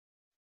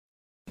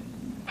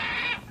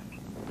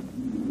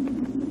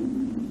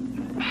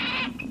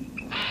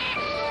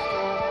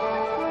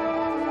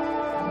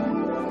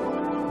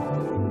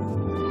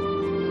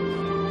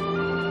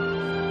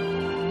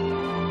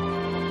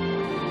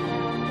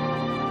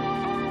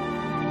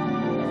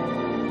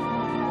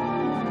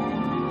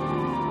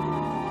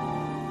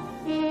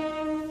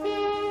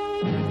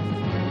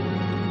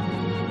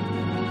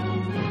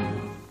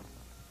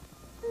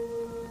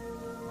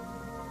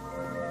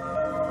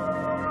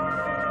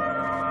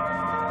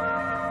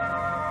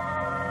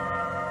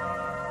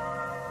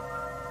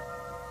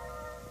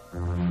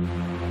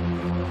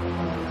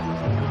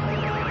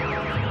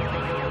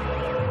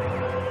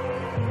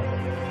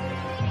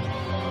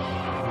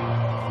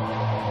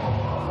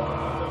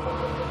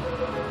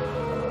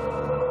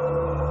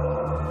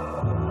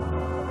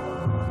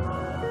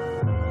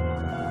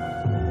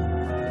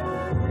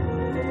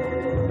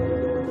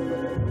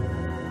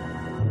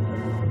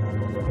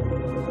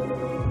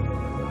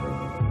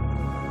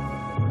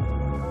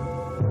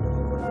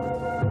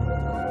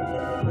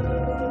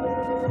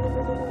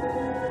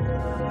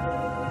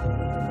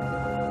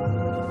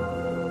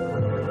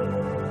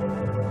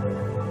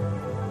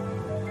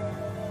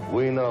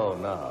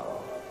now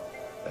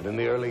that in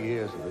the early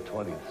years of the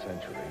 20th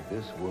century,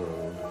 this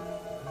world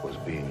was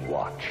being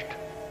watched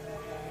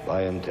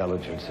by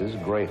intelligences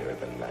greater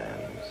than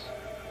man's,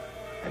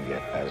 and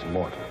yet as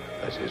mortal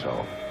as his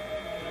own.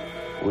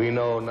 We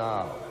know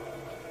now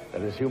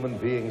that as human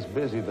beings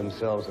busied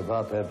themselves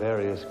about their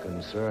various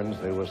concerns,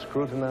 they were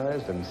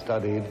scrutinized and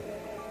studied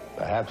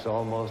perhaps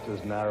almost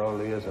as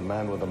narrowly as a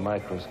man with a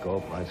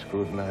microscope might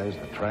scrutinize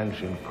the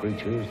transient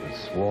creatures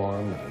that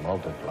swarm and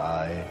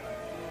multiply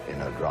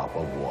in a drop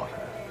of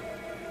water.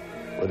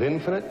 With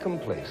infinite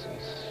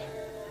complacence,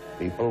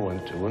 people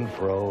went to and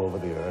fro over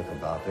the earth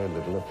about their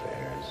little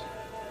affairs,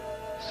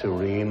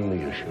 serene in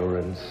the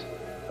assurance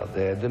of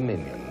their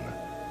dominion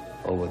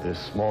over this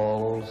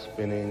small,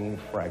 spinning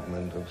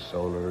fragment of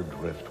solar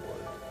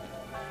driftwood,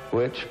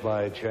 which,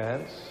 by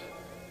chance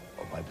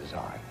or by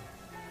design,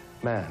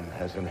 man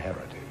has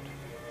inherited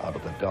out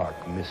of the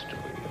dark mystery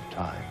of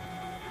time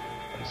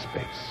and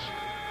space.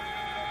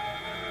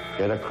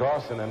 Yet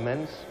across an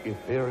immense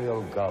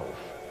ethereal gulf,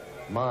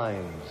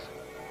 minds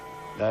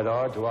that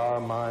are to our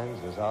minds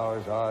as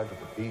ours are to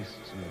the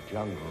beasts in the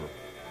jungle,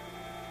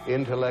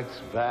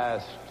 intellects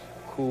vast,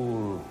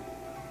 cool,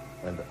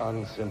 and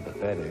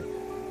unsympathetic,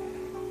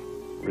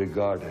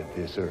 regarded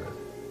this earth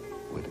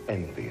with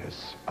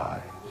envious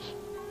eyes,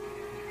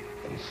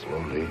 and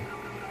slowly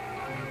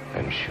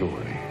and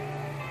surely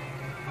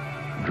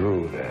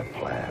drew their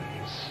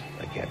plans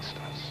against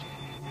us.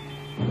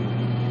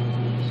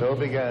 So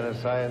began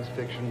a science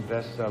fiction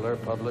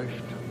bestseller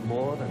published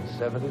more than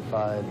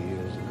 75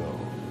 years ago,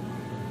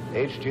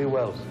 H.G.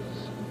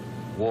 Wells's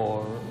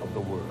War of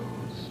the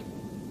Worlds.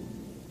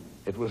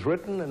 It was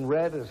written and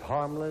read as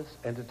harmless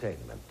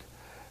entertainment.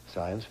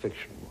 Science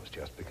fiction was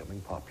just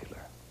becoming popular.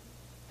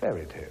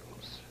 Fairy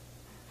tales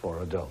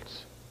for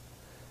adults.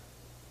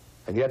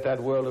 And yet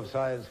that world of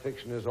science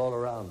fiction is all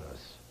around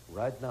us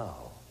right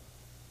now,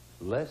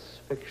 less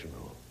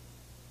fictional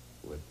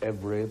with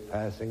every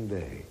passing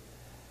day.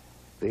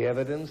 The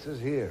evidence is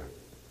here.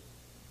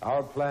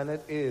 Our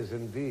planet is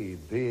indeed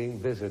being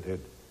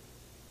visited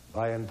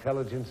by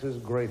intelligences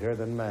greater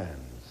than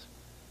man's.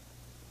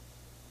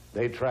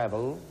 They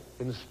travel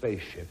in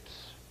spaceships,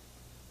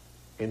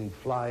 in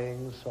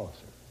flying saucers.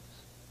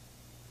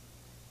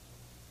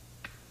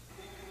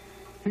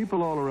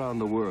 People all around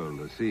the world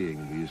are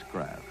seeing these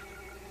craft.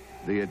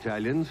 The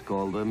Italians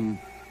call them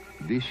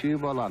disci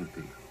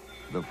volanti,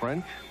 the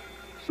French,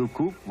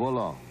 soucoupe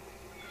volant,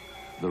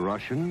 the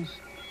Russians,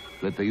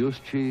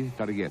 leteuszki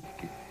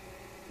targetki.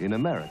 In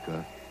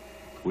America,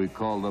 we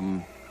call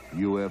them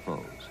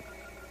UFOs.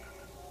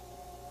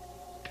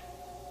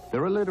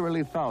 There are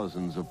literally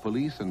thousands of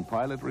police and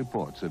pilot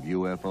reports of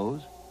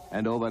UFOs,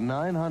 and over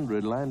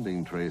 900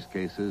 landing trace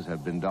cases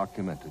have been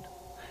documented.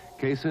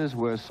 Cases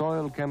where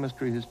soil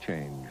chemistry has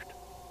changed.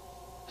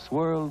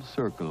 Swirled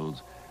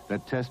circles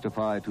that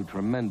testify to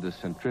tremendous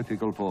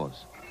centrifugal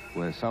force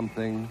where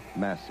something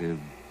massive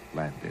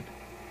landed.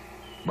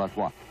 But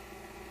what?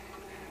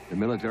 The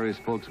military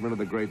spokesmen of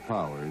the great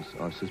powers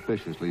are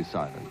suspiciously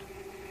silent.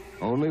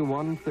 Only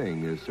one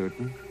thing is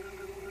certain.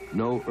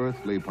 No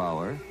earthly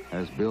power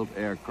has built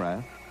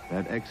aircraft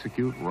that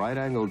execute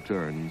right-angled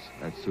turns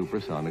at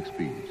supersonic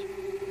speeds.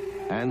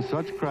 And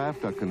such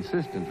craft are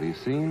consistently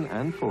seen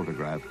and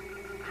photographed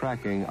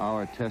tracking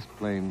our test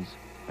planes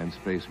and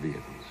space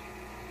vehicles.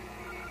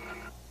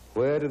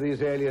 Where do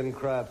these alien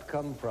craft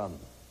come from?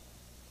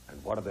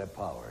 And what are their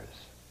powers?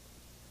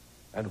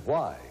 And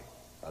why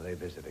are they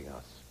visiting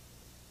us?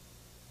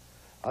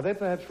 Are they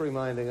perhaps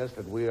reminding us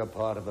that we are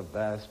part of a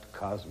vast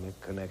cosmic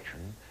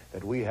connection,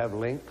 that we have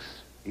links,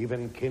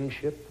 even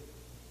kinship,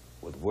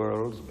 with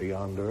worlds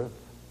beyond Earth?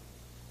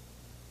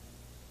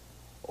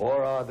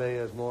 Or are they,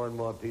 as more and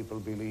more people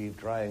believe,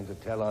 trying to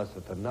tell us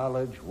that the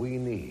knowledge we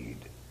need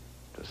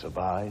to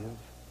survive,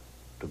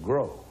 to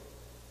grow,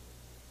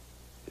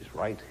 is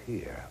right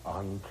here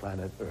on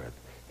planet Earth,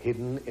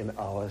 hidden in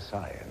our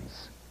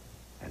science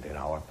and in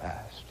our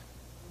past?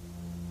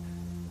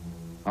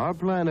 Our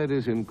planet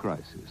is in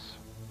crisis,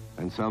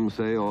 and some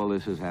say all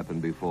this has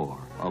happened before,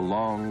 a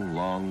long,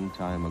 long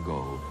time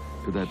ago,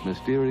 to that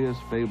mysterious,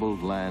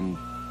 fabled land,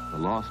 the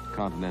lost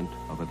continent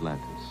of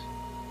Atlantis.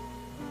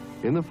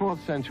 In the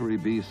 4th century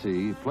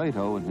B.C.,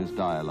 Plato, in his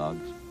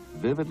dialogues,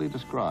 vividly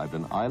described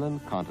an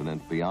island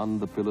continent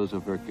beyond the Pillars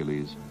of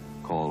Hercules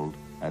called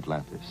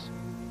Atlantis.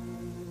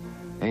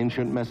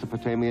 Ancient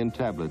Mesopotamian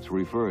tablets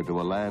refer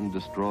to a land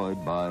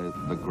destroyed by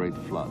the Great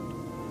Flood.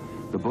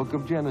 The Book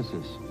of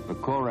Genesis, the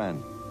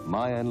Koran,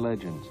 Mayan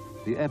legends,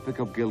 the Epic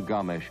of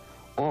Gilgamesh,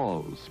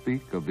 all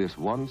speak of this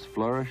once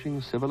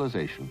flourishing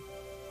civilization,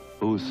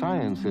 whose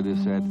science, it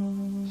is said,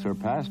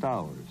 surpassed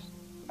ours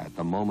at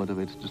the moment of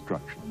its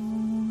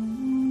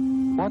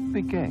destruction. What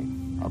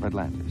became of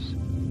Atlantis?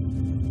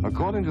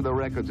 According to the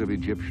records of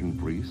Egyptian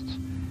priests,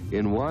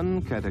 in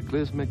one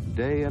cataclysmic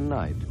day and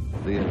night,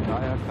 the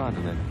entire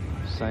continent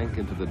sank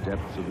into the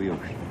depths of the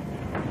ocean.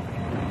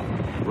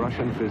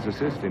 Russian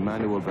physicist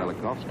Emmanuel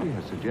Velikovsky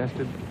has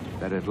suggested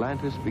that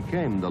Atlantis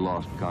became the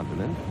lost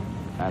continent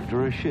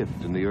after a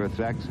shift in the Earth's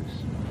axis.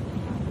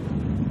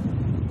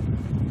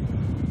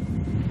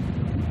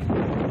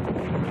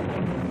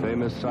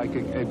 famous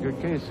psychic Edgar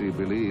Cayce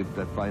believed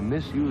that by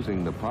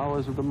misusing the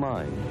powers of the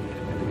mind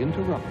and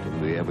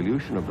interrupting the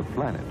evolution of the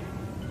planet,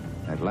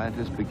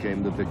 Atlantis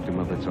became the victim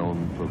of its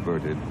own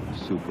perverted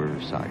super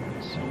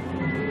science.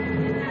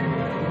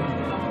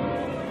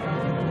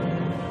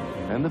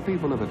 And the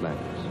people of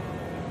Atlantis,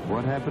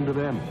 what happened to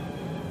them?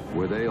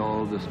 Were they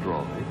all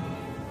destroyed?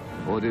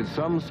 Or did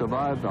some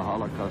survive the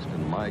Holocaust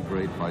and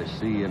migrate by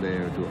sea and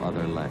air to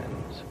other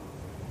lands?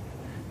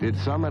 Did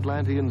some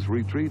Atlanteans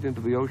retreat into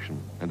the ocean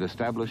and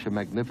establish a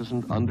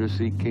magnificent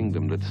undersea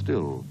kingdom that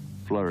still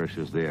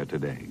flourishes there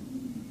today?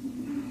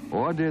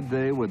 Or did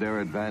they, with their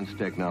advanced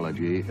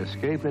technology,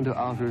 escape into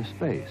outer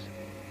space?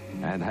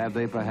 And have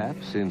they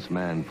perhaps, since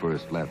man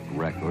first left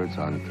records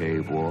on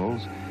cave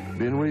walls,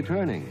 been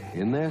returning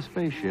in their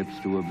spaceships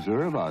to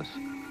observe us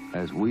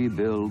as we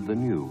build the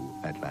new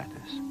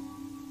Atlantis?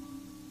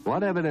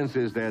 What evidence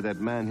is there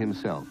that man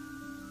himself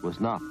was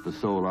not the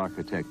sole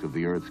architect of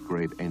the Earth's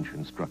great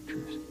ancient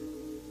structures?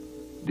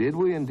 Did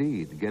we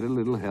indeed get a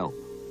little help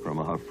from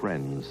our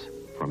friends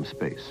from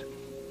space?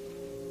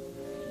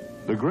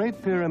 The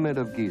Great Pyramid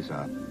of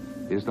Giza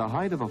is the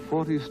height of a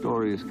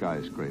 40-story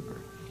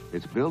skyscraper.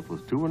 It's built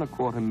with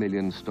 2.25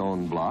 million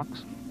stone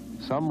blocks,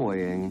 some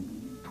weighing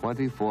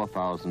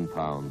 24,000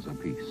 pounds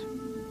apiece.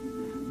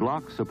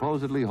 Blocks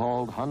supposedly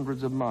hauled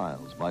hundreds of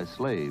miles by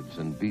slaves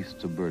and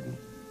beasts of burden.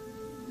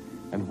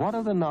 And what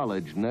are the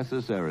knowledge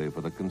necessary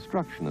for the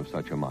construction of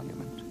such a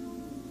monument?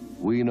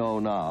 We know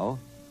now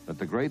that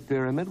the Great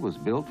Pyramid was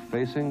built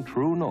facing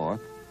true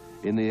north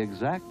in the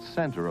exact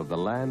center of the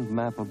land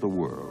map of the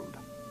world.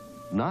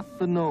 Not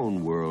the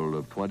known world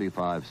of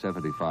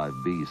 2575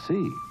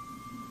 BC,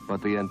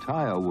 but the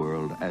entire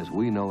world as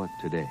we know it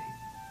today.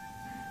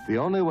 The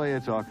only way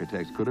its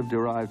architects could have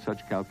derived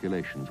such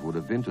calculations would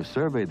have been to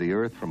survey the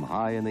Earth from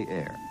high in the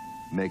air,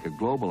 make a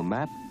global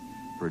map,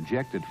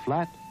 project it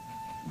flat,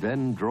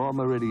 then draw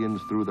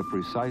meridians through the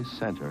precise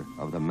center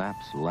of the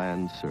map's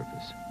land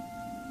surface.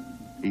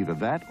 Either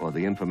that or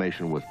the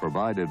information was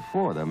provided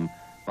for them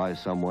by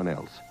someone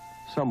else,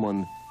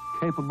 someone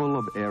capable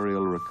of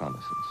aerial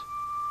reconnaissance.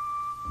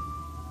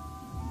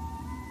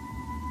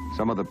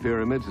 Some of the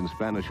pyramids in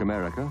Spanish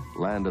America,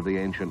 land of the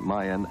ancient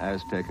Mayan,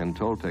 Aztec, and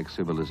Toltec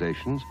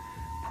civilizations,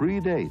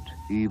 predate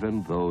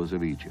even those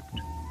of Egypt.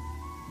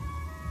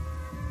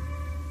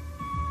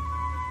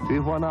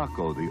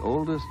 Tiwanaku, the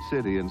oldest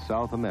city in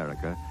South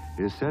America,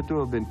 is said to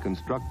have been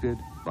constructed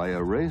by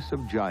a race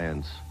of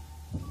giants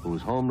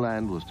whose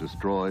homeland was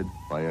destroyed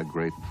by a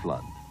great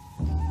flood.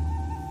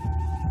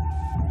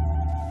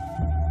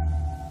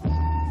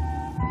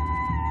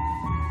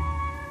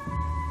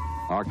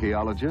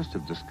 Archaeologists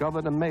have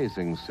discovered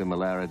amazing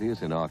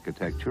similarities in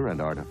architecture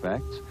and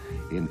artifacts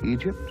in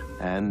Egypt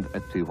and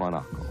at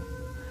Tiwanaku.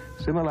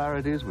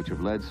 Similarities which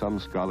have led some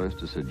scholars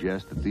to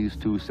suggest that these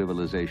two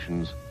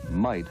civilizations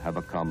might have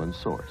a common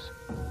source.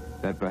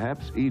 That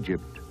perhaps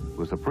Egypt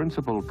was the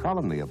principal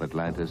colony of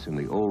Atlantis in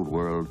the Old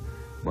World,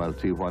 while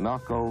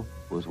Tiwanaku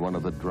was one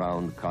of the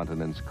drowned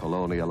continent's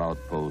colonial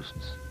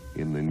outposts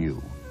in the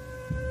New.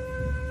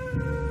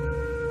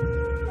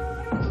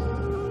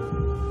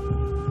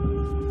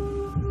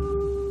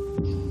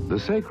 The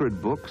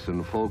sacred books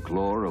and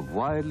folklore of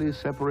widely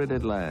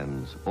separated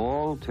lands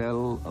all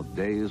tell of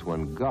days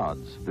when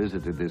gods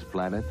visited this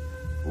planet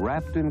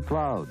wrapped in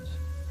clouds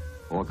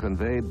or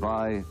conveyed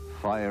by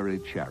fiery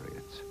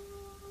chariots.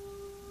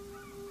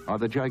 Are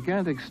the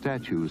gigantic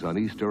statues on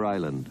Easter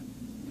Island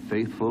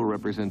faithful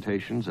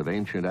representations of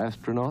ancient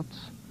astronauts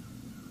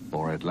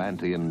or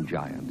Atlantean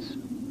giants?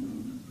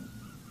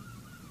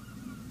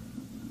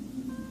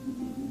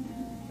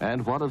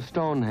 And what of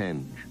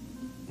Stonehenge,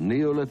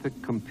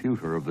 Neolithic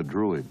computer of the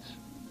Druids?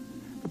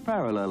 The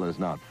parallel is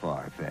not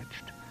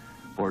far-fetched,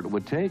 for it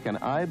would take an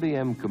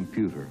IBM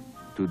computer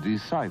to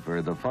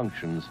decipher the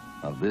functions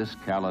of this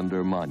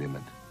calendar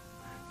monument,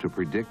 to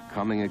predict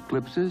coming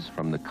eclipses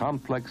from the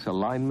complex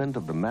alignment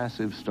of the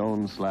massive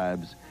stone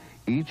slabs,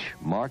 each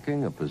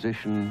marking a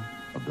position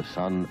of the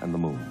sun and the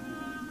moon.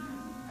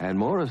 And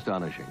more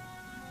astonishing,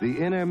 the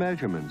inner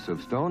measurements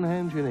of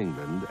Stonehenge in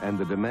England and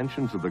the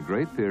dimensions of the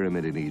Great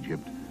Pyramid in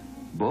Egypt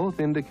both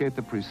indicate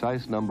the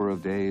precise number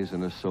of days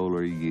in a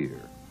solar year,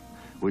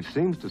 which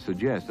seems to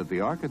suggest that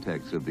the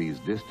architects of these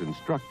distant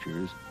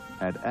structures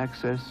had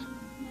access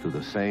to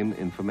the same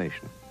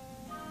information,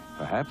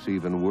 perhaps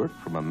even worked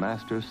from a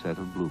master set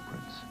of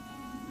blueprints.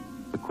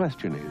 The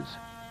question is,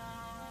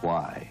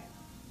 why?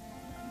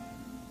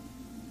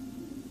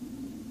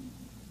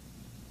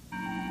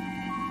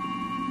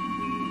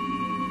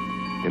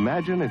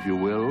 Imagine, if you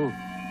will,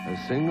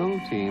 a single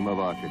team of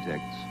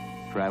architects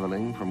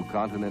traveling from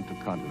continent to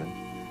continent,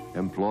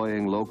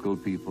 employing local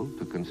people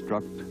to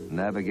construct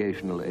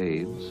navigational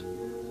aids,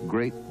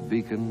 great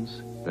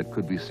beacons that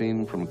could be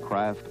seen from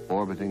craft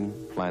orbiting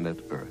planet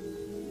Earth.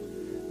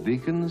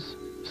 Beacons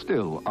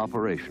still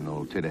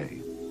operational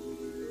today.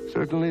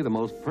 Certainly the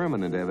most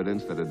permanent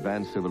evidence that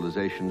advanced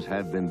civilizations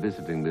have been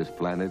visiting this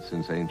planet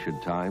since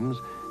ancient times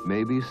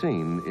may be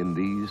seen in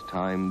these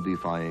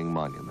time-defying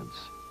monuments,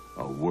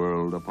 a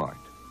world apart.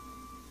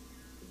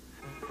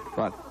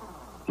 But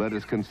let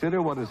us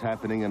consider what is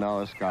happening in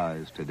our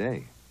skies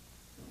today.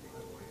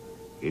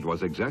 It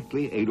was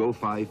exactly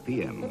 8:05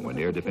 p.m. when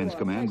Air Defense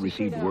Command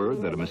received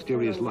word that a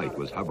mysterious light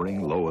was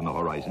hovering low on the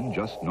horizon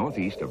just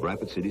northeast of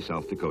Rapid City,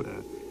 South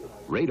Dakota.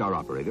 Radar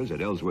operators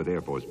at Ellsworth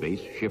Air Force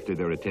Base shifted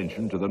their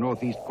attention to the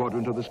northeast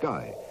quadrant of the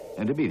sky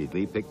and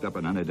immediately picked up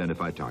an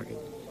unidentified target.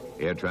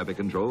 Air Traffic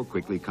Control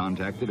quickly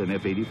contacted an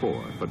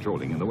F-84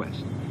 patrolling in the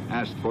west,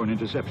 asked for an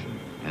interception,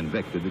 and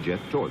vectored the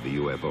jet toward the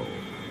UFO.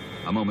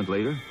 A moment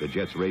later, the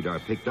jet's radar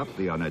picked up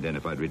the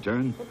unidentified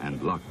return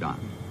and locked on.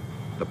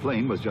 The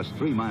plane was just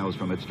 3 miles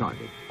from its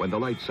target when the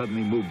light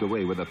suddenly moved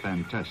away with a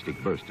fantastic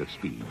burst of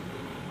speed.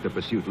 The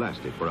pursuit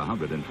lasted for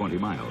 120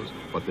 miles,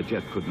 but the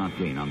jet could not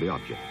gain on the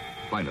object.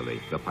 Finally,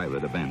 the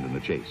pilot abandoned the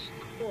chase.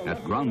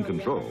 At ground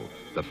control,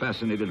 the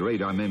fascinated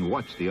radar men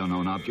watched the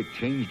unknown object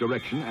change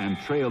direction and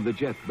trailed the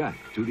jet back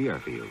to the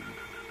airfield.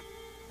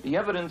 The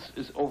evidence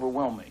is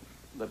overwhelming.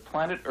 The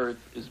planet Earth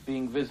is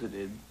being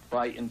visited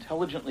by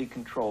intelligently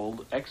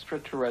controlled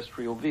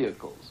extraterrestrial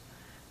vehicles.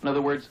 In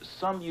other words,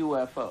 some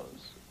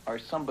UFOs are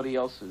somebody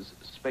else's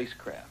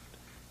spacecraft.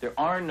 There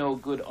are no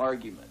good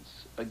arguments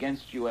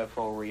against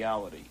UFO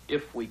reality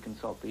if we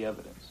consult the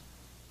evidence.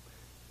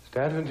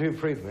 Stanton T.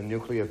 Friedman,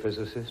 nuclear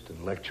physicist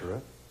and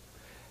lecturer,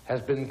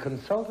 has been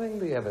consulting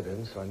the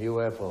evidence on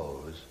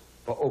UFOs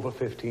for over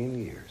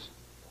 15 years.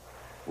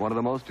 One of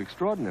the most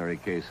extraordinary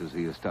cases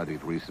he has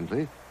studied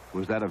recently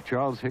was that of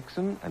Charles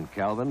Hickson and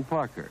Calvin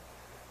Parker,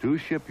 two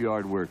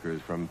shipyard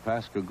workers from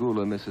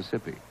Pascagoula,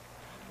 Mississippi,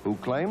 who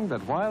claimed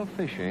that while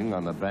fishing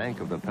on the bank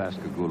of the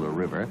Pascagoula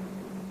River,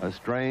 a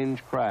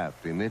strange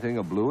craft emitting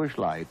a bluish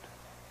light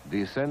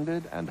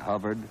descended and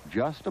hovered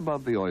just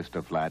above the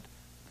oyster flat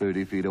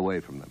 30 feet away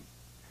from them.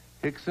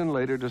 Hickson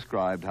later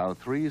described how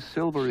 3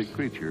 silvery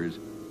creatures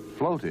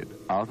floated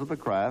out of the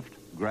craft,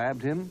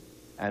 grabbed him,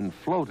 and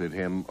floated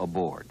him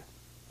aboard.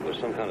 It was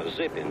some kind of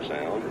zipping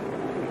sound,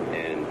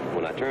 and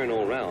when I turned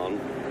around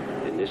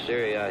in this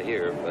area out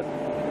here, about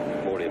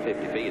 40 or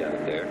 50 feet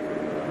out there,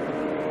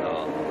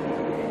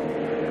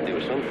 there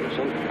was some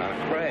kind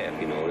of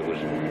craft, you know.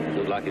 It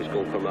looked like it was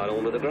going to come right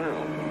onto the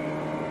ground.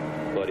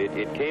 But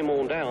it came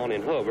on down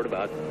and hovered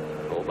about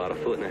a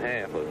foot and a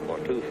half or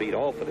 2 feet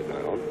off of the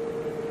ground.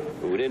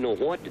 But we didn't know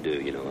what to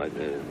do, you know.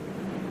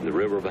 The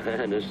river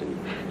behind us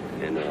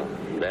and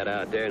that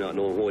out there not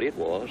knowing what it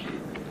was.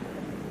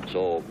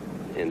 So,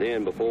 and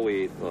then before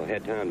we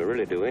had time to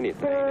really do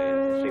anything,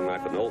 it seemed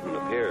like an opening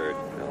appeared.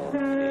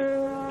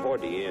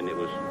 Toward the end, it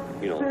was,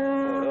 you know,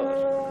 toward us.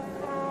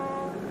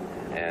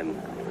 And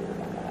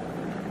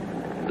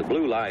the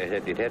blue light,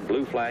 it had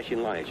blue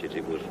flashing lights as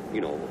it was,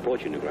 you know,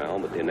 approaching the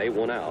ground, but then they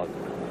went out.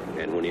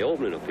 And when the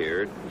opening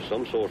appeared,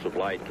 some source of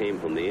light came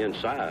from the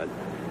inside.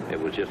 It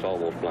was just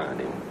almost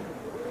blinding.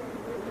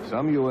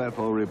 Some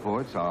UFO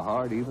reports are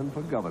hard even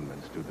for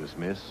governments to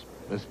dismiss,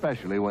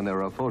 especially when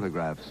there are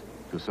photographs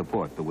to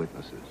support the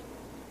witnesses.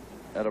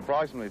 At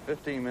approximately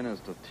 15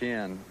 minutes to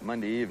 10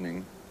 Monday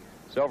evening,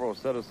 several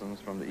citizens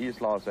from the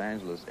East Los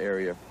Angeles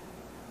area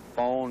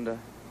phoned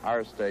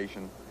our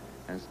station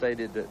and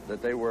stated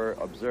that they were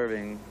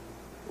observing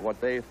what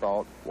they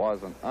thought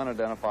was an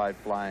unidentified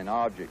flying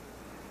object.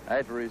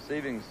 After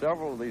receiving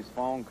several of these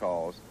phone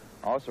calls,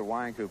 Officer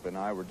Weinkoop and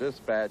I were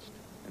dispatched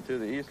into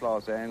the East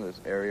Los Angeles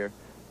area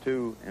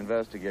to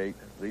investigate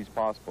these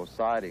possible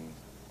sightings.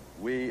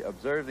 We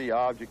observed the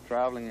object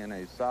traveling in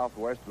a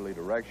southwesterly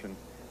direction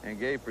and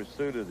gave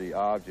pursuit of the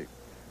object.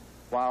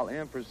 While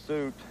in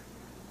pursuit,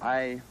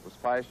 I was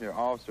passenger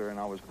officer and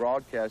I was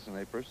broadcasting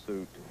a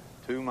pursuit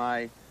to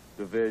my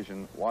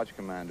division watch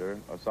commander,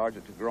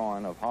 Sergeant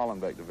Tigroin of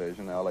Hollenbeck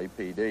Division,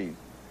 LAPD.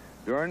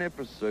 During the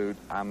pursuit,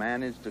 I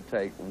managed to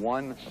take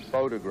one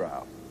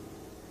photograph.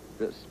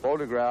 This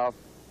photograph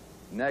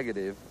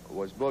negative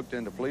was booked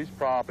into police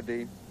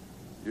property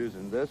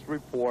using this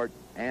report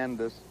and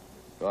this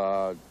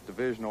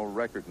divisional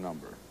record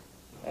number.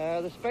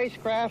 The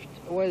spacecraft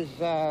was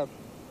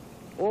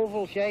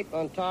oval shape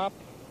on top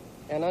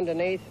and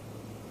underneath,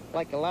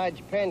 like a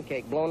large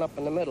pancake blown up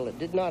in the middle. It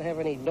did not have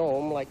any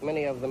dome like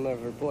many of them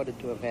have reported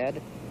to have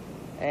had.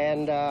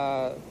 And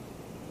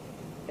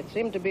it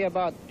seemed to be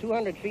about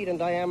 200 feet in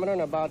diameter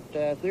and about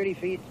 30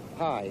 feet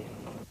high.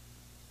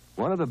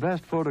 One of the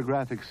best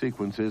photographic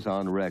sequences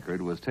on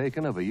record was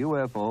taken of a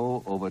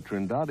UFO over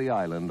Trindade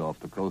Island off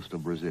the coast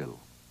of Brazil.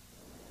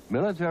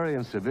 Military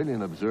and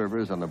civilian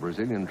observers on the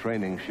Brazilian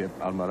training ship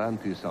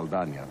Almirante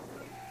Saldanha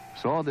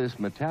saw this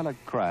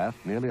metallic craft,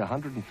 nearly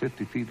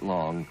 150 feet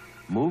long,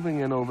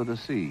 moving in over the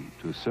sea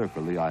to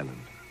circle the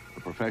island.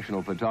 A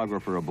professional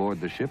photographer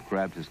aboard the ship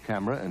grabbed his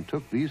camera and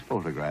took these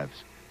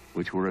photographs,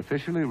 which were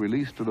officially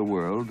released to the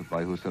world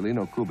by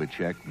Juscelino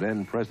Kubitschek,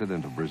 then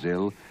president of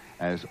Brazil,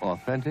 as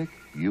authentic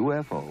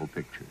UFO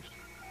pictures.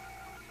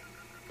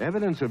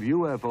 Evidence of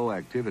UFO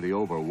activity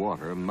over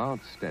water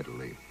mounts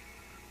steadily.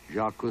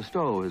 Jacques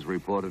Cousteau has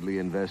reportedly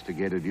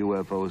investigated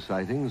UFO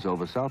sightings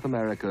over South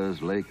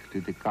America's Lake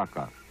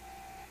Titicaca.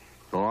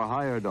 Thor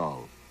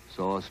Heyerdahl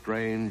saw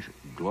strange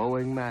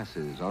glowing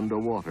masses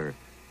underwater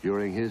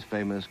during his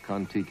famous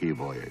Kon-Tiki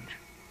voyage.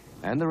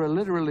 And there are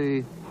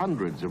literally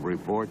hundreds of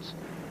reports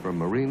from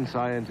marine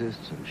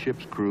scientists and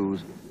ship's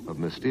crews of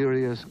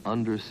mysterious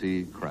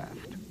undersea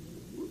craft.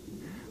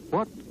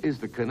 What is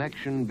the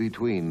connection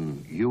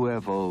between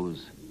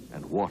UFOs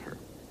and water?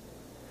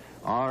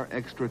 Are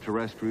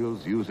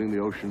extraterrestrials using the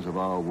oceans of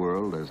our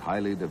world as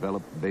highly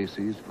developed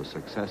bases for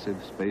successive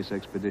space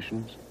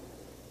expeditions?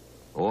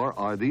 Or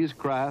are these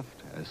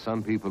craft, as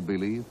some people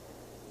believe,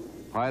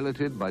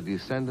 piloted by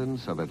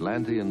descendants of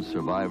Atlantean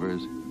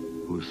survivors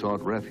who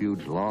sought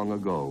refuge long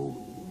ago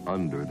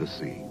under the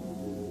sea?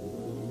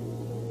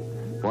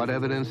 What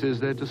evidence is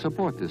there to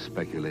support this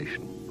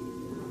speculation?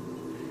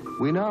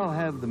 We now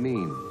have the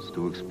means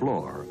to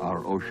explore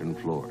our ocean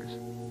floors,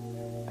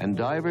 and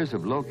divers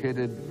have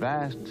located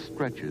vast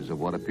stretches of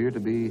what appear to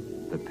be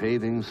the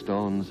paving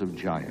stones of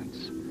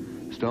giants.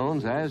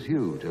 Stones as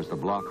huge as the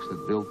blocks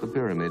that built the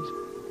pyramids,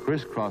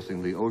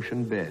 crisscrossing the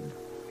ocean bed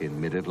in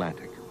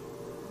mid-Atlantic.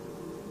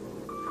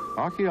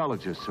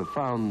 Archaeologists have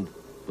found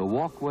the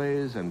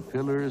walkways and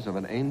pillars of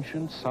an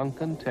ancient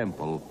sunken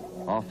temple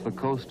off the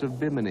coast of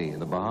Bimini in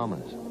the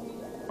Bahamas.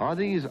 Are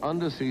these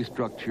undersea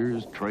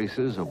structures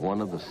traces of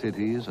one of the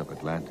cities of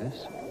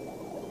Atlantis?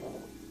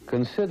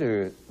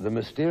 Consider the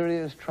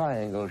mysterious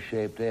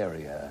triangle-shaped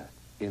area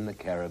in the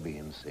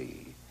Caribbean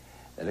Sea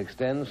that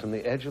extends from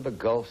the edge of the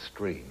Gulf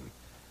Stream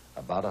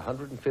about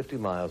 150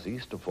 miles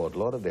east of Fort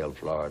Lauderdale,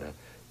 Florida,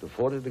 to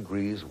 40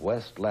 degrees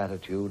west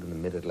latitude in the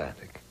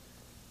mid-Atlantic.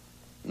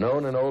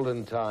 Known in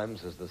olden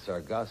times as the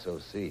Sargasso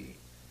Sea,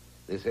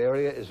 this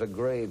area is a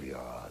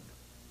graveyard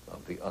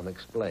of the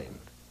unexplained.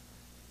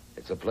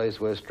 It's a place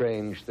where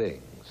strange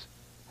things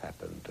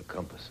happen to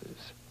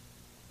compasses.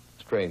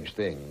 Strange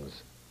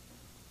things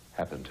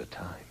happen to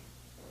time.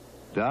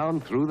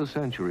 Down through the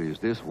centuries,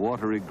 this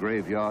watery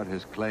graveyard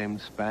has claimed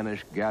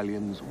Spanish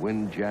galleons,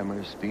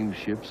 windjammers,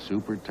 steamships,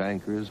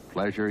 supertankers,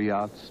 pleasure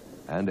yachts,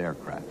 and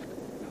aircraft.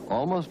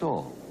 Almost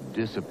all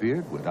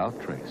disappeared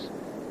without trace,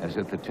 as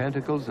if the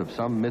tentacles of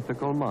some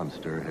mythical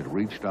monster had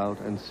reached out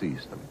and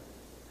seized them.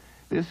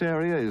 This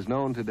area is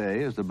known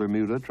today as the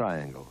Bermuda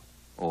Triangle,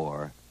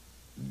 or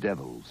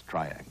Devil's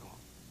Triangle.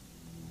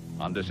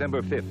 On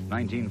December 5th,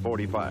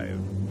 1945,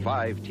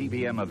 5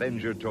 TBM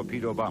Avenger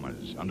torpedo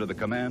bombers under the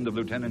command of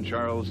Lieutenant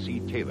Charles C.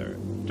 Taylor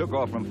took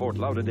off from Fort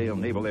Lauderdale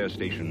Naval Air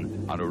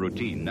Station on a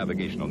routine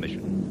navigational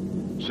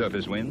mission.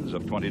 Surface winds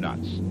of 20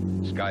 knots,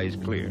 skies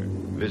clear,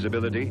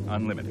 visibility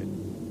unlimited.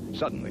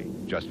 Suddenly,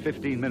 just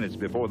 15 minutes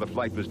before the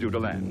flight was due to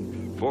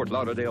land, Fort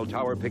Lauderdale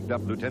Tower picked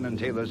up Lieutenant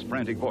Taylor's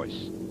frantic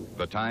voice.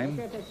 The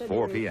time,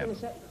 4 p.m.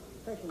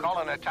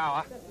 Calling the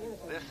tower.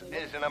 This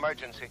is an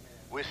emergency.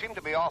 We seem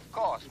to be off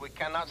course. We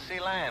cannot see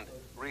land.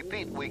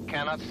 Repeat, we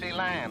cannot see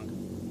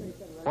land.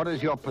 What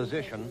is your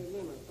position?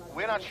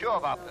 We're not sure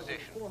of our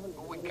position,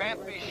 but we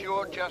can't be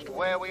sure just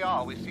where we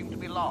are. We seem to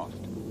be lost.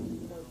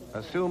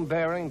 Assume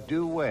bearing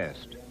due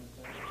west.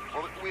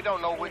 Well, we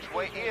don't know which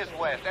way is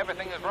west.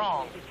 Everything is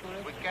wrong.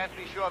 We can't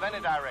be sure of any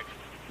direction.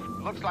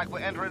 Looks like we're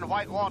entering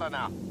white water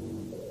now.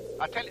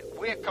 I tell you,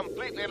 we're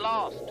completely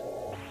lost.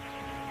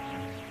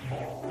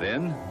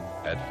 Then,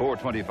 at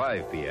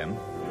 4:25 p.m.,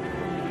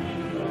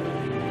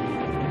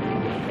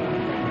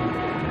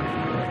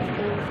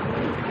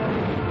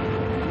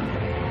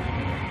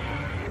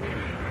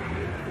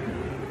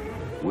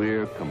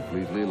 we're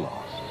completely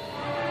lost.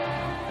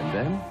 And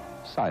then,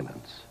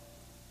 silence.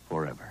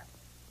 Forever.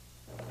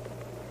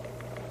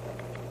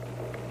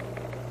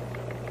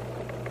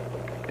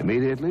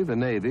 Immediately, the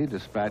Navy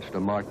dispatched a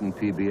Martin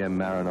PBM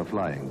Mariner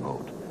flying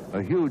boat,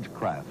 a huge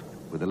craft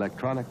with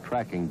electronic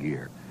tracking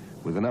gear,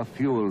 with enough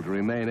fuel to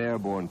remain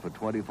airborne for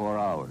 24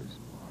 hours.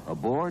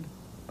 Aboard,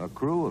 a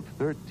crew of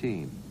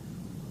 13.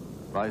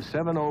 By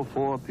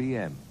 7:04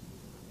 p.m.,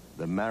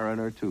 the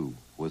Mariner 2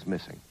 was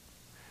missing.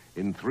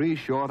 In 3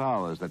 short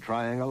hours, the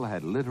Triangle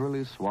had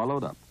literally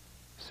swallowed up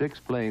 6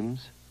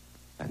 planes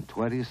and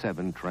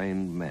 27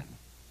 trained men.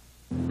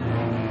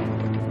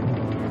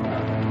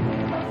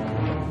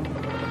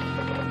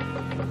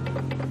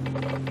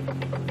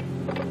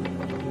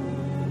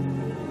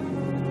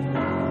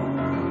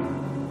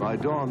 By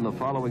dawn the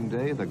following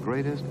day, the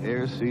greatest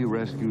air-sea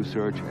rescue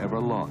search ever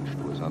launched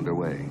was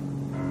underway.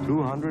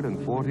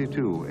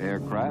 242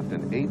 aircraft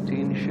and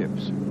 18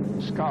 ships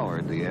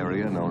scoured the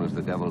area known as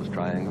the Devil's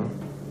Triangle,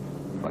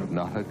 but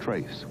not a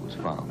trace was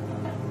found.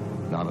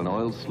 Not an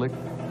oil slick,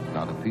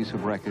 not a piece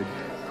of wreckage,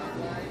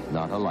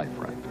 not a life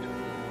raft.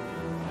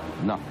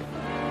 Nothing.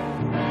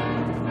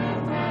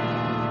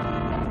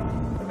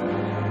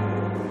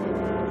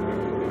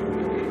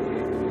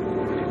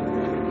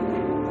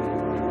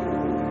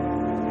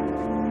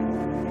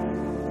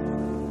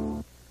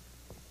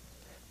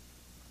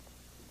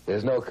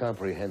 There's no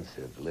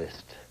comprehensive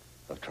list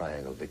of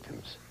Triangle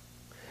victims,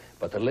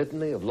 but the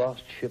litany of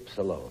lost ships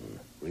alone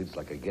reads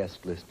like a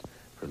guest list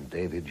from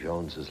Davy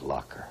Jones's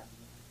locker.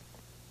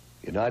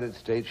 United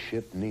States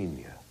ship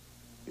Nina,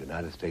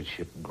 United States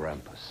ship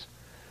Grampus,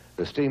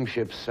 the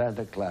steamships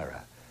Santa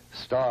Clara,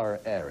 Star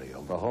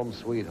Ariel, the Home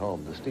Sweet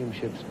Home, the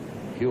steamships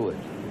Hewitt,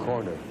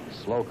 Corner,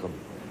 Slocum,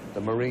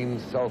 the Marine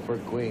Sulphur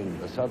Queen,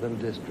 the Southern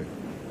District,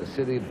 the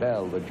City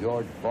Belle, the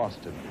George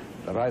Boston,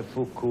 the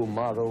Raifuku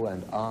Maru,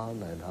 and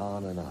on and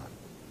on and on.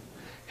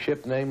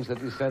 Ship names that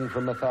descend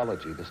from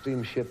mythology, the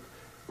steamship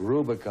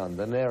Rubicon,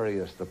 the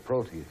Nereus, the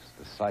Proteus,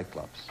 the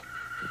Cyclops,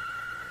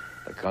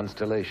 the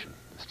Constellation,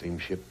 the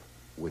steamship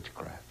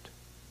Witchcraft.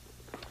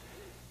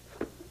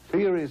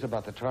 Theories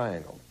about the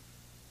triangle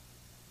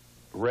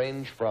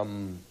range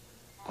from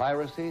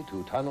piracy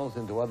to tunnels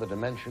into other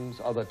dimensions,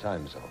 other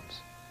time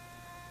zones.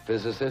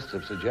 Physicists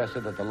have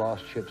suggested that the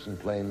lost ships and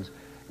planes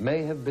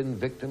may have been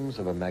victims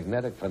of a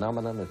magnetic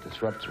phenomenon that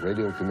disrupts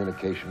radio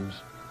communications,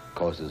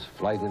 causes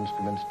flight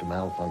instruments to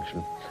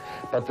malfunction,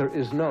 but there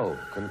is no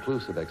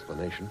conclusive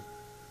explanation.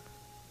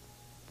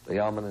 The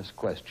ominous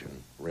question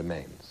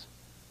remains.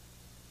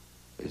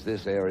 Is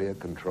this area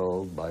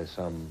controlled by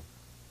some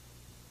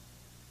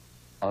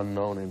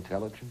unknown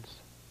intelligence?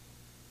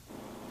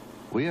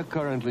 We are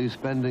currently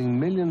spending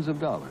millions of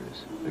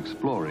dollars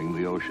exploring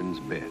the ocean's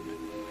bed.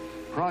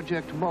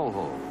 Project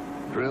Moho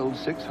drilled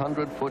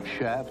 600-foot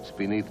shafts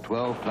beneath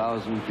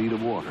 12,000 feet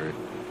of water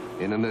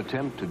in an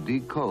attempt to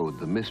decode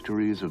the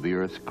mysteries of the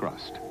Earth's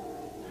crust.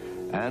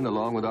 And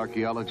along with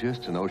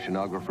archaeologists and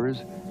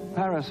oceanographers,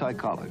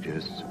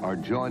 parapsychologists are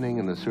joining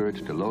in the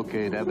search to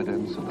locate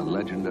evidence of the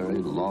legendary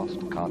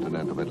lost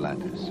continent of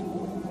Atlantis.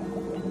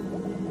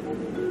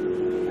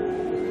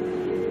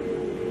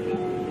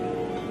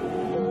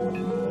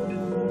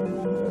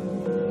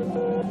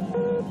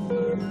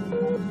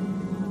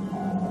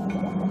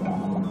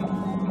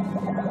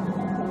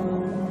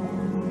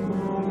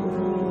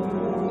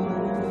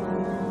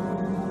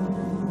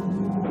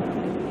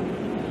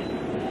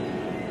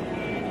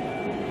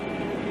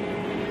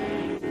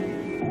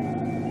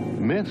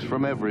 Myths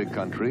from every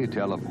country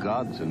tell of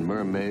gods and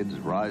mermaids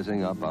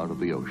rising up out of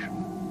the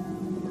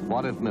ocean.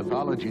 What if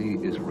mythology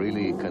is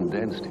really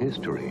condensed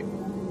history,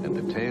 and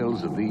the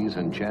tales of these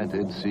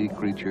enchanted sea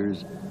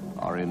creatures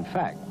are in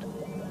fact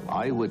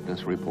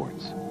eyewitness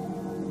reports?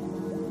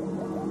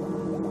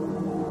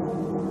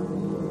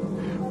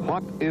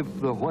 What if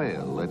the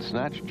whale that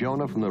snatched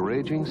Jonah from the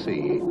raging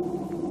sea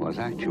was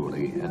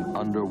actually an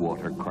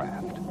underwater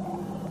craft?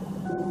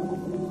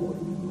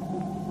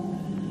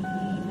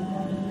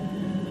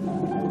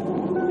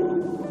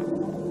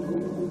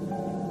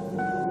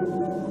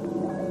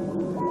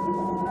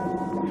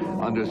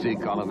 Undersea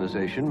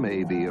colonization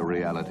may be a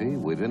reality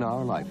within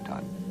our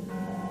lifetime.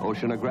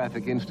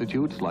 Oceanographic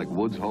institutes like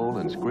Woods Hole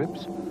and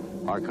Scripps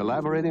are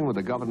collaborating with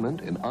the government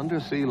in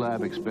undersea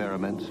lab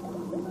experiments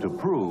to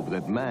prove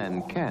that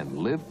man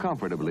can live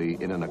comfortably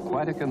in an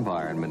aquatic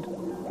environment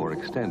for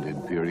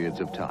extended periods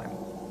of time.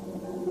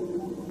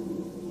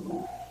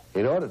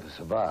 In order to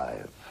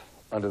survive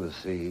under the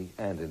sea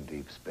and in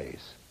deep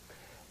space,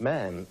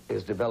 man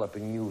is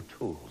developing new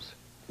tools,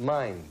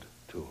 mind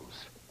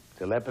tools,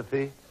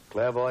 telepathy,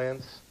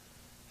 clairvoyance,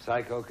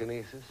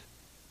 psychokinesis.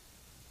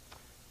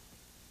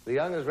 The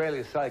young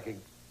Israeli psychic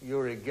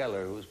Uri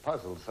Geller, who's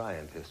puzzled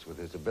scientists with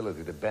his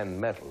ability to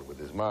bend metal with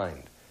his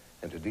mind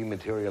and to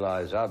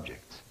dematerialize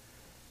objects,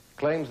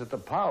 claims that the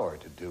power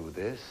to do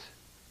this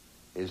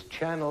is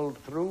channeled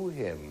through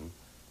him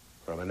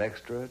from an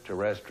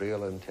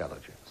extraterrestrial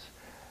intelligence.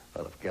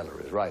 Well, if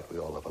Geller is right, we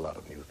all have a lot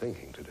of new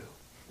thinking to do.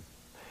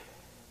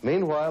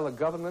 Meanwhile, the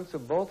governments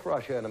of both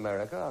Russia and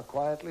America are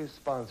quietly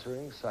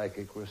sponsoring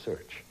psychic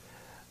research.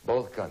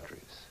 Both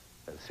countries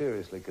have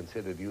seriously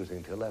considered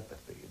using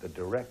telepathy, the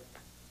direct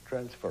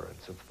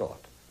transference of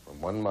thought from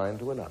one mind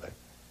to another,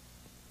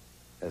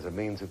 as a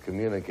means of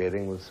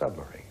communicating with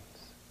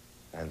submarines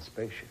and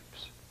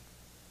spaceships.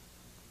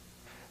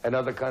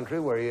 Another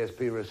country where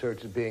ESP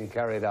research is being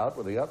carried out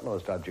with the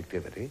utmost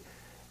objectivity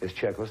is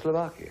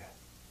Czechoslovakia.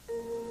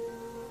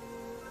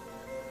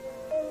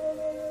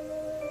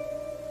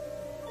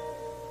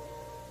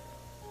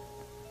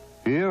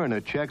 Here in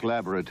a Czech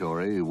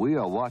laboratory, we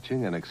are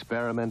watching an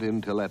experiment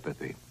in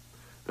telepathy.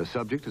 The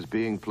subject is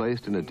being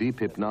placed in a deep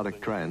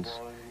hypnotic trance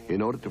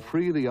in order to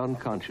free the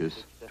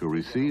unconscious to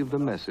receive the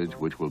message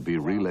which will be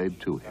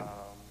relayed to him.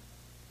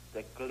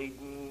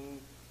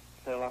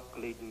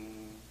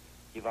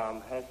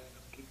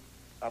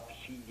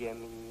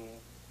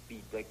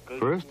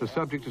 First, the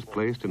subject is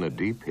placed in a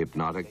deep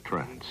hypnotic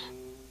trance.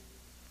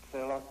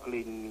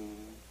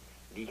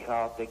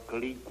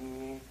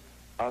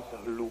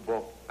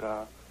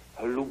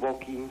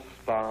 Hlubokým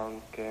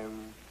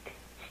spánkem,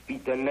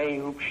 spíte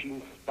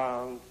nejhlubším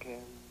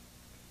spánkem.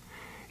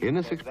 In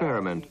this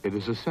experiment, it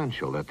is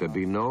essential that there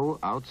be no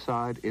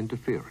outside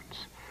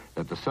interference,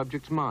 that the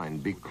subject's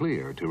mind be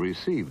clear to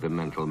receive the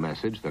mental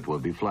message that will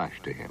be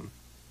flashed to him.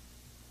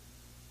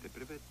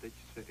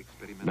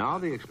 Now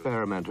the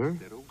experimenter,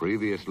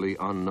 previously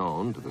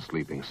unknown to the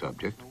sleeping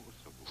subject,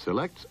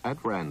 selects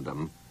at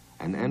random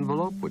an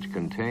envelope which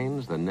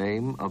contains the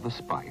name of a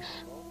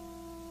spice.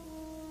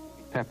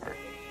 Pepper.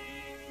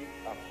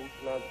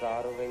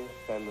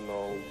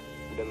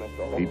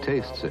 He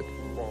tastes it,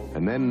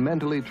 and then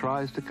mentally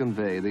tries to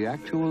convey the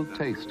actual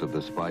taste of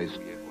the spice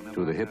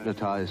to the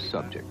hypnotized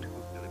subject.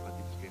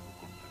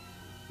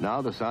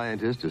 Now the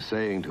scientist is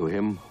saying to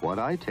him, "What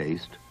I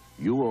taste,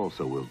 you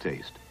also will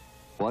taste.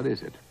 What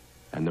is it?"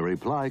 And the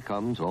reply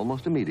comes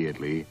almost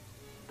immediately,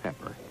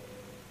 pepper.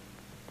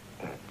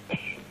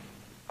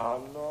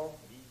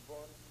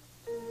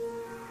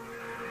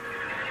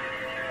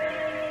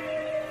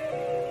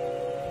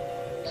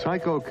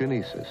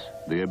 Psychokinesis,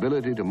 the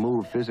ability to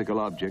move physical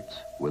objects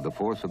with the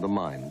force of the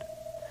mind,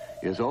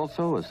 is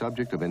also a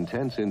subject of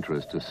intense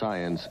interest to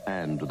science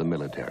and to the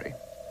military.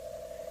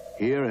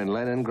 Here in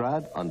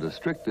Leningrad, under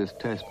strictest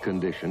test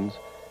conditions,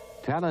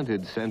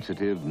 talented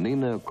sensitive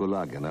Nina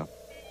Kulagina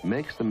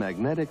makes the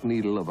magnetic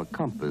needle of a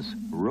compass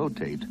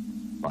rotate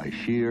by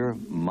sheer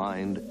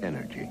mind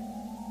energy.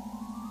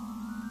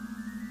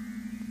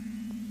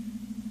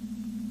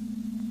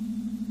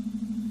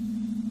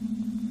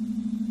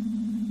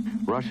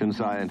 Russian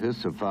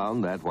scientists have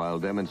found that while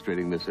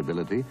demonstrating this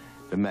ability,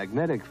 the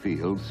magnetic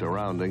field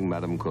surrounding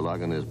Madame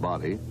Kulagina's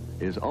body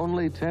is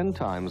only 10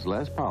 times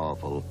less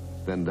powerful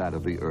than that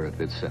of the Earth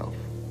itself.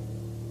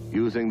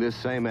 Using this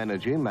same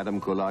energy, Madame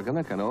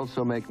Kulagina can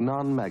also make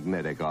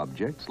non-magnetic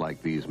objects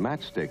like these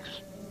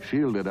matchsticks,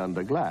 shielded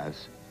under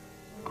glass,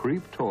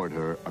 creep toward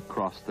her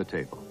across the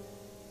table.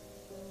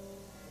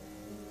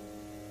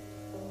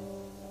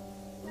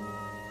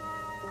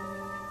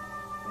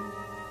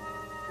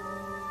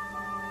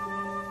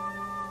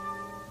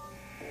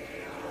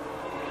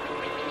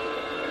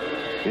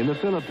 In the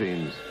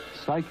Philippines,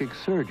 psychic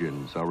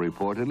surgeons are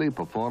reportedly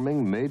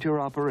performing major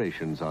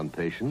operations on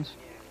patients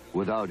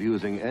without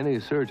using any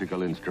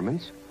surgical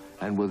instruments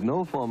and with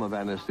no form of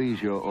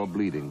anesthesia or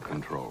bleeding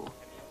control.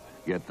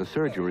 Yet the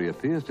surgery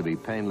appears to be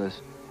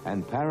painless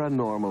and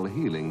paranormal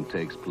healing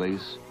takes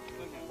place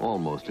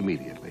almost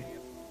immediately.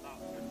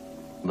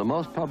 The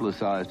most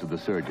publicized of the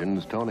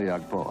surgeons, Tony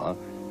Agpoa,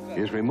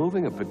 is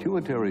removing a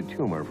pituitary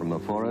tumor from the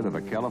forehead of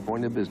a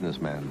California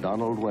businessman,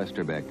 Donald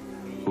Westerbeck,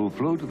 who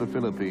flew to the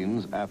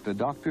Philippines after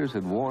doctors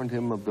had warned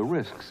him of the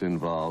risks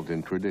involved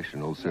in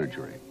traditional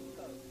surgery.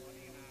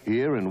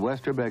 Here, in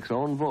Westerbeck's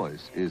own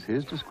voice, is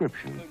his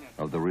description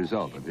of the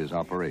result of his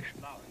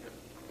operation.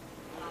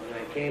 When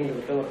I came to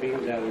the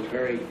Philippines, I was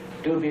very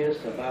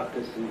dubious about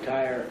this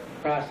entire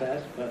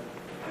process, but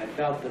I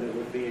felt that it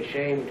would be a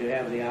shame to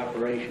have the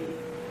operation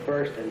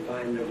first and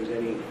find there was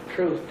any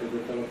truth to the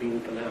Philippine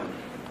phenomenon.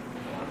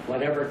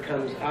 Whatever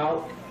comes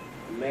out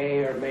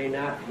may or may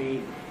not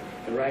be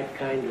the right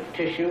kind of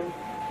tissue.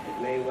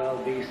 It may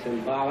well be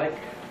symbolic,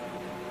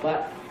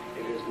 but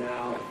it is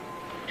now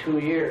 2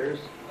 years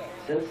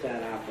since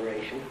that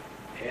operation,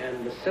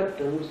 and the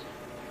symptoms,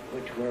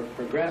 which were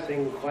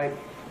progressing quite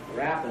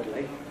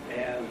rapidly,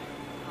 have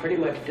pretty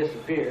much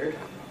disappeared.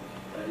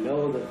 I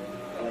know that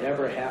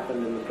whatever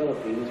happened in the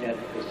Philippines had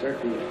a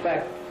certain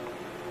effect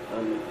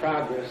on the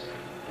progress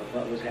of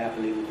what was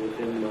happening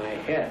within my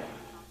head.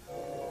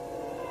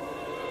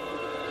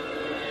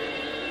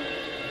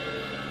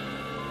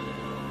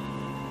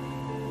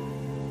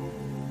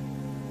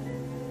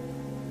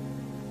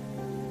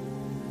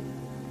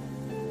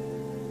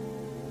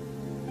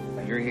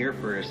 You're here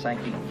for a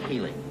psychic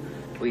healing.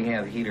 We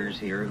have healers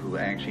here who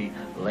actually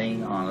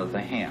laying on the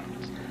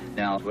hands.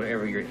 Now,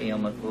 whatever your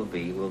ailment will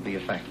be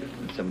effective.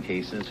 In some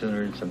cases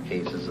sooner, in some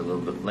cases a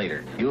little bit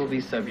later. You will be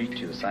subject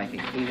to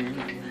psychic healing.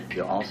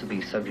 You'll also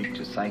be subject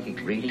to psychic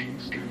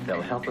readings.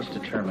 They'll help us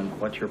determine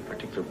what your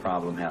particular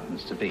problem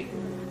happens to be.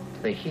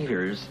 The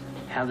healers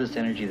have this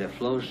energy that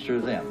flows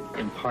through them,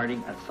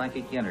 imparting a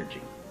psychic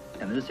energy.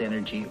 And this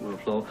energy will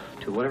flow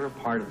to whatever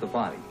part of the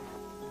body.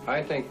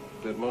 I think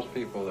that most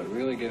people that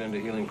really get into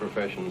healing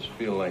professions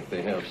feel like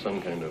they have some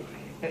kind of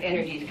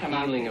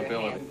healing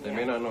ability. They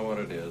may not know what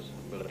it is,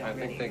 but I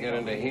think they get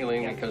into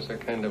healing because they're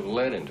kind of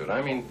led into it.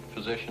 I mean,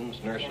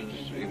 physicians,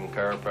 nurses, even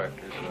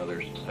chiropractors and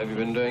others. Have you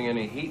been doing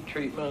any heat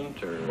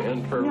treatment or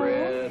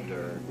infrared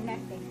or...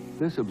 Nothing.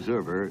 This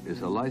observer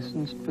is a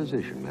licensed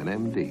physician, an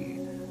MD,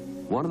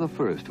 one of the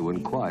first to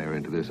inquire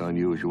into this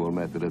unusual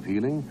method of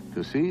healing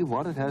to see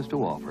what it has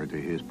to offer to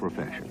his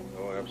profession.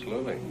 Oh,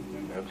 absolutely.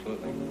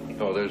 Absolutely.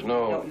 No, there's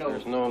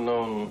no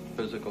known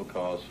physical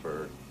cause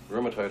for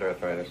rheumatoid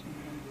arthritis,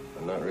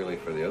 and not really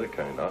for the other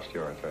kind,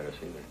 osteoarthritis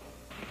either.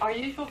 Our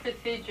usual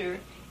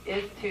procedure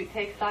is to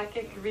take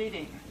psychic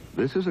readings.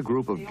 This is a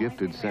group of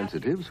gifted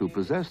sensitives who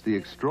possess the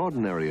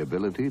extraordinary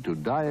ability to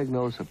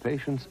diagnose a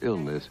patient's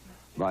illness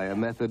by a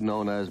method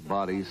known as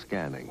body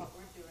scanning.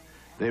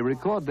 They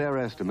record their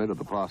estimate of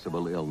the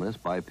possible illness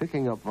by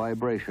picking up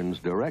vibrations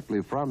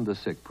directly from the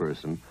sick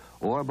person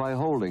or by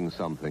holding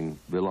something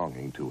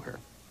belonging to her.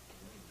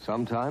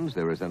 Sometimes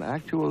there is an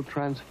actual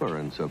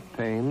transference of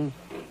pain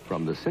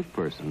from the sick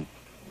person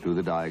to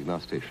the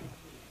diagnostician.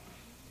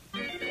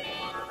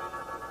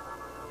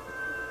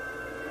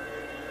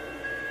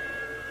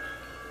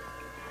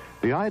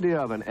 The idea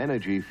of an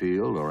energy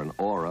field or an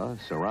aura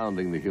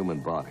surrounding the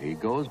human body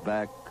goes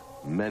back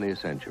many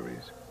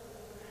centuries.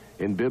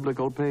 In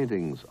biblical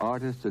paintings,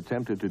 artists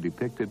attempted to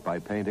depict it by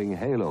painting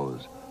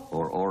halos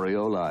or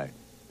aureolae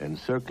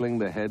encircling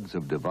the heads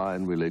of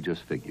divine religious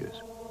figures.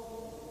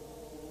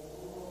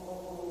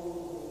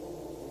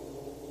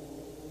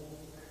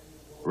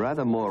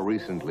 Rather more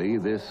recently,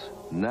 this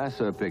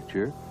NASA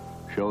picture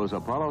shows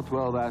Apollo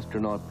 12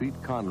 astronaut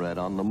Pete Conrad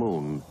on the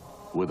moon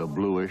with a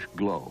bluish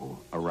glow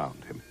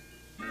around him.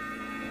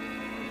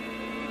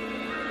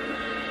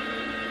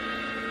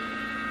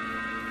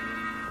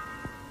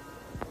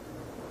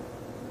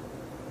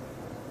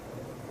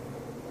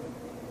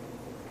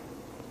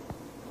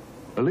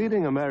 The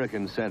leading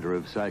American center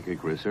of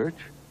psychic research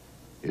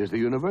is the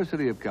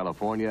University of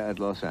California at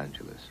Los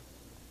Angeles,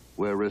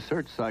 where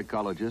research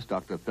psychologist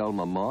Dr.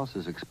 Thelma Moss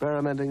is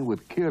experimenting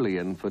with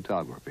Kirlian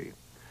photography,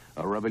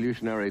 a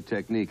revolutionary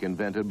technique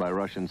invented by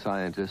Russian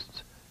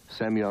scientists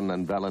Semyon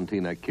and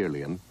Valentina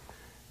Kirlian,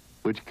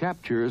 which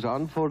captures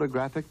on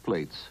photographic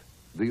plates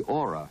the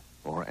aura,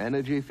 or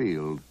energy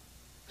field,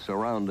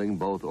 surrounding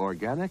both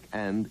organic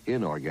and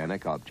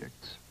inorganic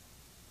objects.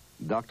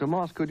 Dr.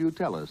 Moss, could you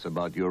tell us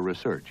about your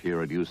research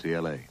here at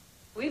UCLA?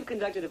 We've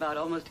conducted about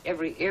almost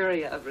every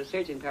area of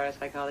research in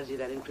parapsychology.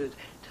 That includes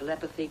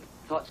telepathy,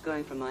 thoughts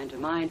going from mind to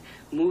mind,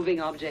 moving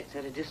objects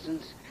at a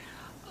distance.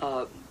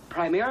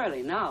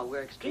 Primarily now,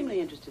 we're extremely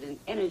interested in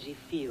energy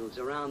fields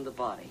around the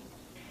body.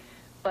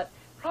 But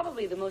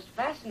probably the most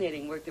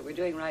fascinating work that we're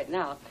doing right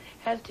now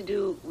has to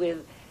do with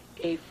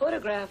a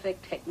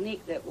photographic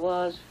technique that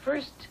was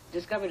first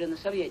discovered in the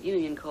Soviet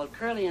Union called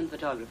Kirlian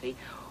photography,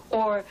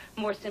 or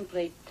more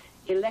simply,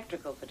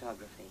 electrical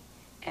photography.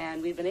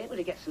 And we've been able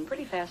to get some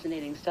pretty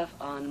fascinating stuff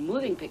on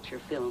moving picture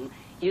film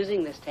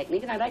using this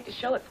technique, and I'd like to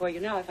show it for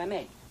you now, if I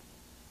may.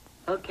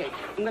 Okay,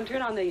 I'm going to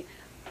turn on the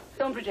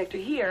film projector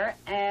here,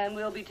 and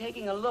we'll be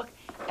taking a look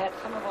at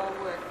some of our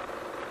work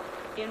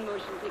in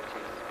motion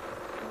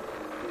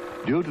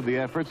pictures. Due to the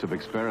efforts of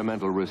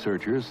experimental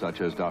researchers such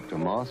as Dr.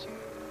 Moss,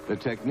 the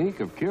technique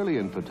of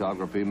Kirlian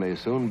photography may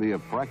soon be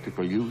of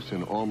practical use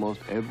in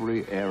almost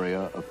every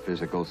area of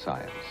physical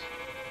science.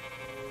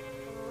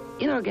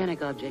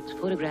 Inorganic objects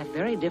photograph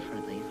very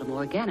differently from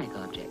organic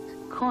objects.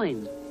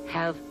 Coins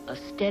have a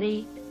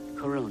steady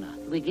corona.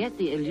 We get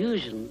the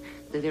illusion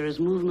that there is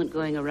movement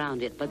going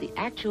around it, but the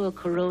actual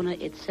corona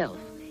itself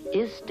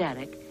is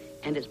static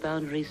and its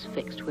boundaries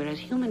fixed, whereas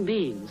human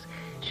beings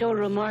show a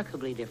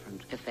remarkably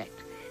different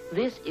effect.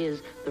 This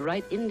is the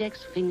right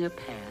index finger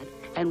pad,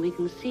 and we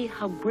can see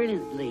how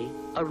brilliantly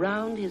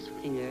around his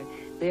finger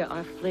there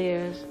are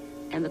flares,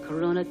 and the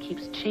corona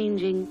keeps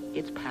changing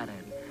its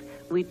pattern.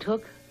 We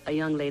took a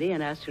young lady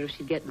and asked her if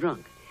she'd get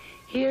drunk.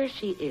 Here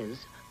she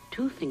is,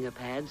 2 finger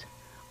pads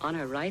on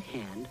her right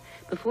hand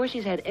before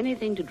she's had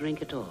anything to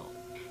drink at all.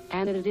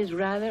 And it is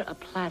rather a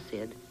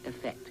placid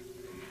effect.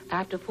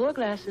 After 4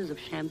 glasses of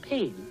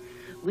champagne,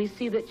 we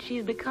see that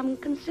she's become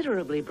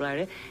considerably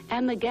brighter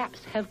and the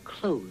gaps have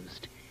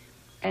closed.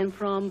 And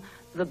from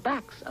the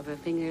backs of her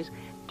fingers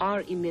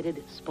are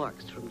emitted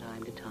sparks from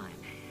time to time.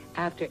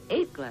 After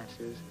 8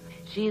 glasses,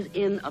 she's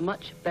in a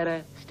much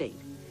better state.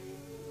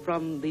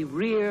 From the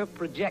rear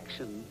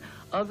projection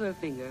of her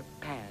finger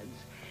pads,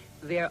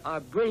 there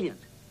are brilliant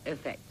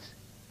effects.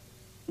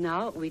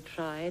 Now we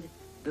tried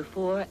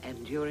before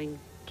and during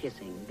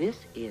kissing. This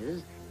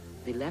is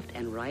the left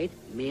and right,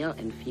 male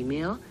and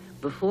female,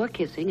 before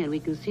kissing, and we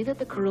can see that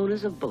the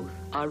coronas of both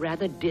are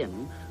rather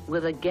dim,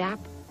 with a gap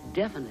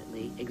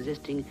definitely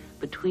existing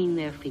between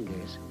their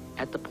fingers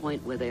at the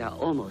point where they are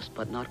almost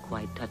but not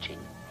quite touching.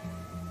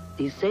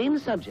 These same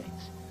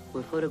subjects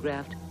were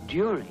photographed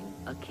during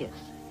a kiss.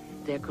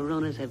 Their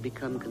coronas have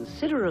become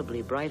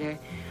considerably brighter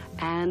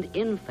and,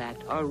 in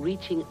fact, are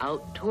reaching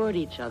out toward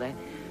each other,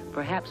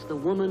 perhaps the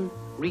woman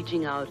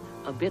reaching out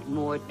a bit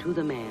more to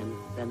the man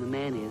than the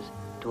man is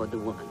toward the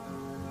woman.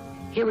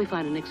 Here we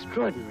find an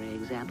extraordinary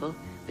example,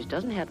 which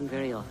doesn't happen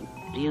very often.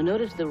 Do you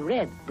notice the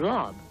red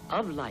blob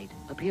of light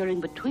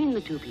appearing between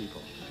the 2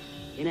 people?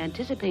 In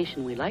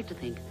anticipation, we like to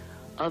think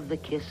of the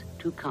kiss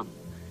to come.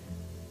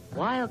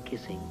 While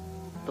kissing,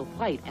 the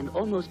white and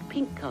almost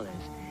pink colors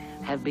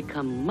have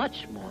become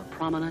much more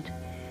prominent,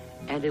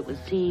 and it would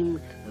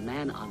seem the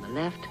man on the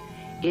left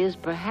is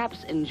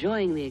perhaps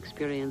enjoying the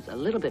experience a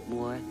little bit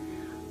more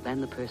than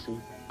the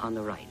person on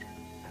the right.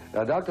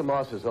 Now, Dr.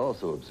 Moss has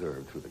also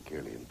observed through the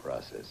Kirlian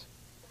process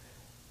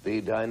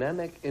the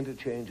dynamic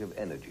interchange of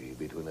energy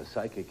between a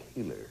psychic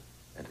healer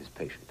and his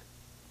patient.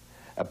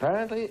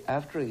 Apparently,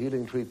 after a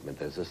healing treatment,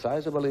 there's a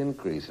sizable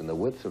increase in the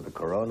width of the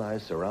coronae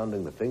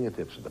surrounding the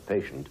fingertips of the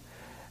patient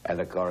and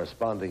a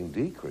corresponding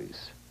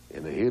decrease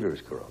in the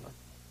healer's corona.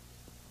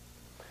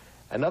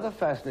 Another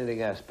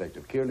fascinating aspect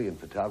of Kirlian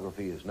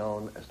photography is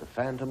known as the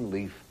phantom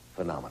leaf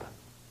phenomenon.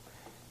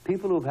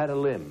 People who've had a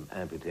limb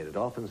amputated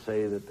often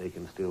say that they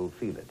can still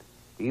feel it,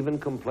 even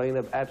complain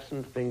of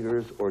absent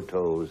fingers or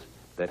toes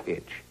that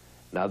itch.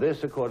 Now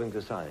this, according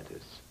to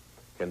scientists,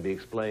 can be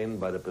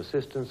explained by the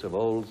persistence of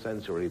old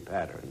sensory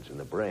patterns in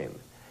the brain.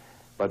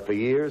 But for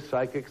years,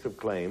 psychics have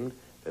claimed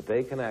that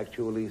they can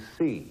actually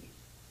see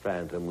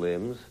phantom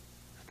limbs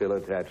still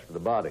attached to the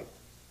body.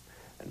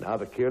 And now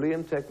the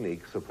Kirlian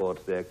technique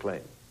supports their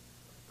claim.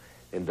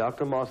 In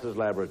Dr. Moss's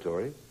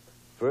laboratory,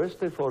 first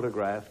they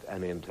photographed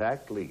an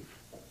intact leaf,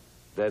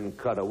 then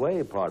cut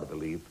away part of the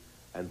leaf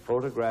and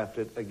photographed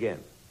it again.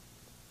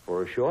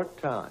 For a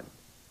short time,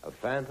 a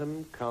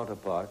phantom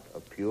counterpart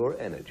of pure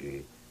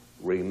energy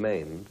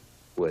remained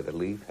where the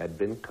leaf had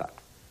been cut,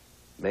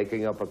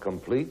 making up a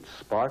complete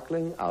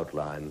sparkling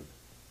outline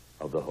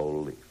of the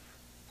whole leaf.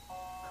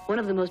 One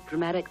of the most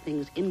dramatic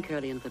things in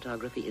Kirlian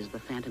photography is the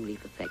phantom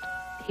leaf effect.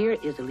 Here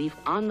is a leaf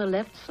on the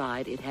left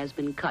side. It has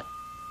been cut.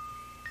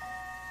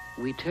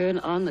 We turn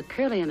on the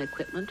Kirlian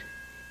equipment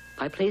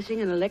by placing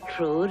an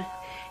electrode,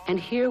 and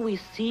here we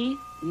see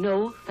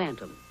no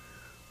phantom.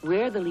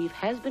 Where the leaf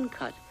has been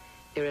cut,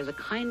 there is a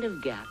kind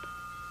of gap.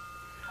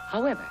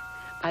 However,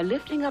 by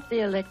lifting up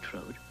the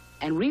electrode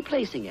and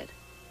replacing it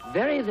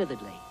very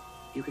vividly,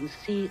 you can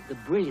see the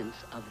brilliance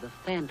of the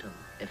phantom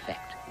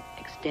effect.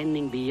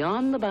 Extending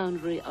beyond the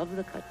boundary of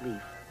the cut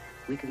leaf,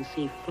 we can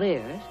see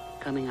flares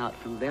coming out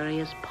from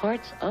various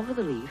parts of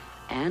the leaf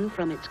and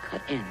from its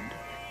cut end.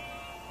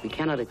 We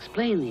cannot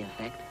explain the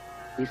effect.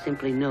 We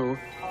simply know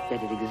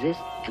that it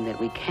exists and that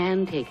we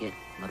can take it.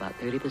 About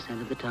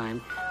 30% of the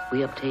time,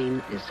 we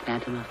obtain this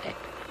phantom effect.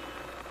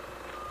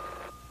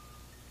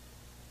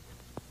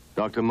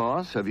 Dr.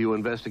 Moss, have you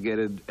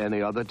investigated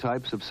any other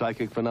types of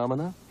psychic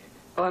phenomena?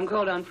 Oh, I'm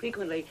called on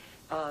frequently.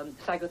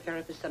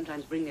 Psychotherapists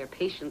sometimes bring their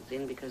patients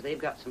in because they've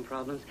got some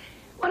problems.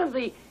 One of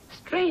the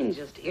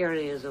strangest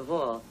areas of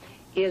all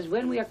is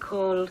when we are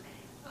called,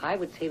 I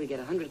would say we get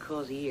 100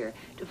 calls a year,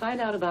 to find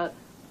out about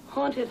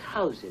haunted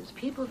houses.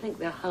 People think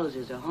their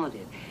houses are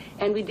haunted.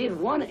 And we did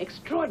one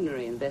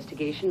extraordinary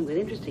investigation with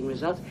interesting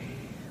results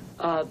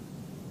of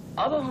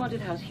a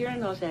haunted house here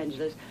in Los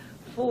Angeles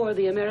for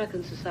the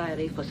American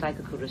Society for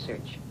Psychical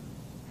Research.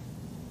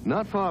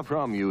 Not far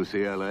from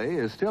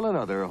UCLA is still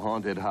another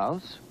haunted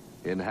house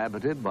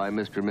inhabited by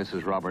Mr. and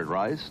Mrs. Robert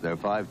Rice, their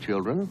 5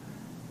 children,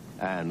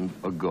 and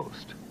a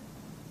ghost.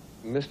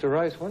 Mr.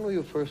 Rice, when were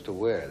you first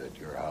aware that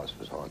your house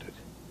was haunted?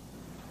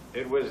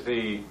 It was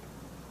the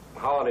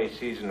holiday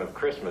season of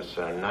Christmas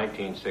in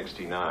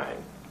 1969.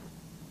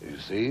 Did you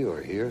see or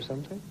hear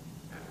something?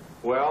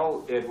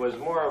 Well, it was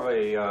more of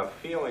a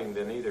feeling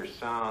than either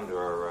sound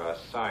or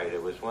sight.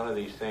 It was one of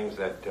these things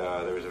that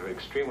there was an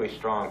extremely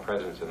strong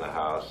presence in the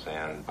house,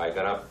 and I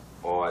got up,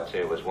 I'd say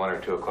it was 1 or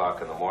 2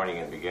 o'clock in the morning,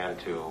 and began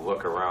to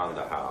look around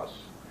the house.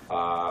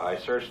 I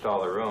searched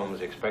all the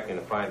rooms expecting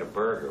to find a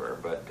burglar,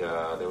 but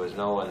there was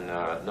no one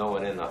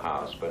in the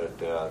house,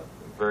 but a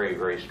very,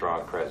 very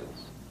strong presence.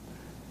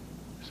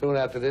 Soon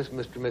after this,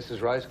 Mr. and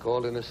Mrs. Rice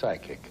called in a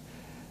psychic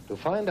to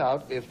find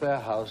out if their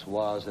house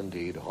was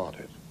indeed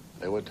haunted.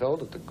 They were told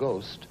that the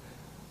ghost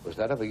was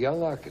that of a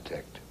young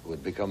architect who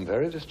had become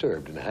very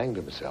disturbed and hanged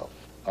himself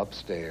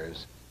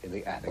upstairs in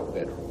the attic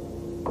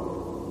bedroom.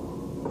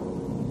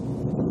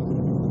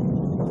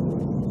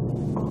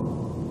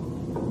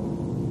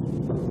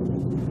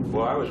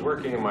 Well, I was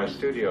working in my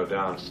studio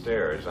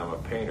downstairs. I'm a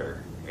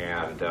painter,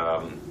 and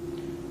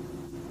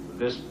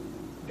this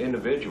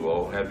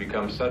individual had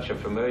become such a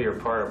familiar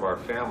part of our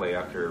family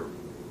after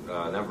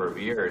a number of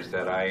years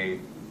that I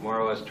more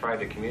or less tried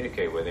to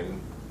communicate with him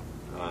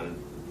on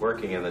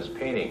working in this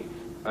painting.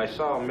 I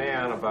saw a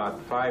man about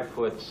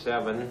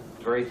 5'7",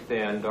 very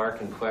thin, dark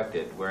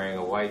complected, wearing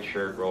a white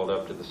shirt rolled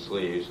up to the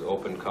sleeves,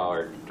 open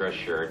collared dress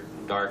shirt,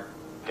 dark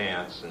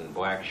pants, and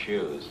black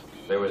shoes.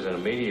 There was an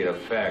immediate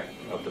effect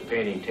of the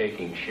painting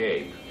taking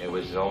shape. It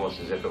was almost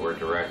as if it were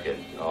directed,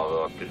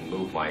 although it didn't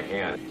move my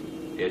hand.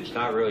 It's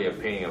not really a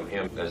painting of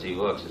him as he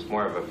looks. It's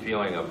more of a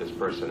feeling of his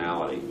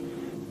personality.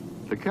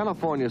 The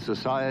California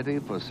Society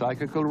for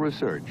Psychical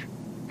Research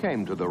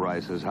came to the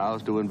Rice's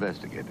house to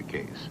investigate the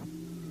case.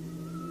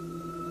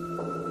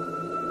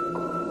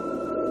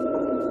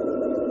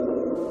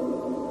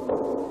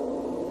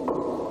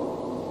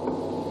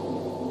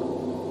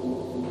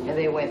 And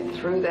they went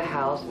through the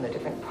house and the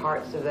different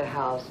parts of the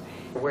house.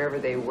 Wherever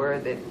they were,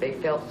 that they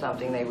felt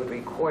something, they would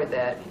record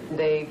that.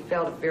 They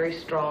felt very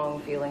strong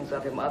feelings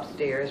of him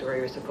upstairs where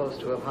he was supposed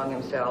to have hung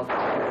himself.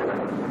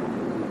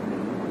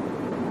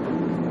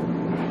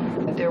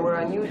 There were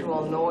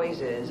unusual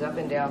noises up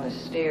and down the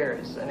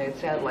stairs, and it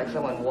sounded like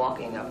someone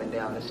walking up and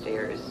down the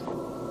stairs.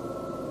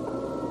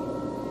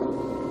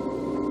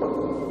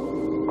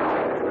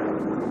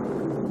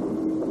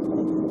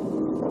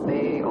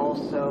 They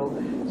also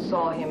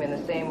saw him in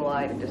the same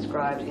light and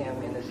described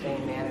him in the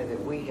same manner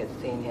that we had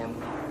seen him.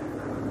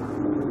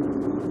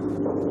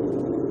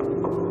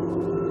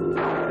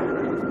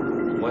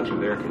 Much of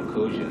their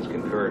conclusions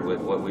concurred with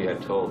what we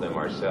had told them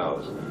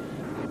ourselves.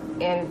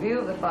 In view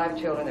of the 5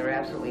 children, there are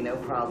absolutely no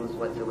problems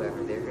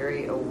whatsoever. They're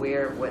very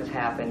aware of what's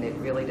happened. It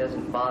really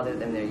doesn't bother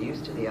them. They're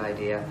used to the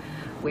idea.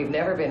 We've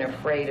never been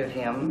afraid of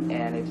him,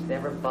 and it's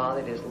never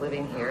bothered us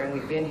living here, and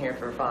we've been here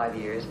for 5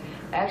 years.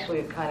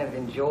 Actually, we've kind of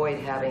enjoyed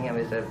having him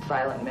as a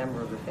silent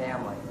member of the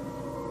family.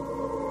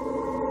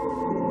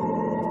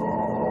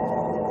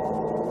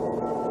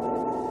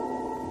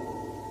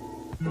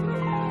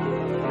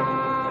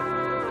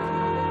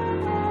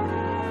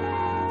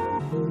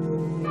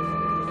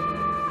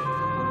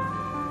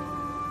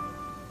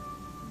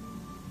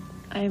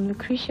 I am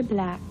Lucretia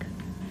Black,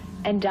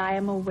 and I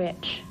am a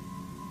witch.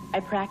 I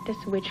practice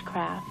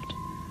witchcraft.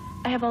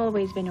 I have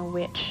always been a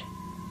witch.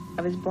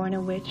 I was born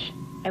a witch,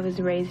 I was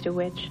raised a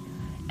witch,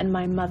 and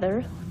my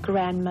mother,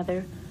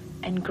 grandmother,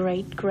 and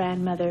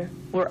great-grandmother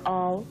were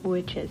all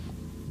witches.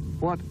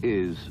 What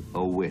is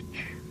a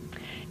witch?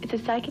 It's a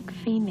psychic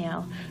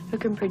female who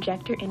can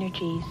project her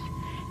energies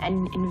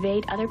and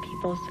invade other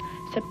people's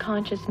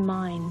subconscious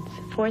minds,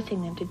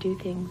 forcing them to do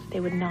things they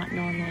would not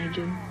normally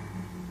do.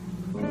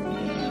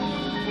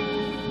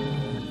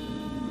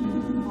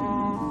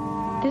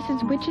 This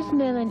is Witches'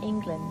 Mill in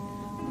England,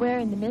 where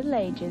in the Middle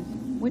Ages,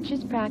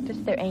 witches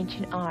practiced their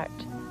ancient art.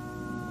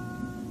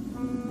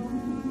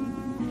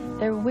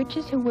 There were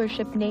witches who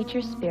worshipped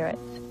nature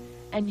spirits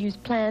and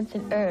used plants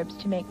and herbs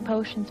to make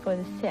potions for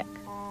the sick.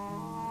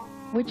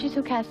 Witches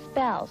who cast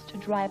spells to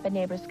dry up a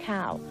neighbor's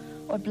cow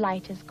or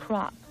blight his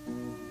crop.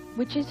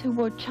 Witches who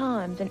wore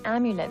charms and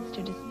amulets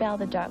to dispel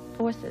the dark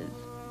forces.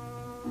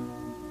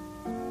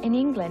 In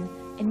England,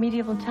 in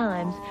medieval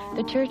times,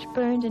 the church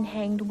burned and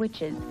hanged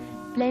witches,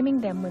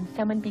 blaming them when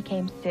someone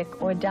became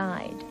sick or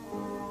died.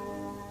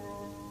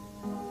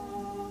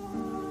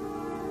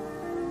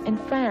 In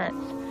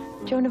France,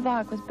 Joan of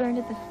Arc was burned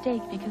at the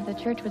stake because the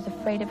church was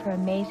afraid of her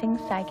amazing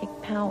psychic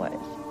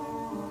powers.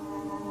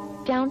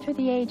 Down through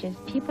the ages,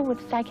 people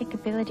with psychic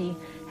ability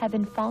have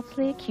been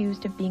falsely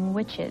accused of being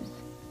witches.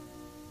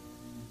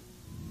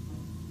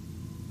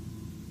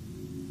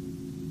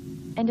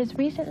 And as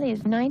recently as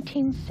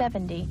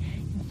 1970,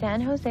 in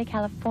San Jose,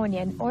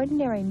 California, an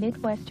ordinary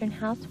Midwestern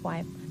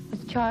housewife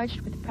was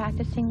charged with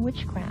practicing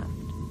witchcraft.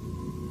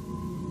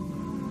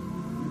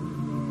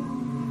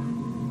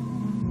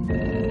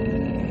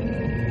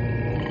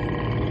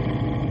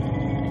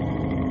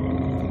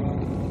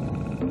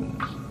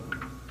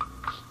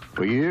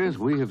 For years,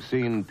 we have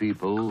seen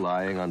people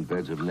lying on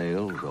beds of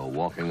nails or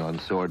walking on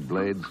sword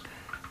blades,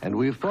 and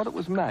we've thought it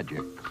was magic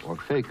or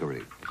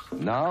fakery.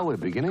 Now we're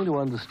beginning to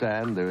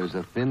understand there is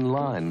a thin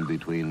line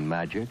between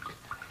magic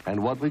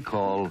and what we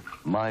call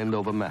mind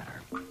over matter.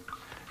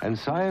 And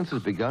science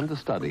has begun to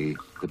study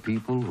the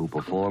people who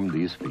perform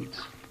these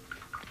feats.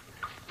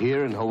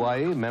 Here in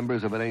Hawaii,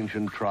 members of an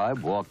ancient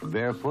tribe walked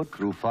barefoot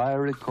through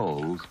fiery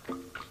coals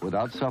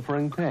without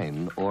suffering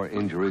pain or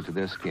injury to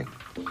their skin.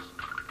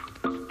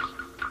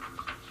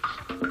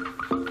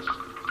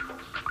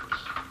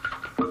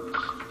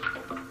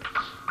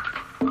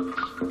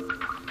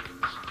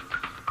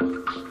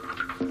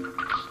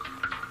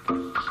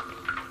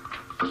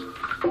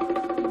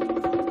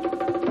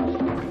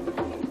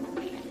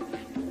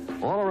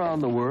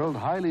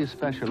 Highly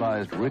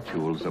specialized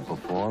rituals are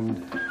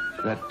performed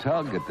that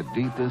tug at the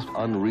deepest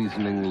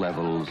unreasoning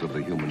levels of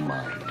the human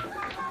mind.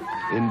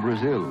 In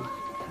Brazil,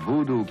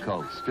 voodoo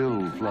cults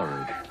still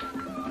flourish.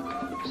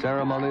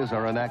 Ceremonies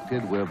are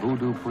enacted where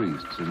voodoo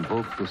priests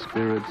invoke the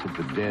spirits of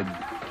the dead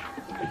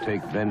to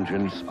take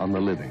vengeance on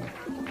the living.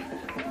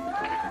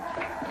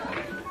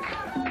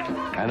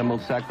 Animal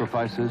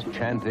sacrifices,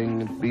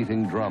 chanting,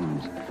 beating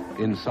drums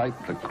incite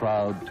the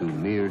crowd to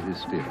near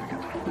hysteria.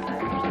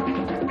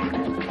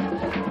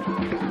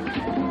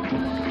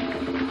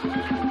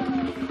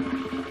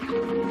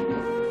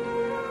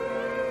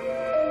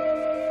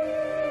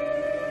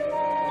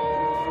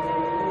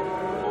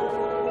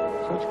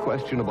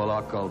 Questionable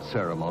occult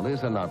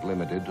ceremonies are not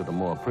limited to the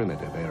more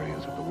primitive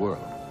areas of the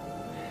world.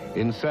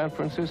 In San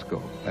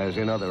Francisco, as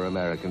in other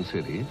American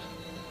cities,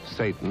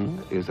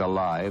 Satan is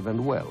alive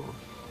and well.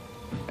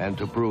 And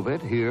to prove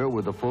it, here,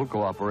 with the full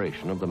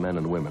cooperation of the men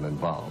and women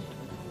involved,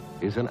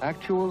 is an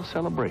actual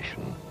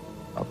celebration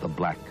of the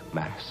Black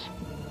Mass.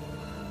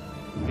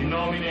 In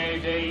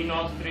nomine Dei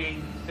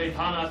nostri,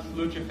 Satanas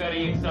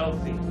Luciferi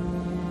excelsi.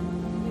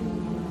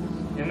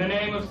 In the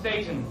name of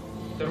Satan,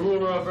 the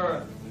ruler of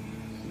earth,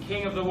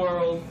 King of the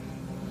world,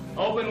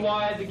 open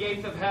wide the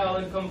gates of hell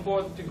and come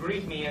forth to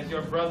greet me as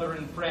your brother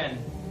and friend.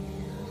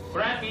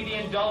 Grant me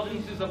the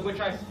indulgences of which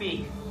I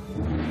speak,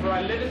 for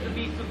I live as the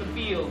beasts of the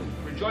field,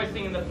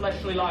 rejoicing in the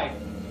fleshly life.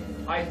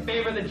 I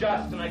favor the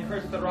just and I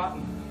curse the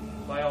rotten.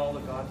 By all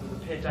the gods of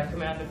the pit, I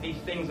command that these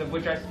things of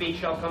which I speak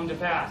shall come to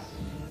pass.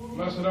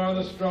 Blessed are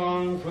the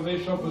strong, for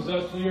they shall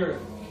possess the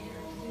earth.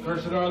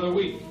 Cursed are the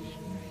weak,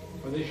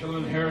 for they shall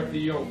inherit the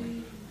yoke.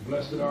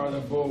 Blessed are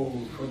the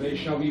bold, for they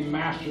shall be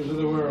masters of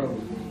the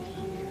world.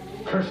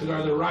 Cursed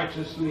are the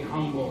righteously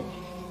humble,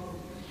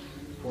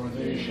 for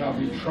they shall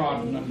be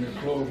trodden under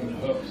cloven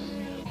hoofs.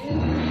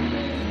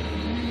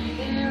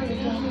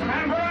 Come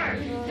on,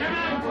 boys! Come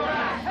on,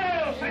 boys!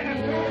 Hail, Satan!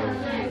 Hail,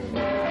 Satan!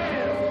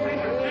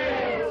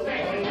 Hail,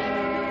 Satan!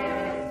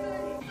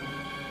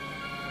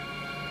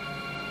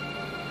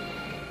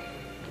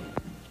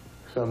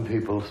 Some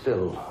people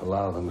still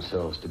allow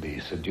themselves to be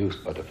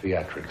seduced by the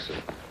theatrics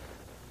of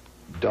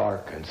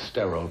dark and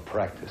sterile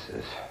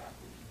practices.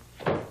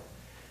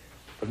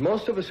 But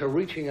most of us are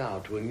reaching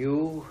out to a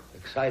new,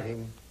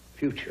 exciting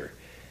future.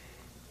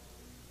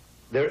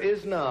 There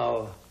is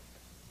now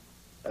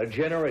a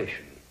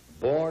generation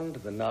born to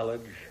the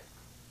knowledge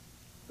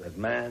that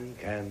man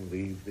can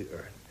leave the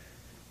earth.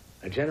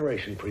 A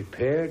generation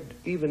prepared,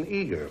 even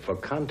eager, for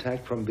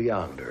contact from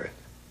beyond Earth.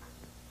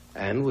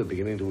 And we're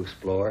beginning to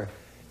explore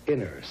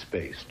inner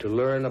space to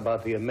learn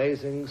about the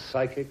amazing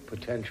psychic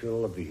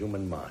potential of the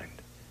human mind.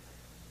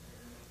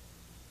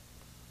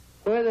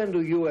 Where then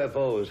do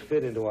UFOs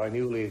fit into our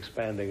newly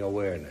expanding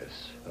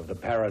awareness of the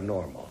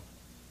paranormal?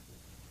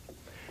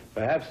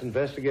 Perhaps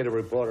investigative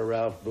reporter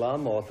Ralph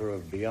Blum, author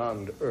of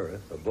Beyond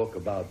Earth, a book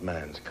about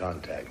man's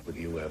contact with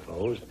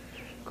UFOs,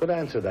 could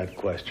answer that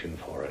question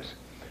for us.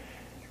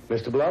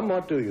 Mr. Blum,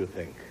 what do you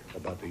think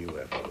about the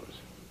UFOs?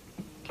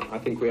 I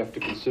think we have to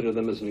consider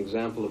them as an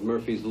example of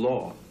Murphy's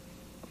Law.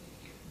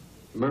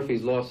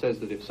 Murphy's Law says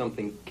that if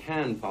something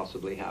can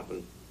possibly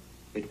happen,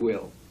 it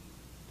will.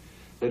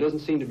 There doesn't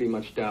seem to be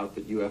much doubt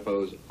that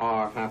UFOs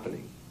are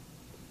happening,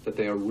 that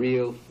they are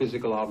real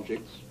physical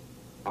objects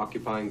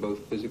occupying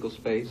both physical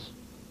space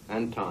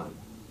and time.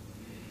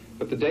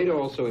 But the data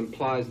also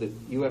implies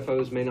that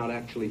UFOs may not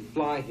actually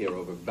fly here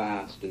over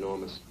vast,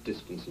 enormous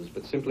distances,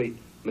 but simply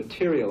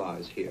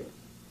materialize here,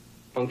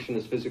 function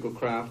as physical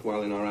craft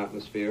while in our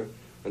atmosphere,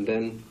 and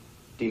then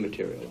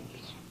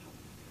dematerialize.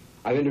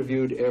 I've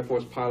interviewed Air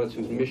Force pilots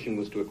whose mission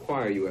was to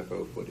acquire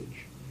UFO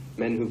footage,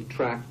 men who've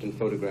tracked and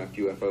photographed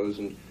UFOs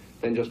and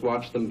then just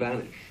watched them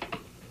vanish.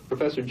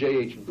 Professor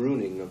J.H.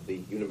 Bruning of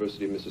the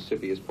University of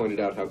Mississippi has pointed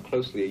out how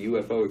closely a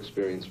UFO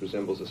experience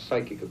resembles a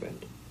psychic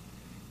event.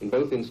 In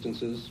both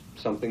instances,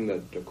 something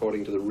that,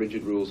 according to the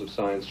rigid rules of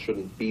science,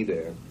 shouldn't be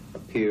there,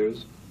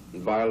 appears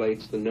and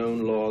violates the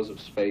known laws of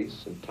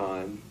space and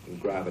time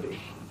and gravity.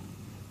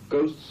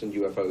 Ghosts and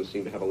UFOs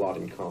seem to have a lot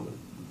in common.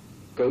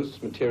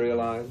 Ghosts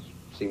materialize,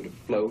 seem to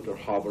float or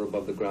hover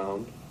above the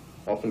ground,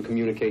 often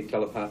communicate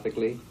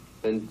telepathically,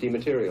 then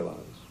dematerialize,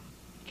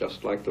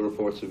 just like the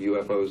reports of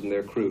UFOs and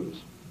their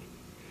crews.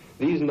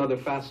 These and other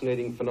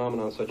fascinating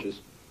phenomena such as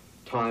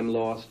time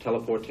loss,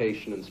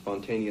 teleportation, and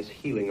spontaneous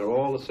healing are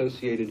all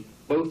associated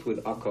both with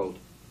occult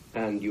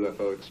and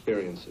UFO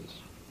experiences.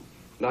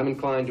 And I'm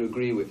inclined to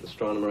agree with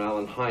astronomer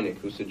Alan Hynek,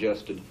 who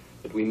suggested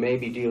that we may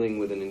be dealing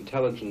with an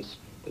intelligence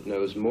that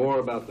knows more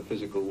about the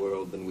physical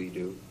world than we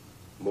do,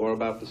 more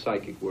about the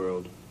psychic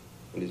world,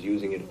 and is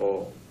using it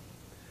all.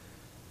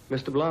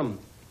 Mr. Blum,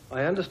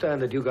 I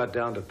understand that you got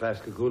down to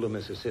Pascagoula,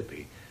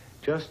 Mississippi,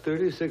 just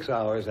 36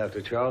 hours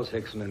after Charles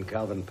Hickson and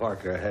Calvin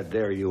Parker had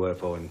their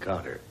UFO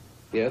encounter.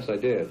 Yes, I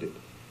did. It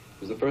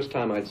was the first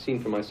time I'd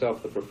seen for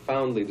myself the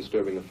profoundly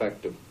disturbing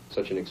effect of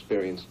such an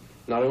experience,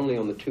 not only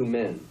on the two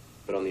men,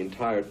 but on the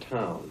entire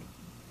town.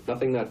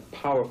 Nothing that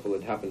powerful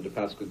had happened to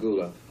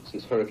Pascagoula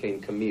since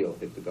Hurricane Camille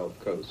hit the Gulf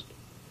Coast.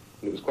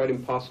 And it was quite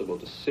impossible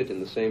to sit in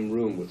the same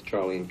room with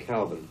Charlie and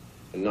Calvin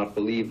and not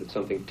believe that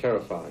something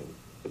terrifying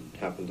had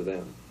happened to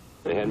them.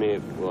 They had me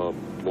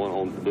one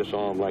on this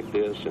arm like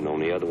this, and on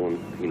the other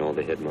one, you know,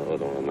 they had my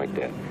other arm like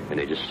that. And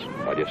I just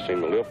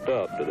seemed to lift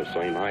up to the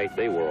same height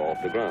they were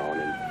off the ground,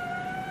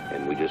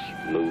 and we just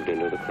moved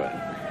into the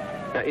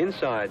craft. Now,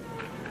 inside,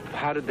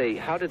 how did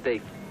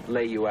they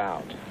lay you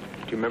out?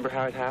 Do you remember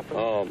how it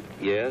happened?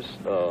 Yes.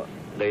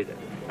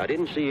 I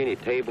didn't see any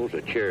tables or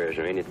chairs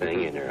or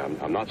anything in there.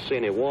 I'm not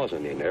saying it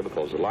wasn't in there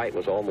because the light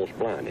was almost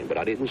blinding, but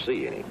I didn't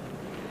see any.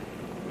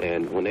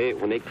 And when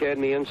they carried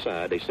me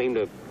inside, they seemed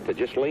to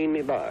just lean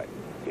me back,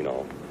 you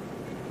know.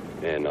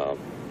 And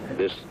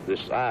this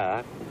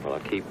eye, well, I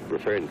keep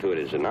referring to it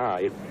as an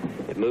eye,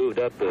 it moved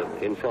up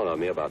in front of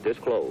me about this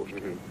close.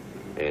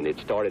 Mm-hmm. And it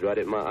started right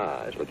at my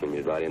eyes, looking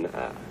me right in the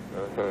eye.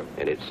 Uh-huh.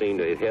 And it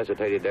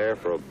hesitated there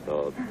for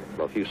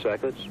a few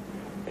seconds,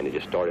 and it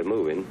just started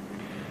moving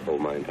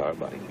over my entire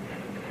body.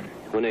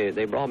 When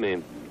they brought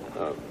me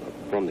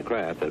from the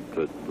craft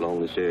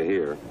along this area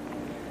here,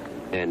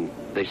 and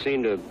they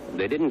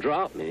didn't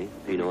drop me,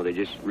 you know, they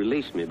just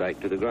released me back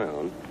to the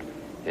ground.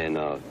 And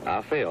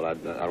I fell. I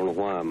don't know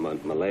why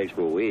my legs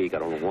were weak. I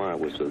don't know why it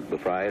was the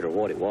fright or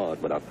what it was,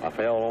 but I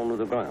fell onto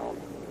the ground.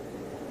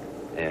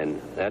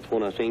 And that's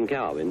when I seen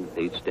Calvin.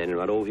 He's standing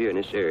right over here in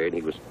this area, and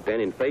he was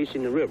standing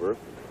facing the river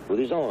with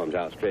his arms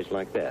outstretched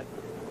like that,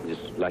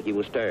 just like he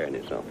was staring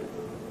at something.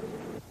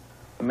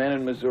 A man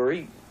in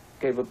Missouri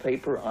gave a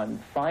paper on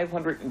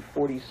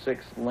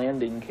 546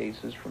 landing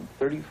cases from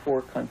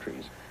 34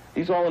 countries.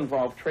 These all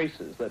involve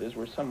traces, that is,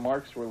 where some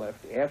marks were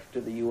left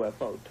after the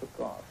UFO took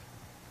off.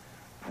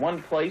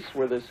 One place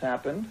where this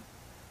happened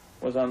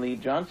was on the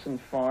Johnson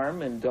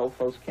Farm in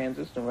Delphos,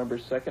 Kansas, November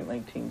 2nd,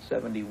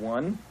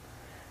 1971.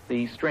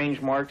 The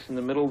strange marks in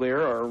the middle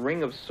there are a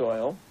ring of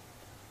soil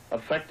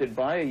affected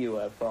by a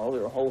UFO.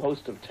 There are a whole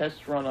host of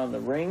tests run on the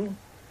ring.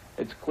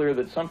 It's clear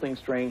that something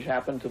strange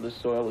happened to the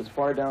soil as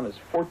far down as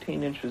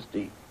 14 inches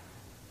deep.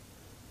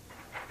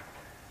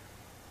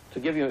 To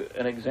give you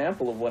an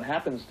example of what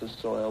happens to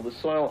soil, the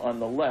soil on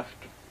the left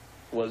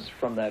was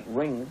from that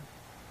ring,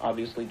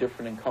 obviously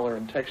different in color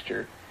and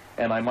texture,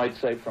 and I might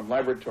say from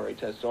laboratory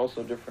tests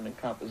also different in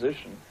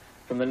composition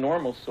from the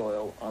normal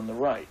soil on the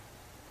right.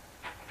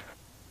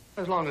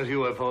 As long as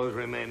UFOs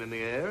remain in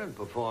the air and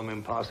perform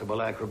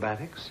impossible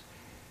acrobatics,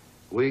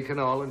 we can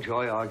all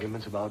enjoy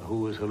arguments about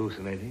who is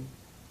hallucinating.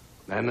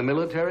 And the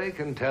military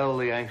can tell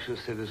the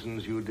anxious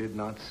citizens you did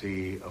not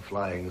see a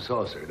flying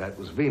saucer. That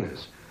was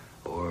Venus,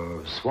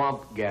 or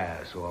swamp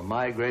gas, or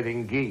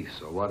migrating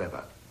geese, or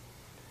whatever.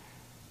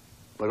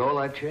 But all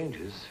that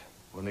changes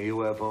when a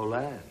UFO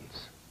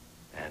lands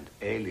and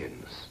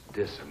aliens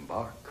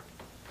disembark.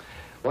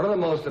 One of the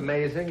most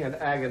amazing and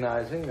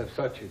agonizing of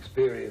such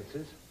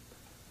experiences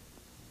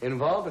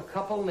involved a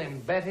couple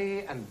named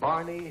Betty and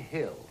Barney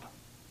Hill.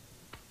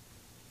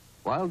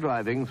 While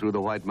driving through the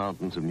White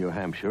Mountains of New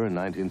Hampshire in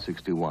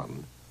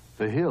 1961,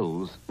 the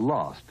Hills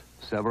lost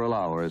several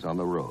hours on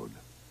the road.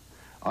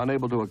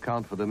 Unable to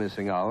account for the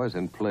missing hours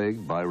and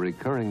plagued by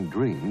recurring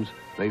dreams,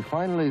 they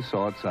finally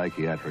sought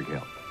psychiatric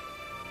help.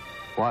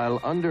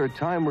 While under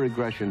time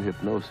regression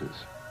hypnosis,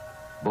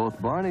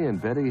 both Barney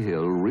and Betty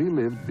Hill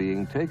relived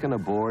being taken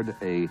aboard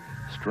a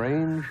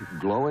strange,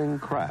 glowing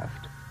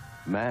craft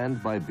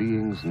manned by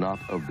beings not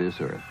of this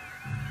earth.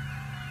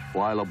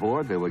 While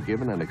aboard, they were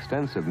given an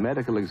extensive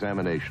medical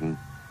examination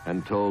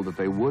and told that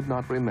they would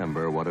not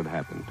remember what had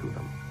happened to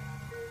them.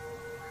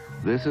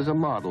 This is a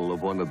model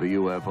of one of the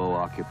UFO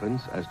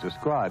occupants as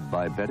described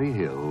by Betty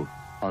Hill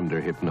under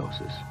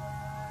hypnosis.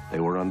 They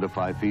were under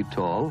 5 feet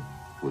tall,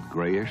 with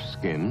grayish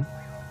skin,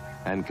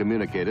 and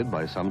communicated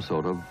by some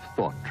sort of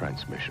thought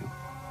transmission.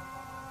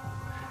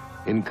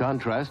 In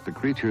contrast, the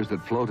creatures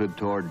that floated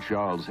toward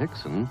Charles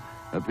Hickson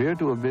appear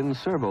to have been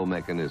servo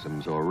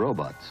mechanisms or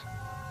robots.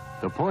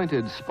 The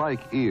pointed spike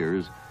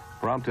ears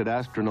prompted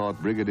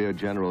astronaut Brigadier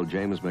General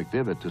James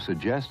McDivitt to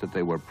suggest that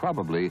they were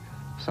probably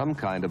some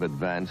kind of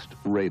advanced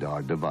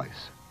radar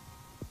device.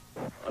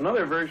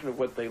 Another version of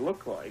what they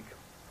look like,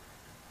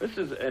 this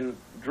is a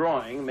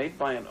drawing made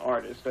by an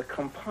artist, a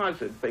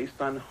composite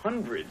based on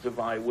hundreds of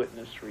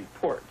eyewitness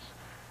reports.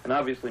 And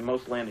obviously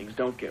most landings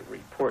don't get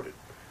reported.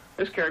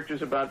 This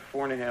character's about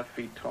 4.5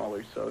 feet tall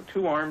or so.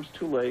 2 arms,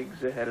 2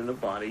 legs, a head and a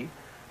body.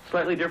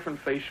 Slightly different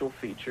facial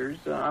features,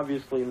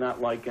 obviously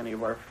not like any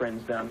of our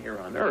friends down here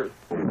on Earth.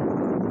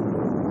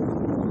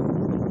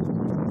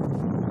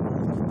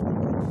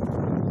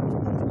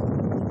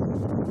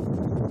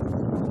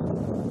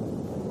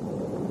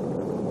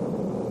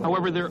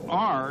 However, there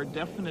are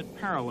definite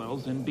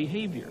parallels in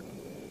behavior.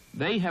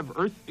 They have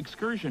Earth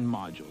excursion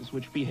modules,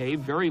 which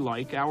behave very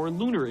like our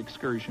lunar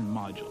excursion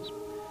modules.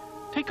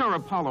 Take our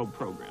Apollo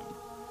program.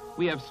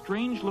 We have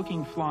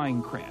strange-looking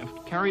flying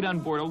craft carried on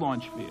board a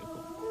launch vehicle.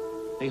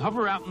 They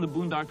hover out in the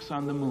boondocks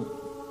on the moon,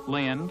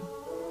 land,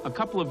 a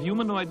couple of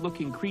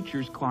humanoid-looking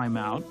creatures climb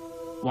out,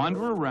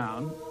 wander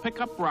around, pick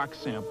up rock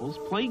samples,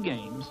 play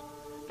games,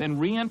 then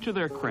re-enter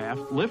their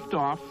craft, lift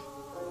off,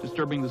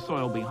 disturbing the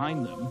soil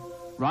behind them,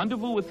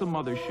 rendezvous with the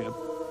mothership,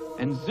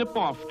 and zip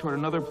off toward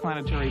another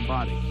planetary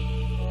body.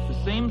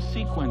 The same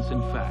sequence,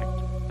 in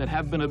fact, that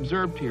have been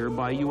observed here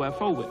by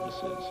UFO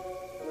witnesses.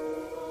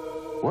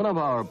 One of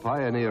our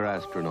pioneer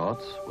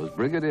astronauts was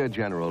Brigadier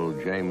General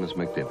James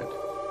McDivitt.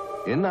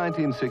 In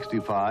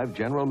 1965,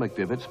 General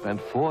McDivitt spent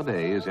 4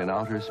 days in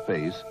outer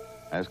space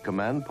as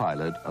command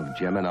pilot of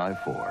Gemini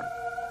 4.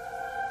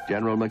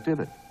 General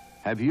McDivitt,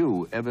 have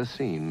you ever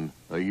seen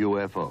a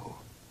UFO?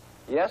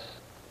 Yes.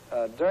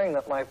 During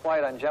my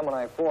flight on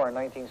Gemini 4 in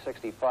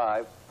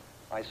 1965,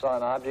 I saw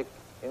an object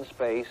in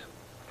space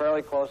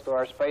fairly close to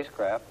our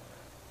spacecraft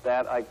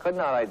that I could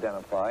not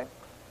identify.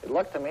 It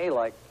looked to me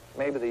like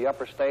maybe the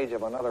upper stage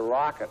of another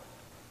rocket.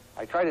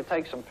 I tried to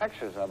take some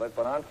pictures of it,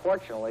 but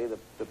unfortunately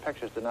the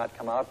pictures did not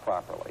come out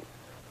properly.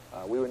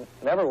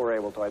 Never were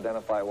able to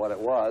identify what it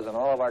was, and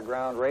all of our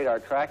ground radar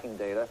tracking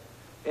data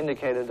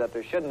indicated that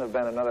there shouldn't have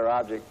been another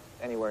object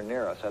anywhere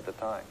near us at the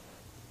time.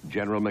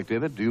 General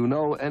McDivitt, do you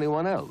know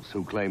anyone else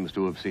who claims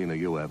to have seen a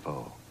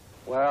UFO?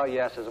 Well,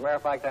 yes. As a matter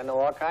of fact, I know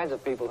all kinds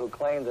of people who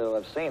claim to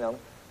have seen them.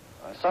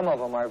 Some of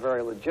them are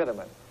very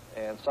legitimate,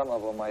 and some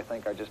of them, I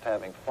think, are just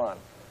having fun.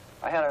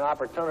 I had an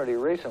opportunity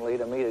recently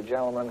to meet a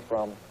gentleman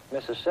from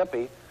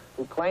Mississippi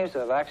who claims to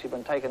have actually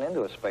been taken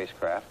into a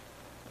spacecraft.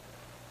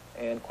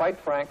 And quite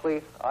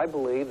frankly, I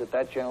believe that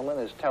that gentleman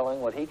is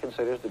telling what he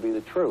considers to be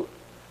the truth.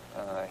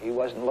 He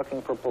wasn't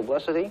looking for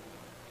publicity.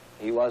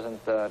 He wasn't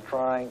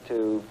trying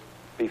to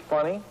be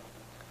funny.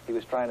 He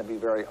was trying to be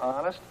very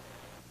honest.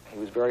 He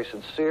was very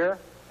sincere.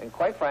 And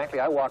quite frankly,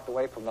 I walked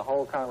away from the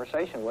whole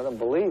conversation with him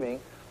believing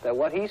that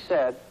what he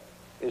said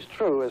is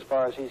true as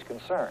far as he's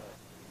concerned.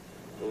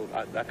 Well,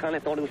 I kind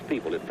of thought it was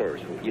people at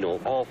first, you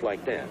know, off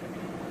like that.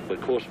 But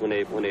of course, when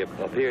they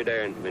appeared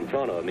there in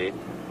front of me,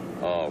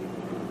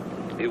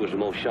 it was the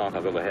most shock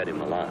I've ever had in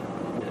my life.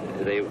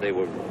 They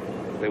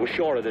were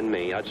shorter than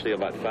me. I'd say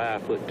about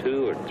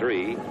 5'2" or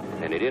 3",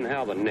 and they didn't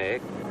have a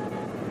neck.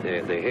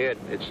 Their head,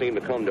 it seemed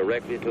to come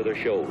directly to their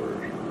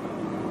shoulders.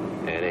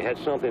 And they had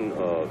something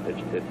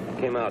that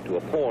came out to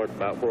a point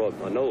about where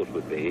a nose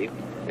would be,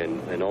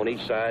 and on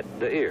each side,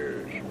 the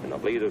ears. And I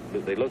believe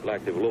that they looked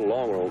like they were a little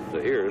longer on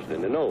the ears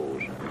than the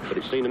nose. But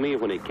it seemed to me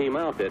when they came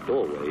out that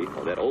doorway,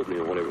 or that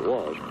opening or whatever it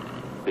was,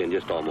 then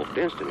just almost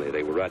instantly,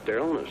 they were right there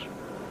on us.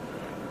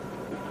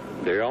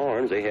 Their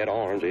arms, they had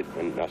arms,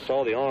 and I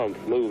saw the arms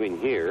moving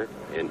here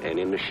and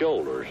in the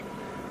shoulders.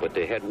 But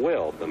they had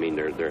weld. I mean,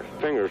 their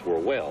fingers were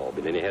weld,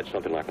 and then they had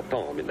something like a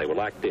thumb, and they were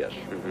like this.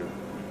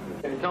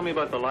 Mm-hmm. Can you tell me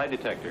about the lie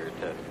detector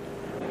test?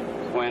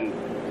 When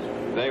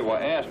they were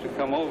asked to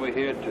come over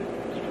here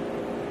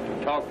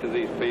to talk to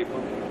these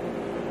people,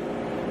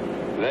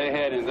 they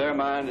had in their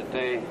mind that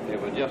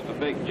it was just a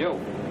big joke.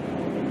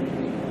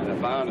 And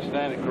if I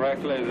understand it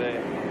correctly, they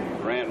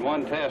ran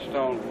one test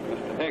on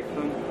Mr.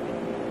 Hickson.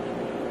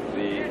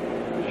 The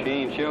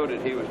machine showed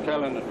that he was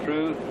telling the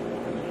truth.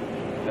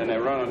 Then they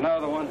run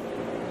another one.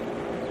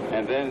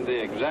 And then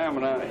the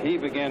examiner, he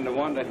began to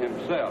wonder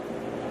himself.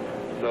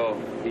 So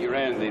he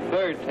ran the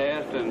third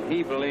test, and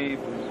he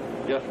believed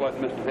just what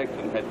Mr.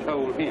 Hickson had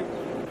told him.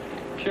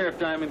 Sheriff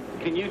Diamond,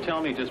 can you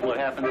tell me just what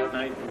happened that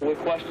night? We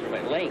questioned him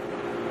at length.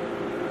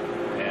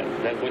 And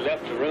that we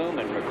left the room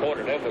and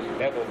recorded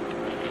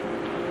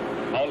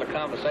all the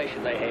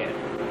conversation they had,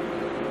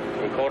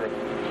 recorded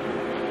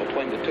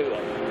between the two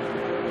of them.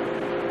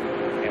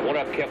 And one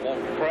of them kept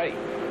wanting to pray.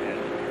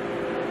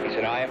 And he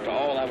said, after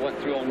all I went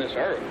through on this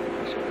earth,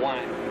 he said,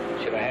 why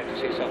should I have to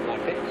see something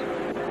like this?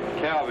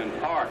 Calvin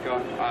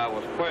Parker, I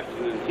was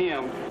questioning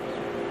him,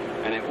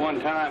 and at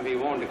one time he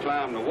wanted to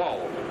climb the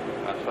wall.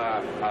 That's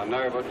how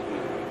nervous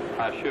and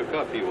how shook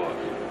up he was.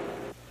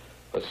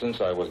 But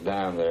since I was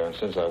down there, and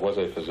since I was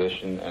a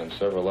physician, and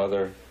several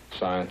other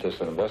scientists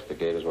and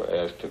investigators were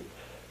asked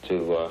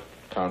to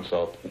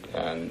consult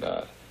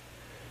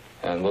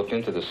and look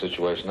into the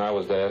situation, I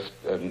was asked,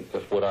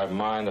 would I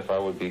mind if I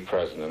would be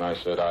present, and I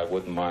said I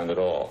wouldn't mind at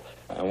all.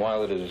 And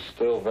while it is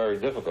still very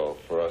difficult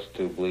for us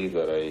to believe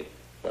that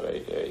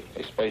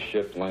a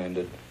spaceship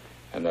landed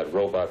and that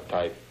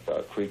robot-type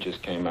creatures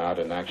came out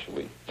and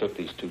actually took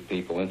these two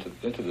people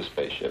into the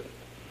spaceship,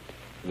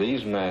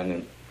 these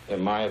men,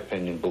 in my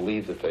opinion,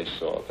 believe that they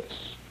saw this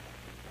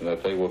and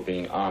that they were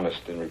being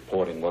honest in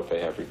reporting what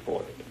they have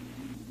reported.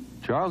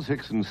 Charles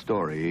Hickson's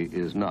story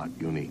is not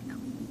unique.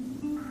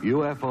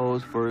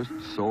 UFOs first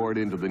soared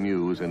into the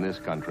news in this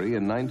country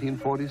in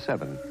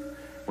 1947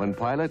 when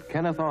pilot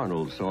Kenneth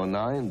Arnold saw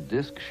 9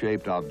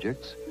 disc-shaped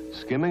objects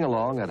skimming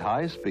along at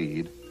high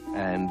speed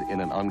and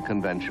in an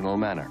unconventional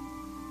manner,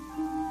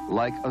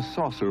 like a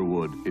saucer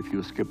would if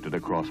you skipped it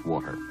across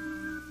water.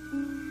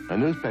 A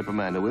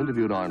newspaperman who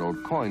interviewed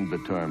Arnold coined the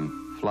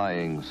term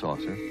flying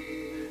saucer,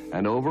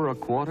 and over a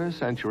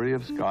quarter-century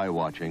of sky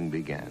watching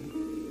began.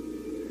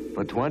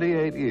 For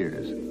 28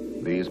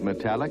 years, these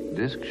metallic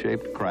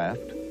disc-shaped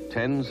craft,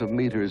 tens of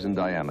meters in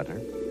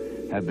diameter,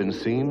 have been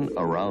seen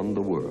around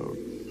the world,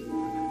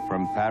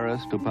 from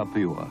Paris to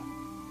Papua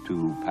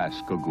to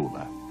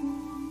Pascagoula.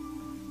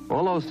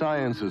 Although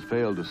science has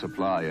failed to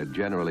supply a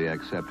generally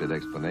accepted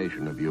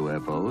explanation of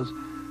UFOs,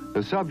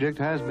 the subject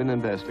has been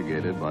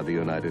investigated by the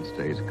United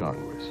States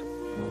Congress.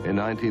 In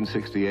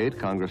 1968,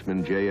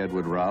 Congressman J.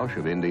 Edward Rausch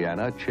of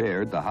Indiana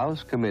chaired the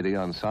House Committee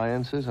on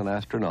Sciences and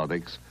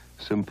Astronautics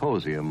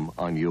Symposium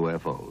on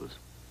UFOs.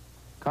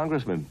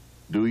 Congressman,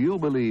 do you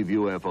believe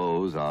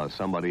UFOs are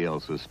somebody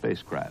else's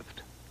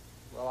spacecraft?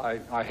 Well,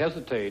 I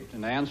hesitate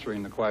in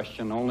answering the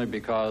question only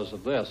because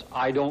of this.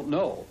 I don't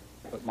know,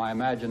 but my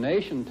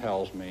imagination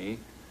tells me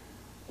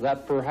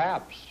that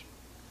perhaps,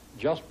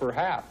 just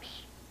perhaps,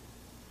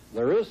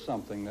 there is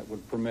something that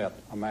would permit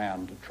a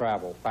man to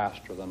travel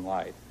faster than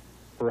light.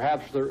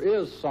 Perhaps there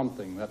is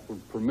something that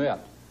would permit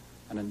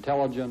an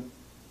intelligent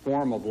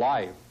form of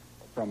life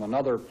from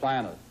another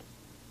planet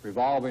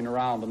revolving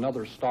around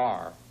another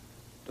star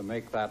to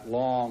make that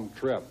long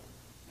trip.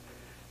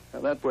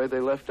 And that way they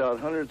left out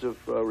hundreds of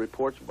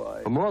reports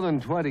by... For more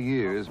than 20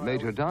 years,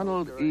 Major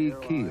Donald E.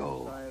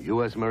 Kehoe,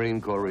 U.S. Marine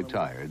Corps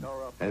retired,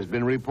 has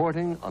been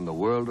reporting on the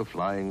world of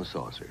flying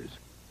saucers.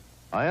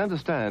 I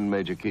understand,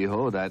 Major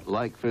Kehoe, that,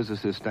 like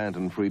physicist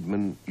Stanton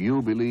Friedman,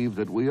 you believe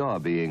that we are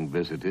being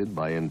visited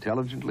by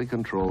intelligently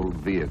controlled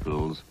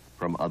vehicles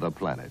from other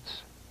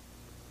planets.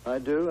 I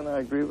do, and I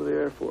agree with the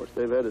Air Force.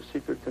 They've had a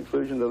secret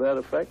conclusion to that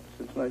effect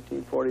since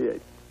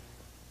 1948.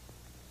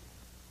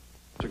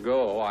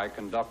 Ago, I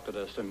conducted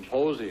a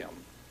symposium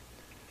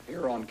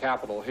here on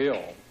Capitol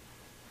Hill,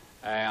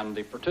 and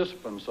the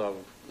participants of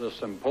the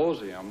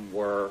symposium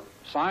were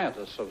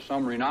scientists of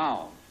some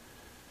renown.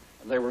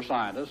 They were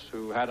scientists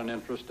who had an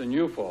interest in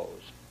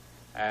UFOs,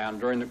 and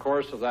during the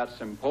course of that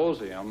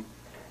symposium,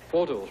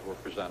 photos were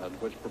presented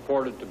which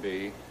purported to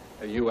be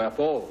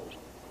UFOs.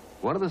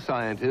 One of the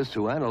scientists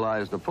who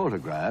analyzed the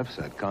photographs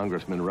at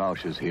Congressman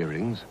Rausch's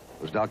hearings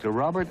was Dr.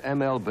 Robert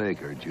M.L.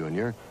 Baker,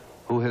 Jr.,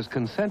 who has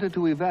consented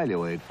to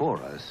evaluate for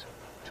us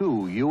 2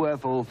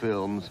 UFO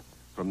films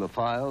from the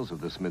files of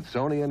the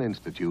Smithsonian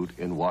Institute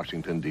in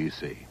Washington,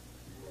 D.C.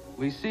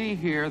 We see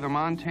here the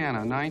Montana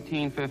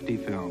 1950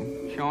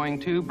 film showing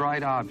 2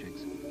 bright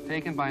objects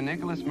taken by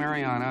Nicholas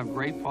Mariana of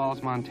Great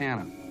Falls,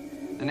 Montana.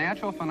 The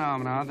natural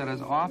phenomena that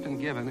is often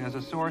given as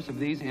a source of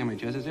these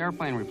images is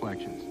airplane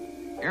reflections.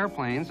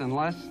 Airplanes,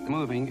 unless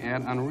moving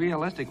at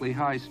unrealistically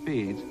high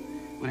speeds,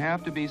 would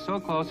have to be so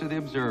close to the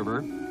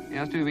observer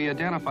as to be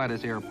identified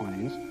as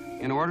airplanes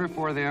in order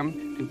for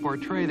them to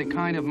portray the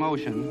kind of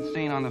motion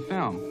seen on the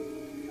film.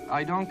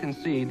 I don't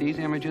concede these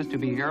images to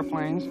be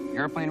airplanes,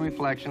 airplane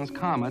reflections,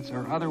 comets,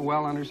 or other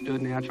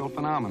well-understood natural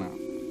phenomena.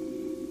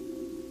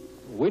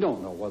 We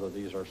don't know whether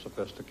these are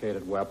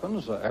sophisticated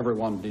weapons.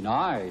 Everyone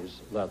denies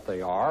that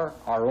they are.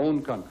 Our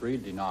own country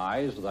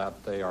denies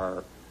that they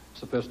are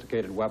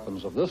sophisticated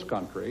weapons of this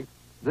country.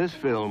 This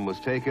film was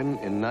taken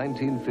in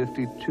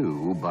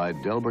 1952 by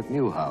Delbert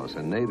Newhouse,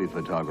 a Navy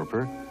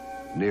photographer,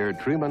 near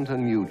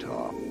Tremonton,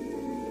 Utah.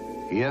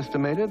 He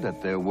estimated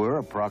that there were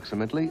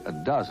approximately a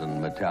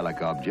dozen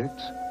metallic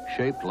objects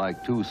shaped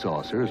like 2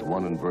 saucers,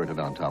 one inverted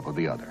on top of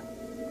the other.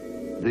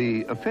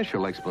 The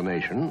official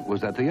explanation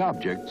was that the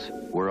objects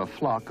were a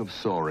flock of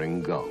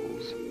soaring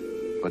gulls.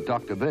 But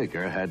Dr.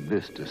 Baker had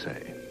this to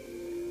say.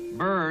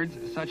 Birds,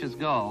 such as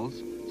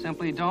gulls,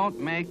 simply don't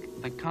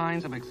make the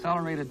kinds of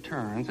accelerated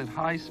turns at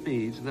high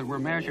speeds that were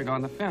measured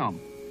on the film.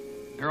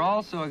 There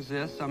also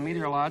exists some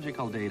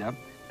meteorological data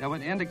that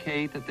would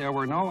indicate that there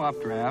were no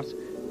updrafts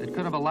that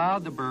could have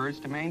allowed the birds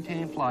to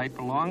maintain flight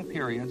for long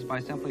periods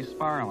by simply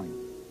spiraling.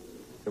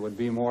 It would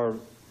be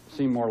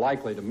seem more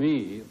likely to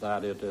me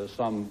that it is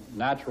some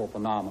natural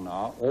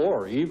phenomena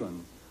or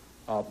even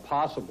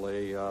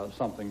possibly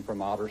something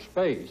from outer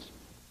space.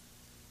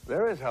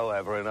 There is,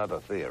 however, another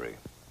theory.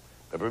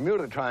 The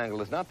Bermuda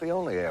Triangle is not the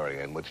only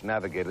area in which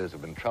navigators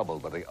have been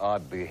troubled by the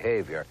odd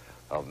behavior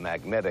of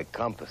magnetic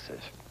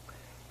compasses.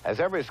 As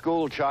every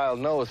school child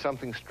knows,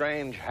 something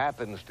strange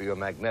happens to your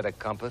magnetic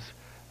compass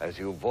as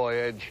you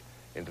voyage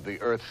into the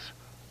Earth's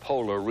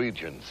polar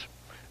regions.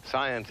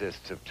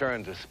 Scientists have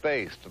turned to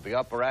space, to the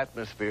upper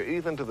atmosphere,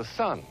 even to the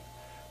sun,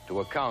 to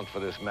account for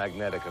this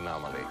magnetic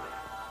anomaly.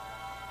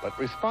 But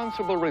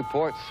responsible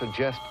reports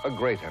suggest a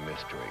greater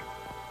mystery.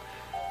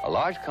 A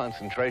large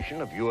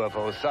concentration of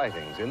UFO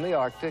sightings in the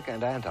Arctic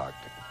and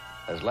Antarctic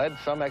has led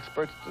some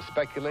experts to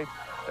speculate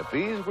that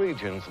these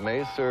regions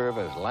may serve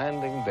as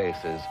landing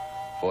bases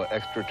for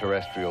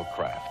extraterrestrial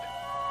craft.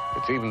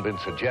 It's even been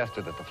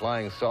suggested that the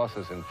flying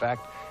saucers, in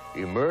fact,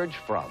 emerge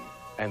from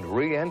and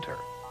re-enter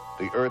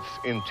the Earth's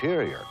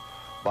interior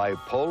by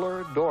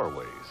polar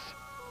doorways,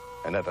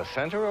 and at the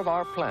center of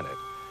our planet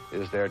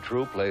is their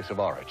true place of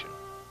origin.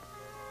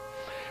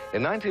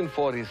 In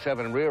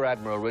 1947, Rear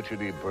Admiral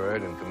Richard E.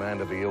 Byrd, in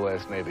command of the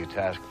U.S. Navy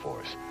Task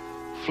Force,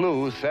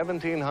 flew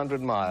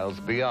 1,700 miles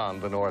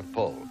beyond the North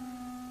Pole,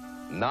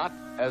 not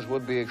as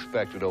would be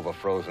expected over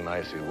frozen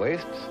icy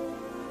wastes,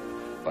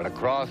 but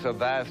across a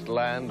vast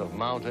land of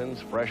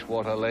mountains,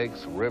 freshwater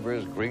lakes,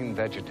 rivers, green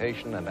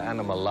vegetation, and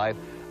animal life,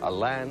 a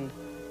land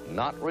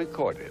not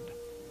recorded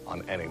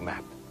on any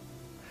map.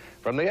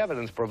 From the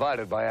evidence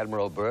provided by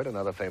Admiral Byrd and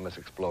other famous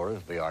explorers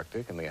of the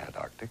Arctic and the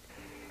Antarctic,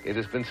 it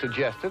has been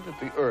suggested that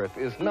the Earth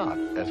is not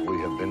as we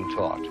have been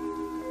taught,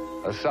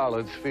 a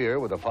solid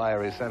sphere with a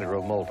fiery center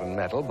of molten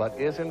metal, but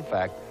is in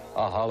fact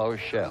a hollow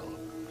shell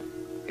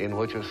in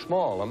which a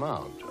small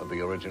amount of the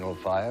original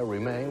fire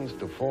remains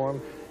to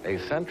form a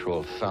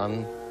central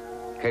sun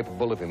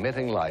capable of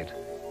emitting light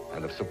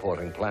and of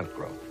supporting plant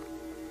growth.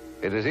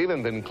 It has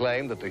even been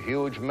claimed that the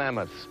huge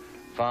mammoths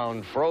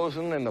found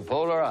frozen in the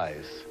polar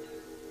ice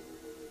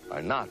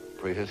are not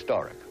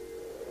prehistoric,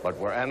 but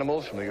were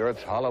animals from the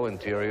Earth's hollow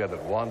interior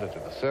that wandered to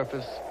the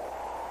surface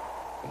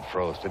and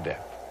froze to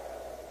death.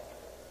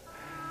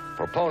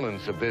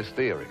 Proponents of this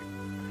theory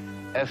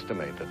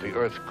estimate that the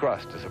Earth's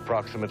crust is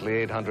approximately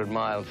 800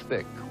 miles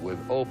thick, with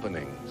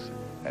openings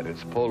at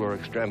its polar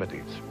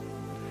extremities.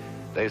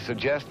 They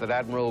suggest that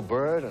Admiral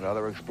Byrd and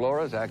other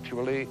explorers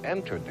actually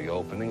entered the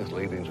openings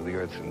leading to the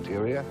Earth's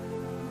interior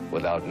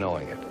without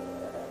knowing it.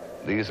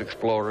 These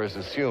explorers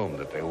assumed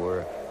that they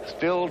were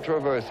still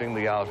traversing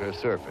the outer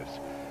surface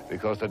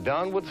because the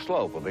downward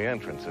slope of the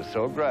entrance is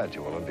so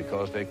gradual and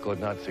because they could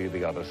not see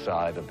the other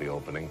side of the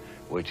opening,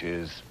 which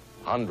is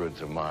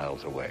hundreds of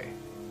miles away.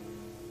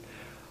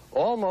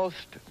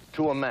 Almost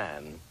to a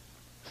man,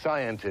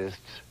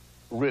 scientists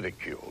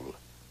ridicule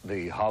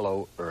the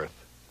hollow Earth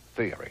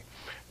theory.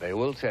 They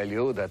will tell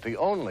you that the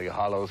only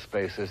hollow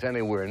spaces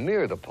anywhere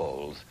near the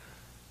poles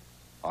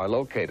are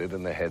located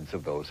in the heads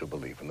of those who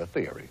believe in the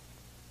theory.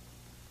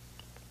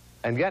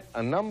 And yet,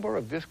 a number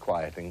of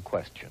disquieting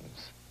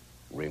questions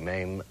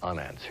remain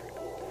unanswered.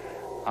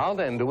 How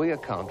then do we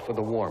account for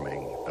the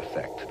warming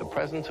effect, the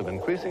presence of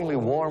increasingly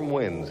warm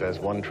winds as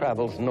one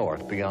travels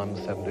north beyond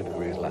 70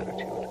 degrees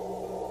latitude?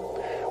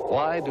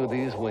 Why do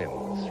these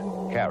winds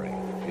carry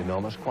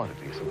enormous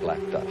quantities of black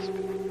dust?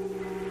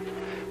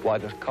 Why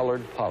does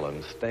colored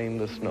pollen stain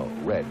the snow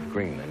red,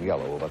 green, and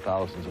yellow over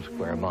thousands of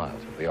square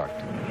miles of the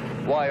Arctic?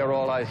 Why are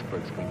all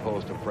icebergs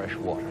composed of fresh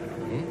water?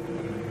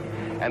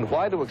 And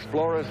why do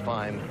explorers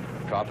find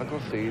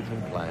tropical seeds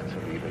and plants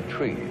and even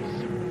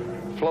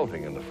trees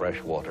floating in the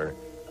fresh water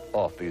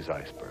off these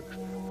icebergs?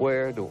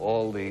 Where do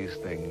all these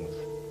things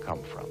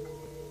come from?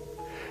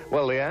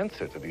 Well, the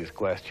answer to these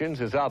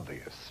questions is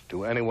obvious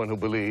to anyone who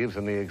believes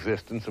in the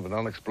existence of an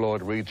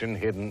unexplored region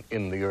hidden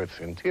in the Earth's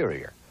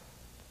interior.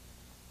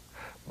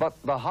 But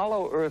the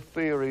hollow Earth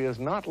theory is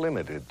not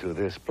limited to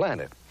this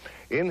planet.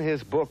 In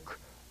his book,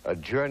 A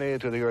Journey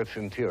to the Earth's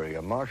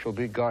Interior, Marshall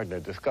B. Gardner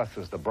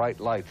discusses the bright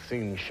lights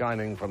seen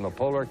shining from the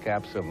polar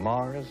caps of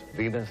Mars,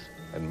 Venus,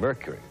 and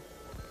Mercury.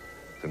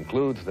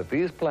 Concludes that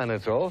these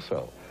planets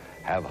also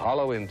have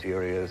hollow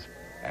interiors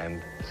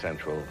and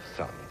central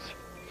suns.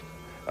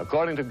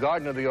 According to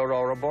Gardner, the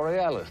aurora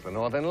borealis, the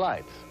northern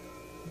lights,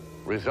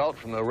 result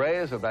from the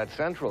rays of that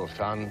central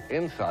sun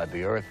inside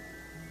the Earth,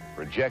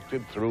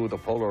 projected through the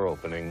polar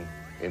opening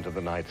into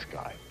the night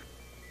sky.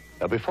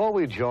 Now, before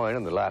we join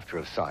in the laughter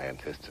of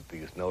scientists at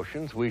these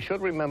notions, we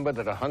should remember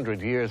that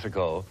 100 years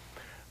ago,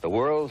 the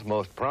world's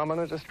most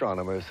prominent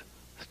astronomers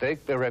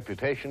staked their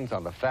reputations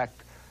on the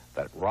fact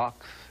that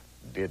rocks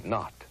did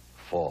not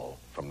fall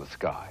from the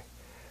sky.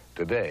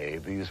 Today,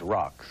 these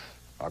rocks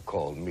are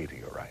called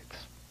meteorites.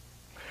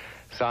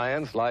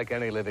 Science, like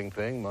any living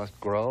thing, must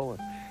grow.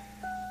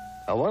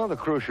 Now, one of the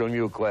crucial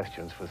new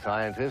questions for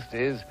scientists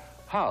is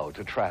how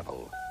to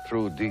travel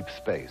through deep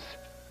space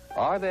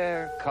Are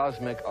there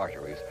cosmic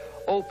arteries,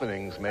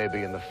 openings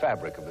maybe in the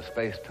fabric of the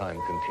space-time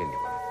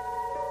continuum?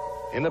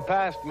 In the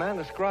past, man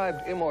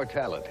ascribed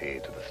immortality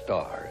to the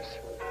stars.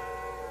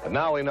 But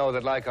now we know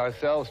that, like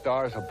ourselves,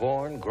 stars are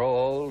born, grow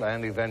old,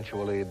 and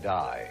eventually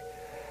die.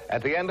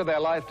 At the end of their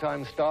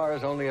lifetime,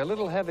 stars only a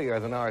little heavier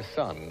than our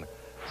sun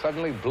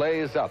suddenly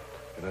blaze up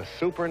in a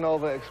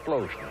supernova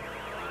explosion,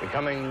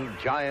 becoming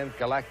giant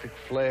galactic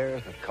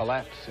flares that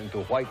collapse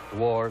into white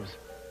dwarfs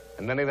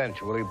and then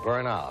eventually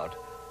burn out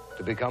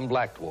to become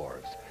black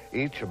dwarfs,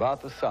 each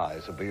about the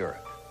size of the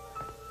Earth.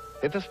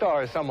 If the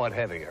star is somewhat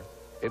heavier,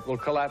 it will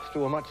collapse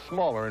to a much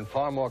smaller and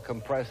far more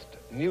compressed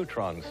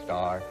neutron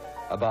star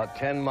about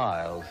 10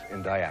 miles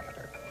in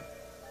diameter.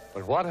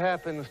 But what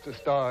happens to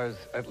stars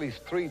at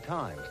least 3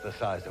 times the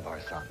size of our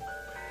sun?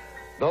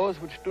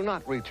 Those which do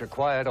not reach a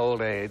quiet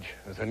old age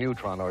as a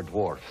neutron or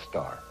dwarf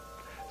star.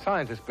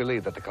 Scientists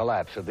believe that the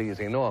collapse of these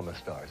enormous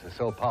stars is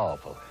so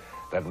powerful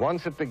that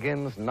once it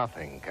begins,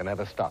 nothing can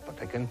ever stop it.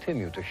 They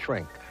continue to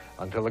shrink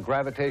until the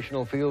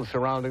gravitational field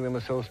surrounding them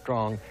is so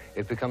strong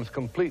it becomes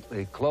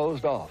completely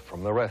closed off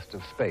from the rest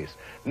of space.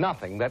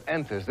 Nothing that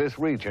enters this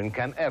region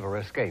can ever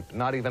escape,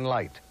 not even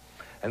light.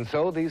 And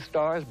so these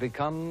stars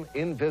become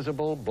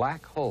invisible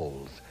black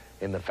holes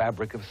in the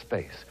fabric of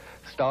space.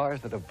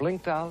 Stars that have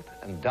blinked out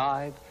and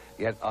died,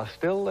 yet are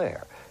still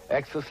there,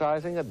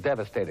 exercising a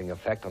devastating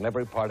effect on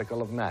every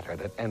particle of matter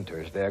that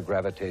enters their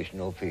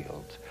gravitational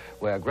fields,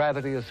 where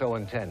gravity is so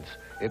intense,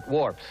 it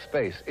warps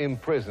space,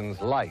 imprisons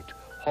light,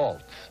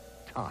 halts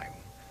time.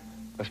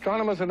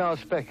 Astronomers are now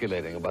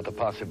speculating about the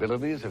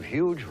possibilities of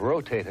huge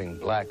rotating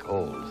black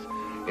holes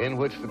in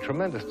which the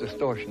tremendous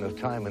distortion of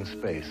time and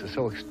space is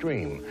so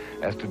extreme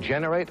as to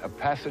generate a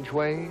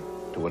passageway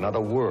to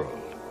another world.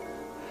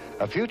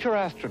 A future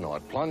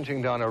astronaut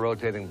plunging down a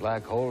rotating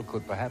black hole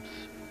could perhaps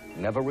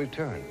never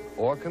return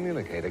or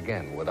communicate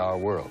again with our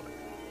world.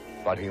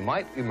 But he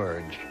might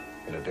emerge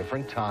in a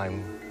different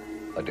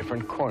time, a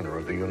different corner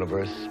of the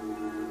universe,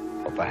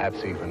 or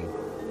perhaps even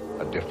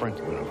a different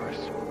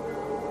universe.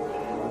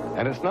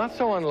 And it's not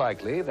so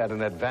unlikely that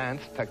an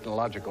advanced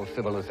technological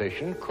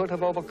civilization could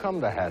have overcome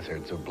the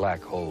hazards of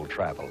black hole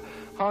travel,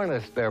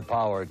 harnessed their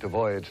power to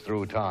voyage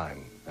through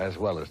time as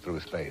well as through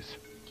space.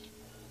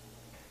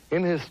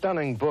 In his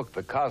stunning book,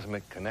 The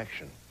Cosmic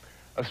Connection,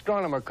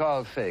 astronomer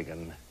Carl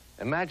Sagan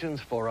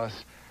imagines for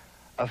us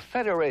a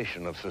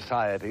federation of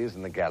societies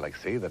in the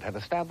galaxy that have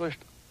established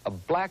a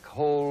black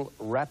hole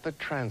rapid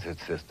transit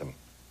system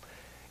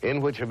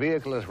in which a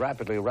vehicle is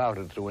rapidly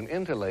routed through an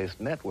interlaced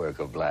network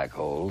of black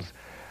holes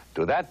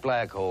to that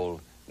black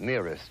hole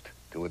nearest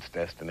to its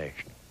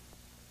destination.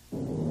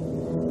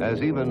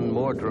 As even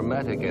more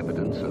dramatic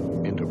evidence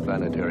of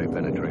interplanetary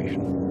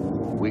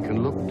penetration, we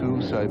can look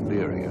to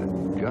Siberia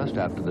just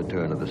after the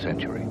turn of the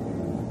century.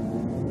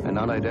 An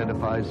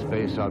unidentified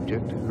space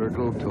object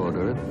hurtled toward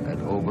Earth at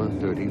over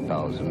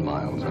 30,000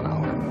 miles an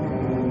hour.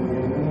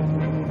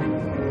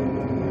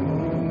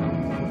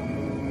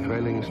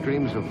 Trailing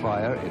streams of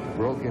fire, it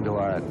broke into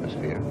our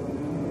atmosphere,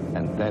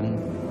 and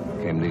then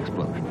came the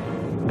explosion.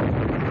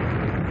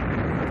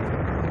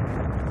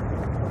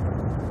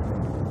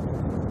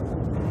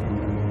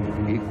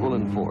 Equal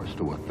in force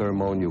to a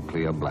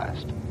thermonuclear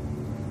blast.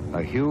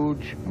 A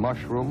huge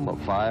mushroom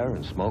of fire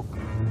and smoke,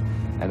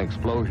 an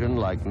explosion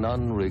like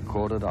none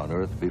recorded on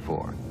Earth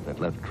before that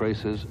left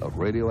traces of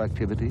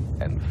radioactivity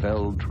and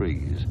felled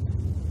trees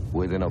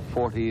within a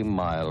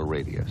 40-mile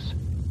radius.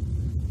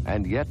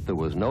 And yet there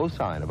was no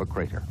sign of a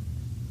crater.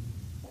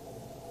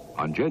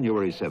 On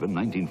January 7,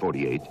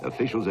 1948,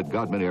 officials at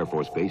Godman Air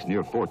Force Base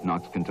near Fort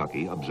Knox,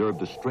 Kentucky,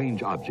 observed a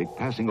strange object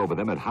passing over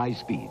them at high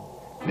speed.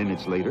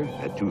 Minutes later,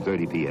 at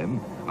 2:30 p.m.,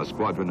 a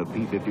squadron of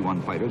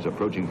P-51 fighters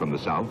approaching from the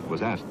south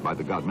was asked by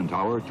the Godman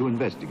Tower to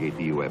investigate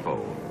the UFO.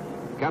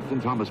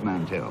 Captain Thomas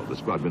Mantell, the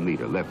squadron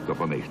leader, left the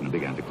formation and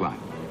began to climb.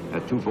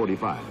 At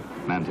 2:45,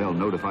 Mantell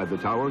notified the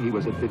tower he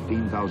was at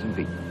 15,000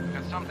 feet.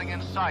 There's something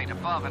in sight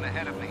above and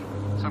ahead of me.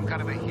 Some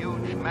kind of a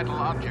huge metal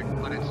object,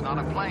 but it's not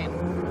a plane.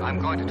 I'm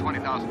going to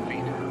 20,000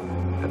 feet.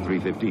 At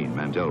 3:15,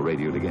 Mantell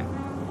radioed again.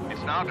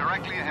 It's now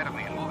directly ahead of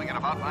me and moving at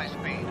about my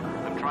speed.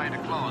 I'm trying to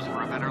close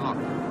for a better look.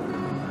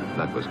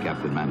 That was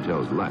Captain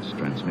Mantell's last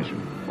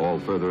transmission. All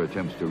further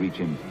attempts to reach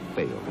him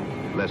failed.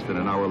 Less than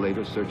an hour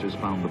later, searchers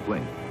found the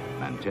plane.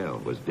 Mantell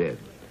was dead.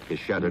 His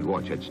shattered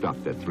watch had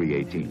stopped at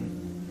 3:18.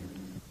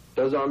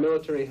 Does our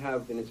military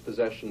have in its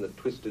possession the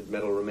twisted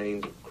metal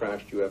remains of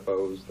crashed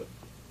UFOs, the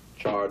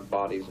charred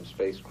bodies of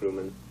space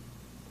crewmen?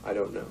 I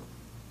don't know.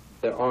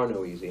 There are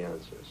no easy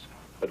answers.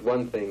 But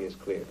one thing is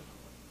clear.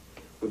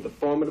 With the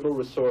formidable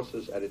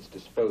resources at its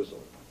disposal,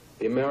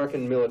 the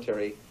American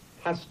military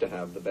has to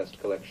have the best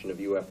collection of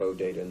UFO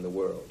data in the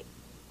world.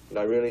 And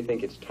I really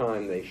think it's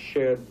time they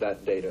shared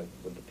that data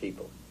with the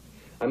people.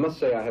 I must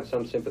say I have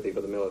some sympathy for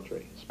the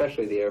military,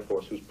 especially the Air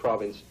Force, whose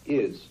province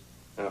is,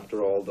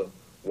 after all, the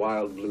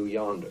wild blue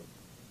yonder.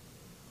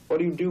 What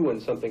do you do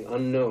when something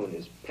unknown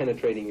is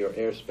penetrating your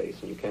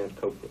airspace and you can't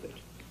cope with it?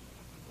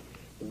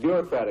 The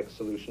bureaucratic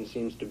solution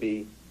seems to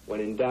be, when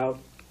in doubt,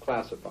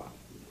 classify.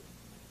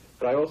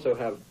 But I also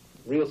have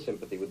real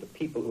sympathy with the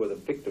people who are the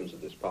victims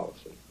of this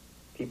policy,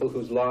 people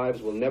whose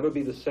lives will never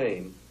be the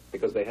same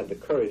because they had the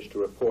courage to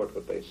report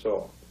what they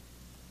saw.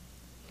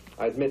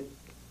 I admit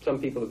some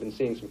people have been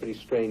seeing some pretty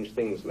strange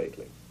things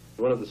lately.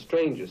 One of the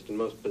strangest and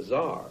most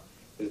bizarre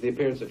is the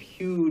appearance of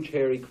huge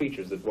hairy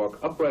creatures that walk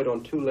upright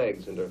on two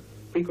legs and are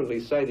frequently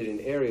sighted in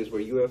areas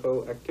where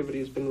UFO activity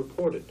has been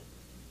reported.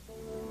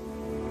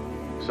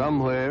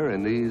 Somewhere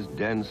in these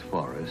dense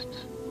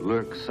forests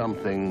lurks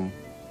something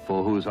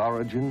for whose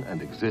origin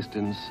and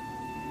existence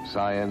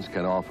science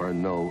can offer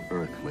no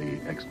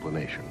earthly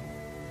explanation.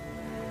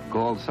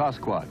 Called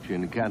Sasquatch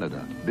in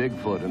Canada,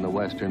 Bigfoot in the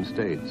western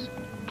states,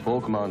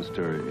 Folk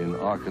Monster in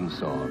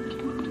Arkansas,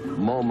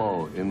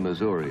 Momo in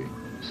Missouri,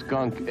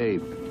 Skunk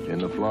Ape in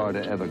the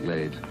Florida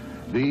Everglades,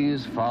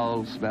 these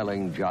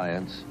foul-smelling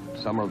giants,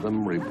 some of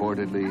them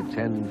reportedly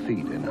 10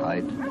 feet in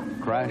height,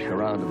 crash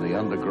around in the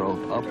undergrowth,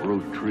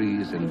 uproot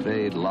trees,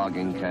 invade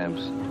logging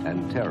camps,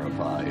 and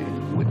terrify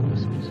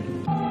witnesses.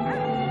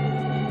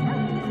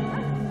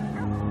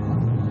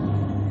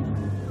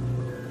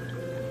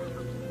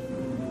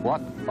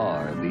 What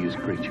are these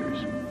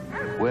creatures?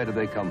 Where do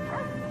they come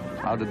from?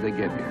 How did they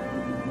get here?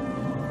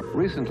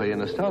 Recently,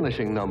 an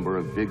astonishing number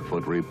of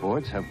Bigfoot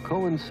reports have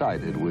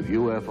coincided with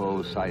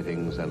UFO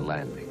sightings and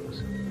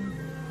landings.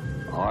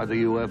 Are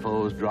the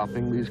UFOs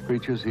dropping these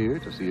creatures here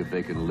to see if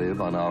they can live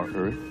on our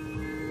Earth?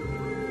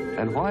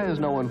 And why has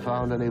no one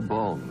found any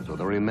bones or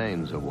the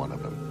remains of one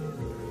of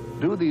them?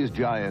 Do these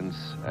giants,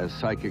 as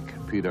psychic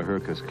Peter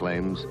Herkus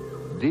claims,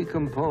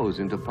 decompose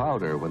into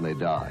powder when they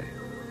die?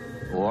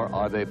 Or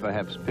are they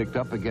perhaps picked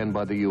up again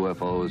by the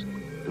UFOs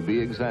to be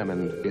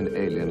examined in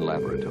alien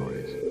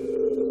laboratories?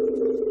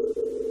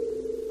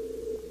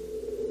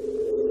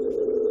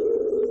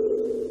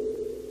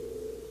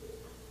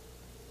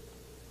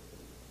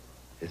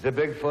 Is the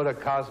Bigfoot a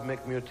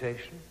cosmic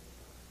mutation?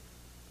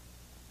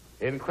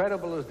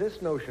 Incredible as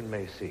this notion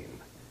may seem,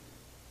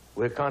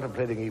 we're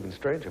contemplating even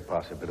stranger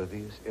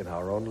possibilities in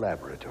our own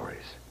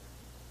laboratories.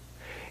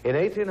 In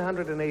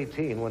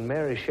 1818, when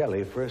Mary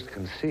Shelley first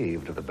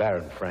conceived of the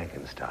Baron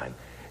Frankenstein,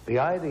 the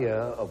idea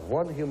of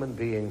one human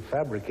being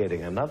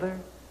fabricating another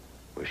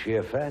was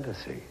sheer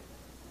fantasy.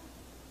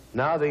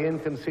 Now the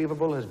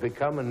inconceivable has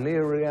become a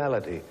near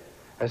reality,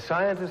 as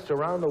scientists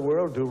around the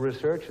world do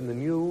research in the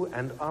new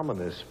and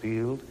ominous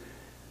field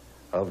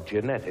of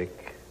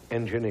genetic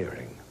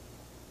engineering.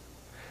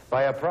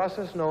 By a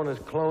process known as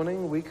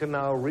cloning, we can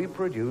now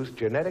reproduce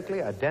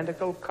genetically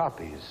identical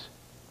copies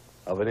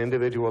of an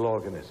individual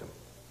organism.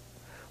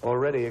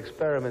 Already,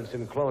 experiments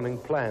in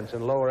cloning plants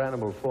and lower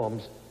animal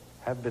forms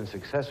have been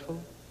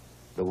successful.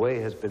 The way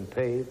has been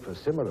paved for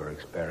similar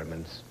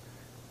experiments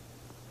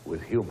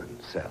with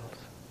human cells.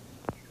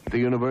 At the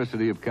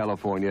University of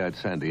California at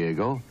San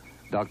Diego,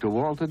 Dr.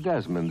 Walter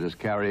Desmond is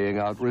carrying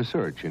out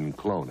research in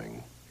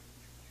cloning.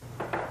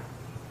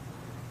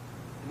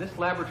 In this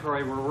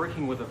laboratory, we're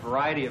working with a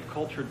variety of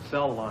cultured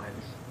cell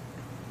lines.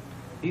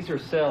 These are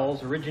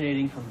cells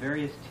originating from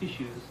various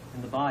tissues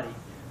in the body,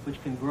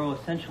 which can grow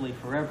essentially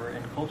forever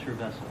in culture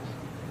vessels.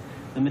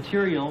 The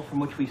material from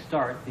which we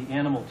start, the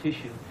animal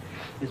tissue,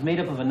 is made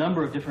up of a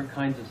number of different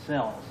kinds of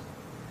cells.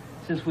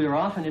 Since we are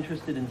often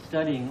interested in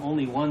studying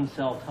only one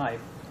cell type,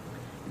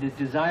 it is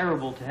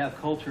desirable to have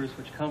cultures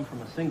which come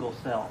from a single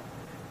cell.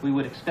 We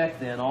would expect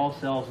then all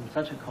cells in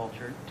such a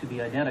culture to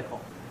be identical.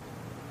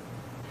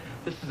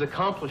 This is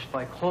accomplished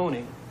by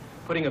cloning,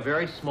 putting a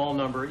very small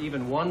number,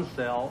 even one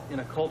cell, in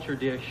a culture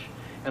dish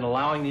and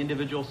allowing the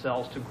individual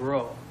cells to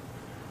grow.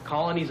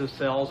 Colonies of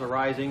cells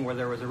arising where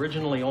there was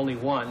originally only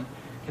one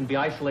can be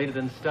isolated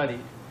and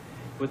studied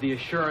with the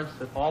assurance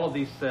that all of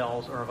these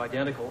cells are of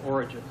identical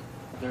origin.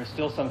 There is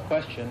still some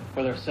question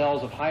whether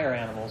cells of higher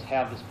animals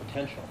have this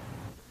potential.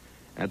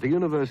 At the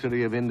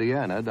University of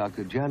Indiana,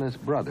 Dr. Janice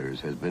Brothers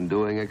has been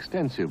doing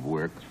extensive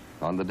work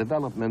on the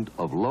development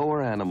of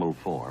lower animal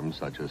forms,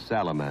 such as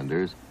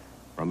salamanders,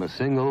 from a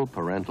single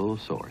parental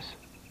source.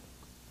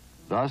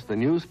 Thus, the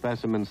new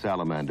specimen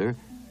salamander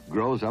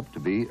grows up to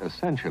be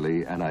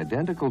essentially an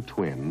identical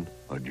twin,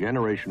 a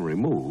generation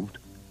removed,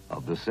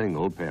 of the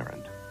single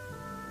parent.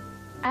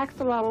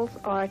 Axolotls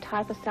are a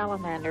type of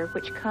salamander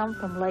which come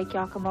from Lake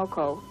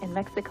Yacamoco in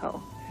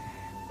Mexico.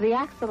 The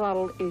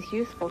axolotl is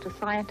useful to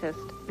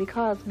scientists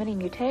because many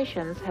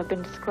mutations have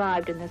been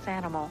described in this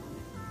animal.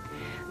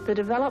 The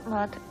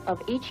development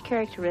of each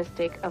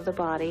characteristic of the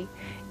body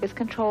is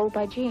controlled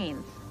by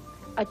genes.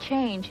 A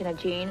change in a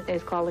gene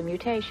is called a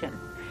mutation.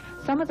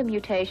 Some of the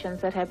mutations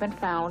that have been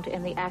found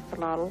in the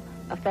axolotl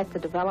affect the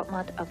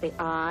development of the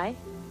eye,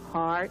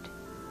 heart,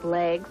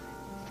 legs,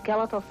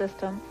 skeletal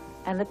system,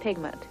 and the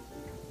pigment.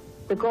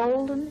 The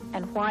golden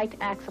and white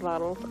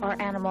axolotls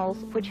are animals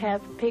which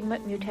have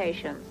pigment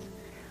mutations.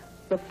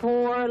 The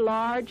 4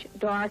 large,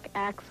 dark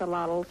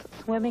axolotls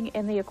swimming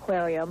in the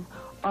aquarium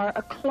are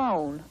a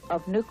clone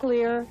of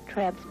nuclear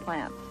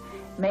transplants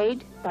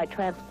made by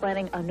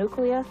transplanting a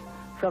nucleus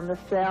from the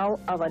cell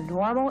of a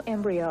normal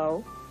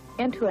embryo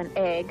into an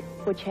egg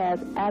which has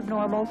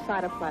abnormal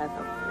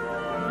cytoplasm.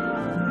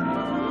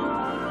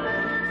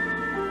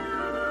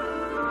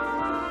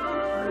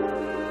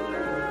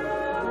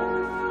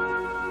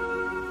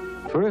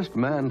 first,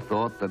 man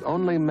thought that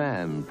only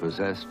man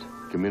possessed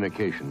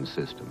communication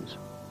systems.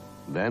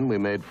 Then we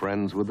made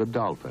friends with the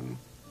dolphin.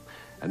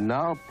 And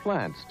now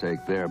plants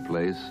take their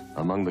place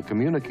among the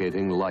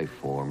communicating life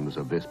forms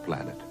of this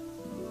planet.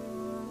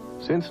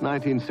 Since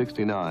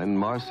 1969,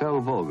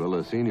 Marcel Vogel,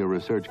 a senior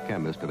research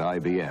chemist at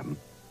IBM,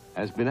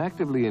 has been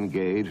actively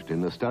engaged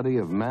in the study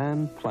of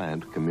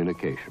man-plant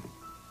communication.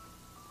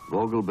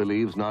 Vogel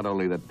believes not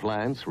only that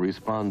plants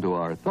respond to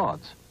our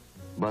thoughts,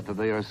 but that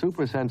they are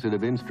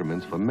supersensitive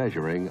instruments for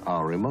measuring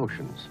our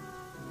emotions.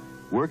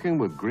 Working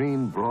with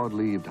green,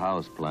 broad-leaved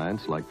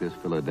houseplants like this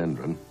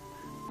philodendron,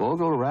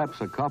 Vogel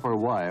wraps a copper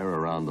wire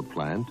around the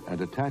plant and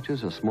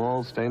attaches a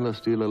small stainless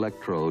steel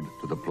electrode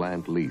to the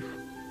plant leaf.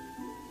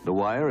 The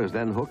wire is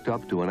then hooked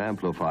up to an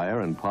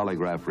amplifier and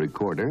polygraph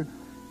recorder,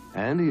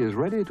 and he is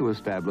ready to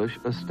establish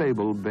a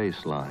stable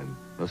baseline,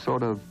 a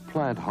sort of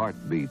plant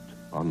heartbeat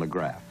on the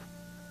graph.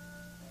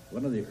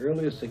 One of the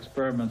earliest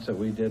experiments that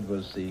we did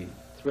was the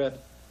threat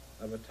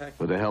of attack.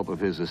 With the help of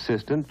his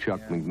assistant,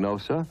 Chuck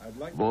Magnosa,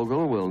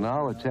 Vogel will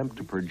now attempt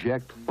to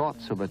project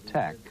thoughts of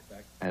attack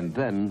and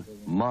then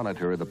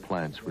monitor the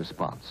plant's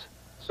response.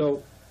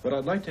 So what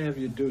I'd like to have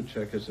you do,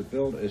 Chuck, is to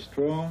build a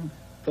strong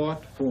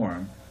thought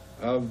form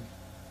of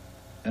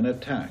an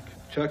attack.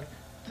 Chuck,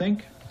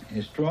 think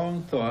a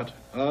strong thought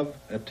of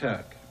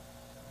attack,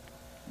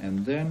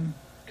 and then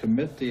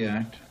commit the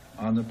act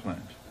on the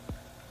plant.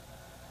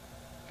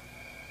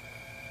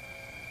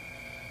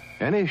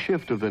 Any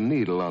shift of the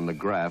needle on the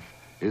graph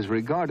is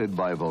regarded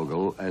by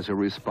Vogel as a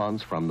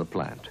response from the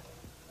plant.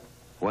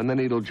 When the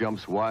needle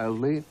jumps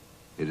wildly,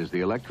 it is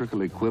the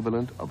electrical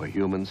equivalent of a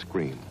human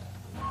scream.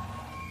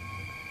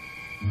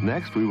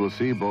 Next, we will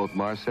see both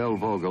Marcel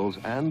Vogel's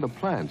and the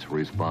plant's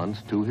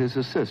response to his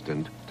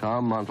assistant,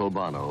 Tom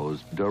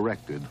Montalbano's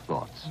directed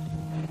thoughts.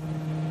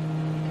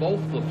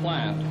 Both the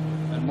plant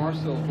and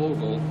Marcel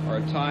Vogel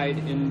are tied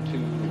into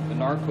the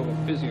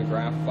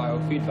narcophysiograph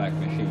biofeedback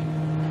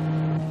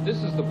machine.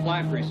 This is the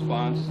plant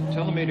response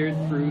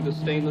telemetered through the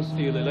stainless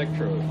steel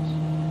electrodes.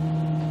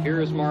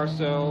 Here is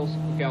Marcel's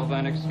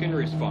galvanic skin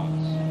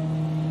response.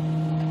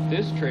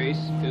 This trace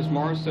is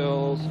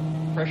Marcel's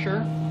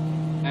pressure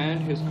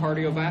and his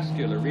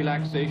cardiovascular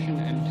relaxation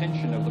and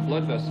tension of the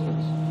blood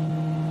vessels.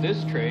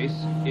 This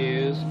trace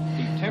is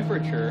the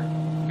temperature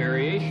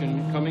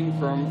variation coming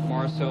from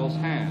Marcel's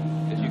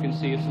hand. As you can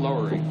see, it's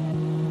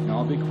lowering.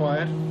 Now be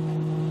quiet.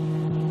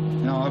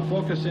 Now I'll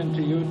focus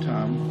into you,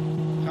 Tom.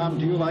 Tom,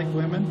 do you like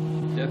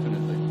women?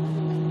 Definitely.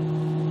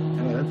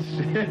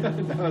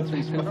 Now it's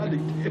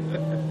responding to you.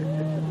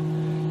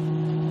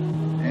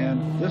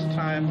 And this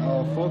time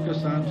I'll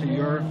focus onto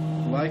your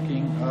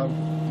liking of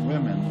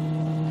women.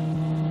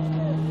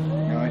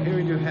 Now here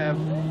you have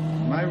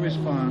my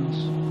response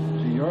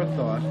to your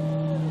thought,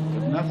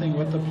 but nothing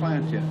with the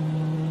plant yet.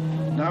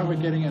 Now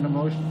we're getting an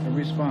emotion, a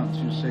response,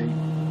 you see,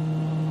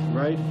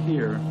 right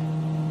here.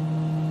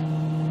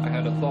 I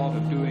had a thought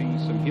of doing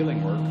some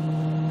healing work.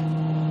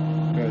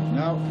 Good.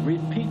 Now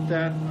repeat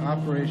that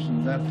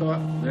operation, that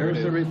thought.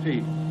 There's the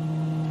repeat.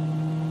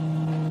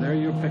 There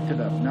you picked it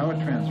up. Now it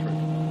transferred.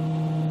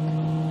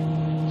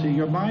 See,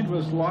 your mind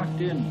was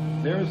locked in.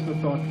 There's the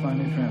thought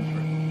finally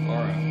transferred. All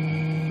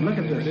right. Look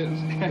at There this. it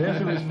is.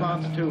 There's a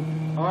response to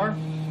our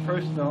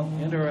personal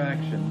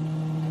interaction.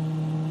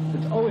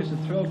 It's always a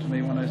thrill to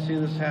me when I see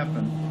this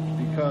happen,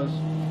 because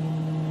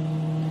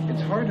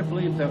it's hard to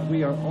believe that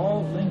we are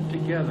all linked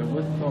together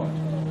with thought.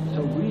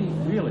 So we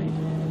really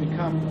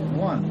become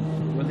one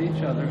with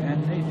each other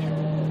and nature.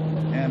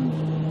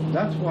 And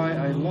that's why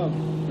I love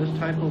this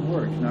type of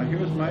work. Now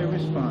here's my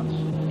response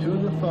to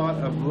the thought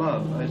of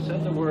love. I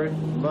said the word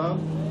love.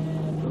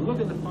 But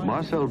look at the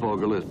Marcel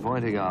Vogel is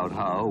pointing out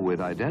how, with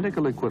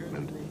identical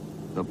equipment,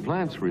 the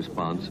plant's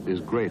response is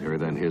greater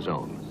than his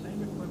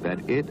own.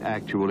 That it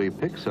actually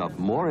picks up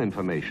more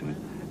information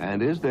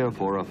and is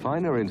therefore a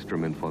finer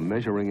instrument for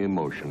measuring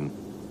emotion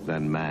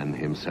than man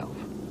himself.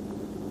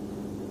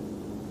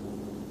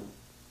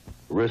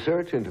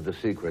 Research into the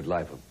secret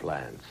life of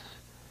plants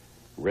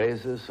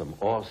raises some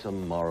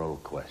awesome moral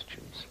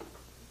questions.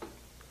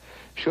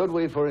 Should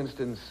we, for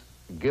instance,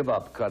 give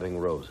up cutting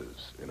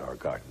roses in our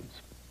gardens?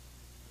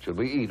 Should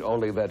we eat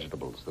only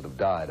vegetables that have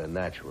died a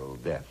natural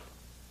death?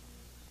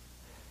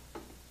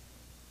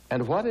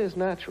 And what is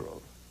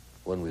natural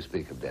when we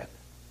speak of death?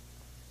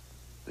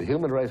 The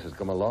human race has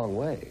come a long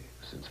way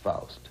since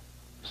Faust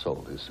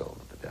sold his soul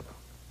to the devil.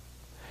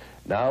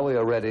 Now we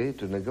are ready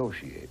to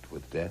negotiate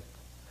with death,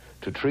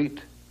 to treat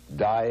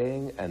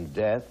dying and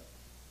death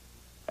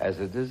as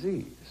a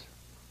disease,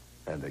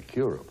 and a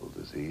curable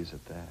disease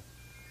at that.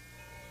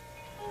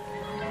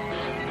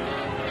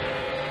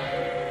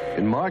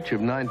 In March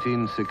of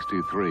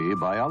 1963,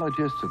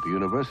 biologists at the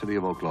University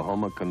of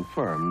Oklahoma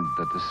confirmed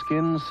that the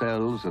skin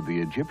cells of the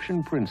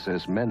Egyptian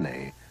princess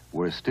Mene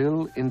were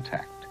still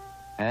intact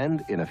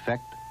and, in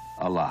effect,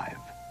 alive.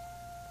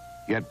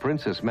 Yet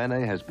Princess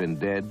Mene has been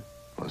dead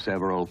for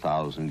several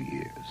thousand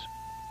years.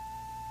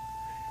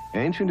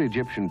 Ancient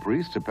Egyptian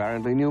priests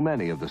apparently knew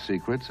many of the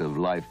secrets of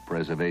life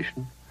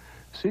preservation,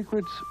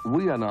 secrets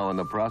we are now in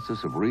the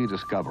process of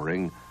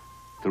rediscovering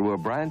through a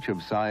branch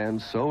of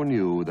science so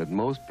new that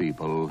most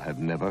people have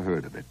never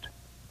heard of it.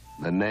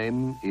 The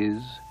name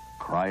is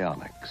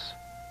cryonics.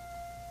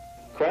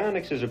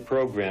 Cryonics is a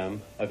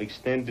program of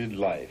extended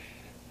life.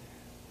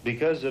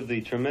 Because of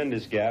the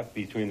tremendous gap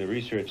between the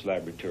research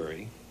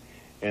laboratory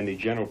and the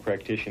general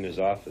practitioner's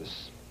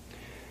office,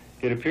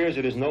 it appears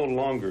it is no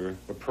longer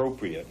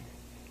appropriate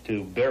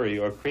to bury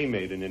or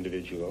cremate an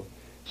individual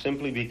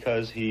simply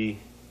because he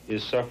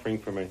is suffering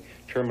from a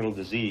terminal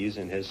disease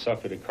and has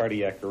suffered a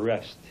cardiac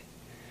arrest.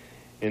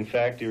 In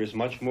fact, there is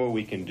much more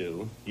we can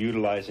do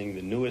utilizing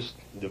the newest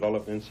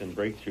developments and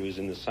breakthroughs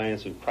in the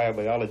science of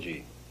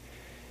cryobiology.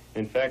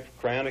 In fact,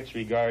 cryonics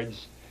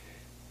regards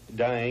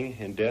dying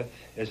and death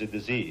as a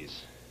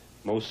disease,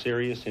 most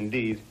serious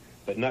indeed,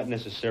 but not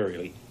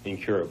necessarily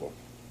incurable.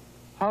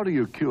 How do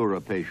you cure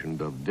a patient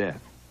of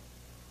death?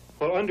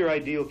 Well, under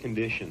ideal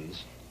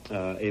conditions,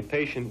 a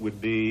patient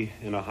would be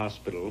in a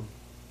hospital,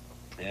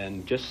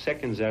 and just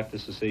seconds after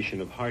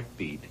cessation of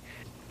heartbeat,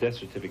 death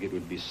certificate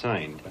would be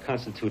signed,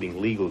 constituting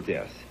legal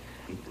death.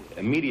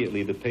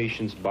 Immediately, the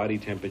patient's body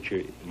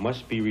temperature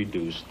must be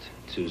reduced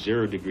to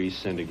 0 degrees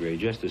centigrade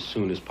just as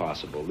soon as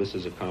possible. This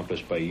is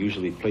accomplished by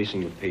usually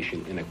placing the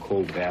patient in a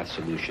cold bath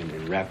solution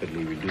and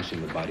rapidly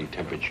reducing the body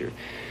temperature.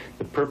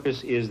 The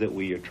purpose is that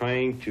we are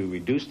trying to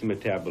reduce the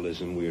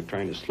metabolism. We are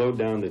trying to slow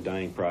down the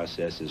dying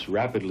process as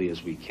rapidly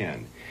as we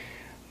can.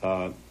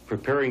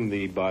 Preparing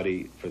the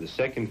body for the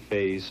second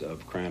phase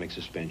of cryonic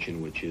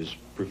suspension, which is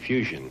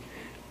perfusion,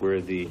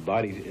 where the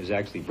body is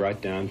actually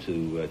brought down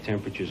to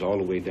temperatures all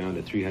the way down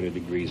to 300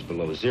 degrees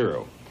below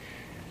zero.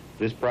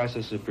 This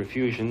process of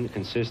perfusion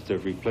consists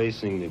of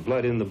replacing the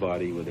blood in the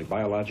body with a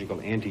biological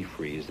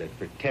antifreeze that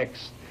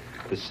protects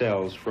the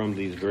cells from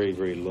these very,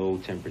 very low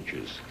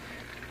temperatures.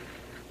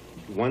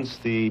 Once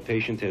the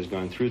patient has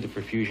gone through the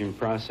perfusion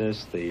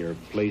process, they are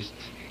placed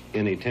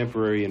in a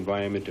temporary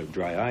environment of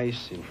dry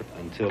ice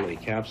until a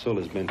capsule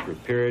has been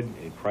prepared,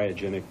 a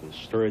cryogenic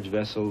storage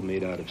vessel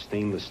made out of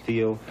stainless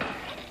steel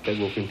that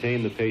will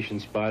contain the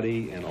patient's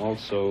body and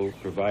also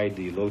provide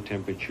the low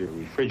temperature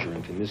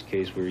refrigerant. In this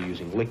case, we're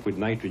using liquid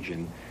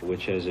nitrogen,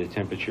 which has a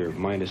temperature of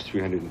minus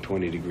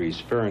 320 degrees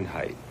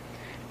Fahrenheit.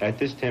 At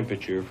this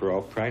temperature, for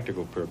all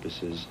practical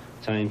purposes,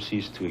 time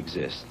ceased to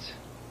exist.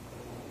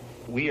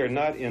 We are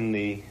not in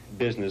the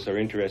business or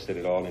interested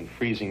at all in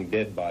freezing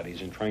dead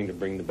bodies and trying to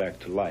bring them back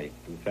to life.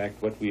 In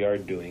fact, what we are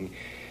doing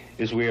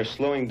is we are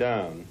slowing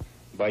down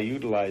by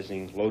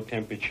utilizing low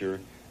temperature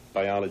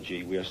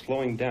biology. We are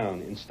slowing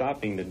down and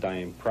stopping the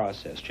dying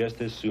process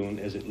just as soon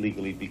as it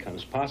legally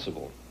becomes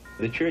possible.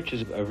 The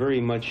churches are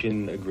very much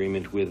in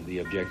agreement with the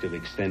objective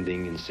of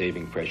extending and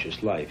saving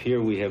precious life.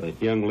 Here we have a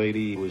young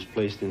lady who was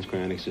placed in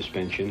cryonic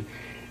suspension,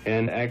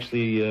 and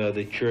actually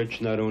the church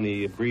not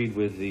only agreed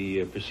with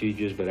the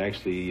procedures, but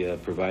actually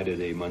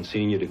provided a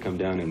Monsignor to come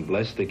down and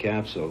bless the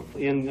capsule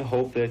in the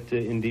hope that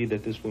indeed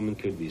that this woman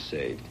could be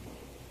saved.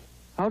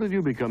 How did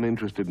you become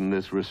interested in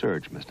this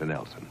research, Mr.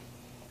 Nelson?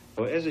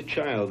 Well, as a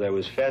child, I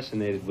was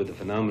fascinated with the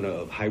phenomena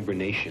of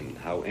hibernation,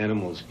 how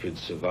animals could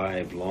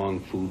survive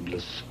long,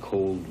 foodless,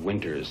 cold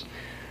winters.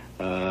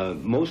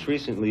 Most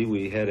recently,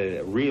 we had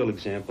a real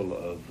example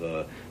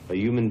of a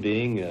human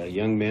being, a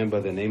young man by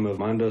the name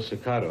of Armando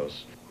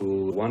Sacados,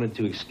 who wanted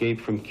to escape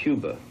from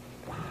Cuba.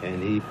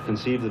 And he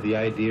conceived of the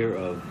idea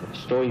of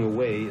stowing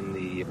away in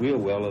the wheel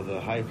well of a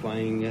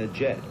high-flying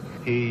jet.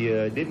 He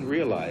didn't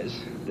realize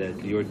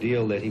that the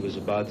ordeal that he was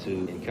about to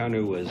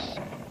encounter was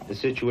a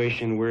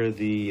situation where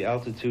the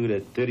altitude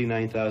at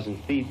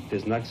 39,000 feet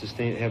does not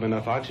have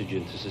enough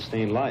oxygen to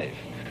sustain life,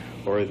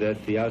 or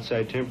that the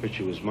outside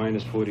temperature was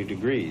minus 40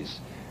 degrees,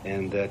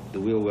 and that the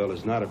wheel well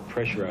is not a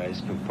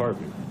pressurized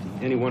compartment.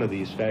 Any one of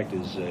these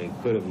factors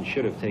could have and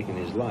should have taken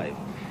his life.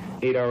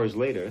 8 hours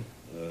later,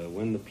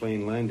 when the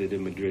plane landed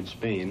in Madrid,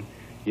 Spain,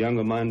 young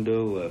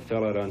Armando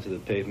fell out onto the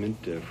pavement,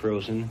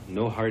 frozen,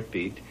 no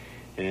heartbeat,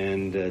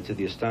 and to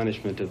the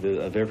astonishment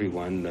of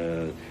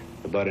everyone,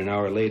 about an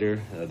hour later,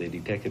 they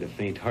detected a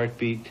faint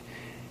heartbeat,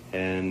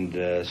 and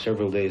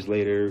several days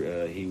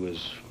later, he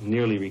was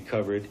nearly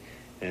recovered,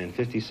 and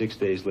 56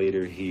 days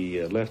later,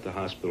 he left the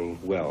hospital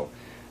well.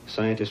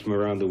 Scientists from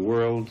around the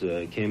world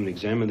came and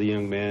examined the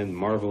young man,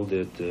 marveled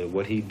at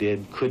what he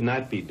did could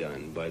not be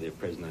done by their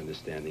present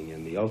understanding,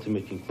 and the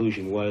ultimate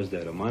conclusion was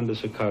that Armando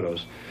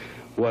Sacados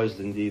was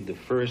indeed the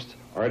first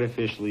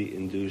artificially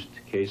induced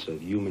case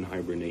of human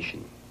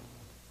hibernation.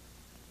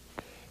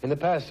 In the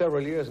past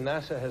several years,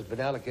 NASA has been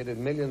allocated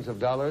millions of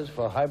dollars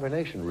for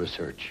hibernation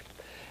research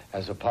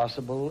as a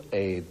possible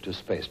aid to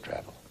space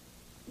travel.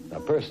 Now,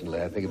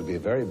 personally, I think it would be a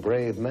very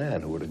brave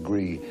man who would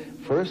agree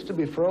first to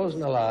be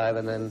frozen alive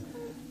and then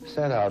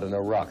sent out in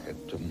a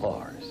rocket to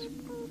Mars.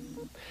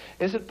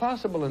 Is it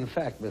possible, in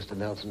fact, Mr.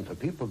 Nelson, for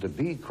people to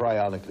be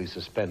cryonically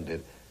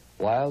suspended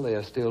while they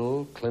are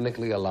still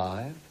clinically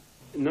alive?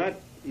 Not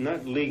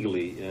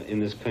legally in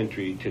this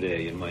country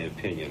today, in my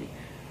opinion.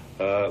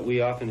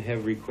 We often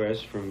have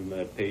requests from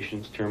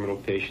patients, terminal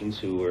patients,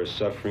 who are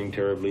suffering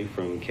terribly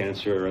from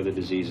cancer or other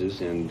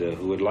diseases and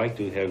who would like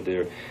to have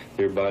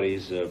their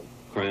bodies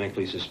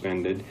cryonically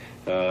suspended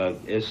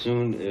as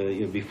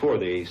soon, before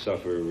they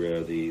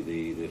suffer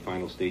the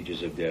final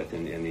stages of death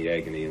and the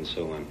agony and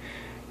so on.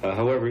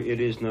 However,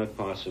 it is not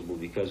possible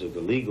because of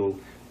the legal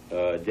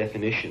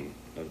definition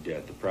of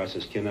death. The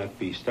process cannot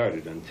be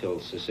started until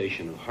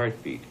cessation of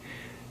heartbeat.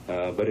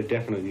 But it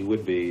definitely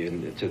would be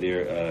to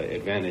their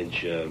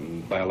advantage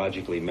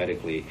biologically,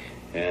 medically,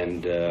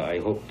 and I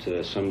hope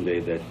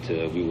someday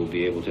that we will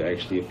be able to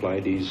actually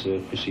apply these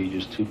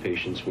procedures to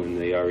patients when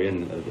they are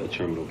in a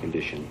terminal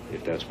condition,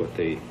 if that's what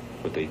they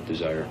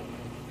desire.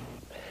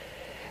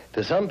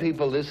 To some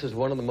people, this is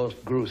one of the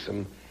most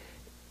gruesome,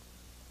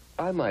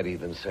 I might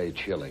even say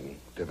chilling,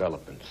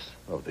 developments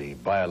of the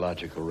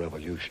biological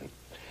revolution.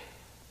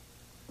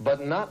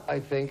 But not, I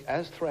think,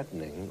 as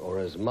threatening or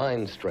as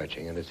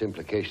mind-stretching in its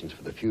implications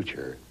for the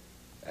future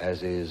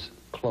as is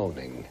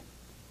cloning.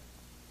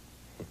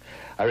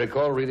 I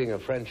recall reading a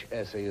French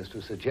essayist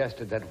who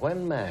suggested that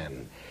when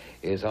man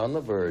is on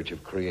the verge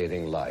of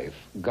creating life,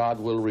 God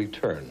will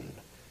return.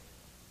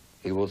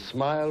 He will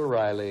smile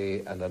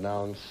wryly and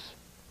announce,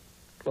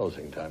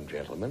 "Closing time,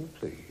 gentlemen,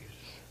 please."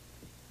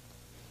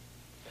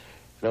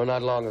 No,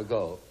 not long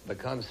ago, the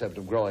concept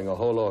of growing a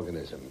whole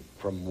organism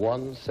from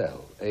one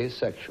cell,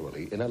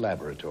 asexually, in a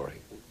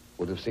laboratory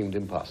would have seemed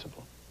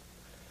impossible.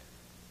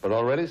 But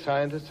already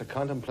scientists are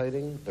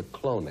contemplating the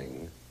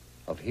cloning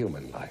of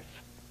human life.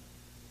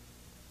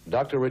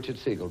 Dr. Richard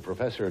Siegel,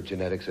 professor of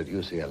genetics at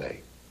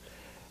UCLA,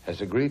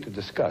 has agreed to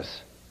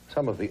discuss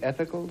some of the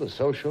ethical, the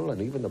social,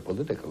 and even the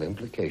political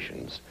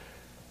implications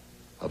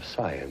of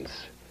science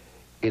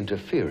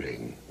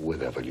interfering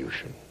with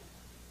evolution.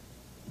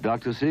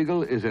 Dr.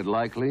 Siegel, is it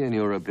likely, in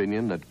your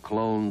opinion, that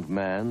cloned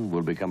man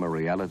will become a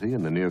reality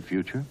in the near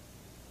future?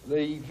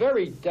 The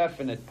very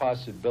definite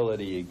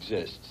possibility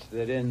exists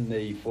that in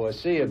the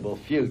foreseeable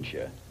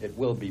future, it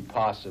will be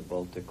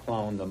possible to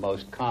clone the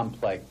most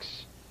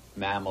complex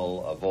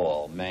mammal of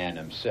all, man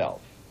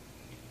himself.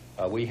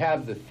 We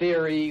have the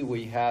theory,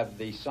 we have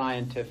the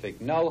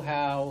scientific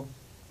know-how.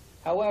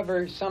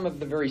 However, some of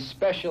the very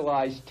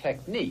specialized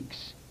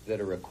techniques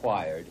that are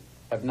required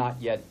have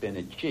not yet been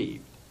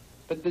achieved.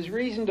 But there's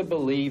reason to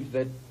believe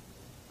that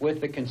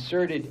with a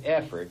concerted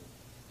effort,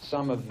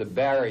 some of the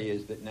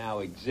barriers that now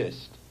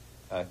exist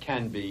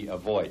can be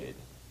avoided.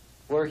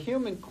 Were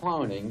human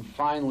cloning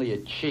finally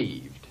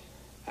achieved,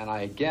 and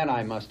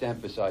I must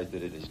emphasize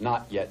that it has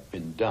not yet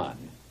been done,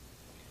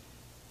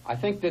 I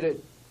think that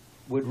it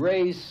would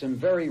raise some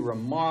very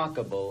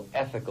remarkable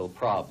ethical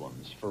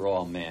problems for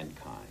all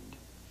mankind.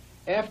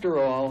 After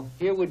all,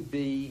 here would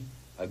be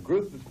a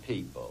group of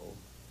people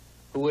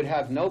who would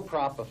have no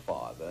proper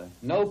father,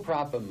 no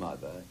proper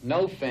mother,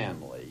 no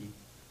family,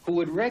 who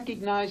would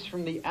recognize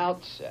from the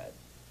outset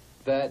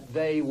that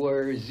they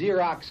were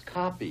Xerox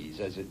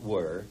copies, as it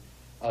were,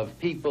 of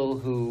people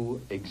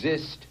who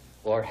exist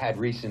or had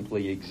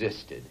recently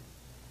existed.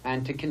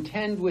 And to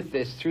contend with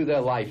this through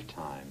their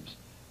lifetimes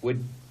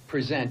would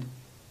present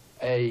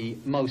a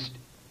most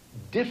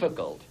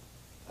difficult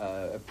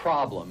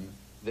problem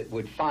that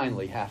would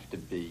finally have to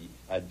be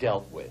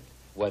dealt with.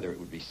 Whether it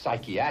would be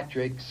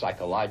psychiatric,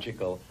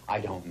 psychological, I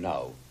don't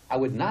know. I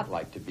would not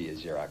like to be a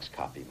Xerox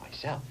copy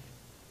myself.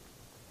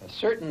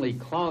 Certainly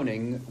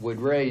cloning would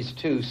raise,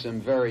 too,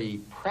 some very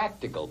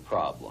practical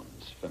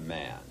problems for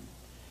man.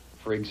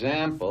 For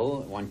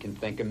example, one can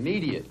think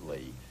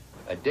immediately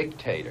a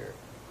dictator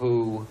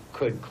who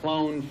could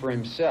clone for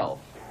himself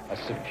a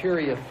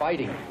superior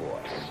fighting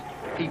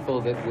force, people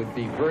that would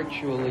be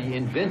virtually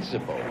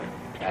invincible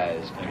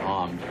as an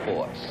armed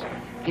force,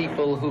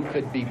 people who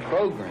could be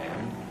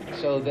programmed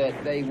so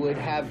that they would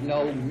have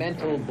no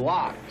mental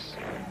blocks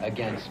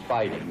against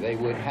fighting. They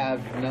would have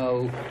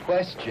no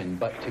question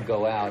but to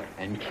go out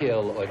and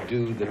kill or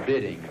do the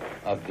bidding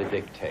of the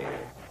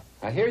dictator.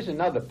 Now here's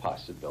another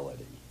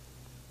possibility.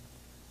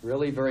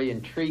 Really very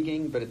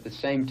intriguing, but at the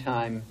same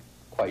time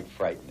quite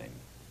frightening.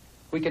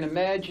 We can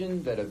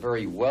imagine that a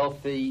very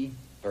wealthy,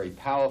 very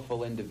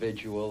powerful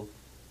individual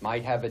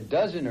might have a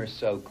dozen or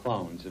so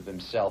clones of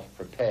himself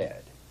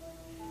prepared.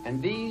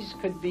 And these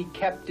could be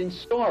kept in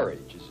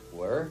storage, as it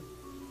were,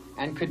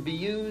 and could be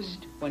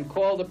used when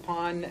called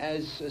upon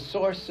as a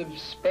source of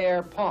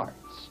spare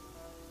parts.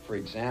 For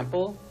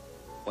example,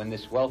 when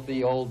this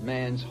wealthy old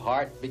man's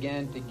heart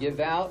began to give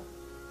out,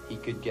 he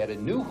could get a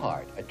new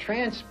heart, a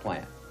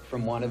transplant,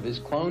 from one of his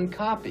cloned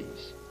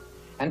copies.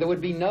 And there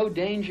would be no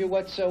danger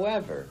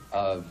whatsoever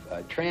of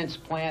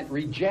transplant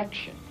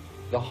rejection.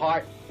 The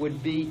heart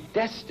would be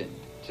destined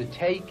to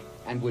take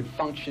and would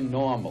function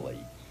normally.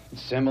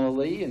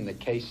 Similarly, in the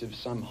case of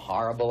some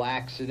horrible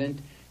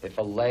accident, if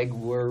a leg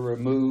were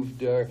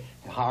removed or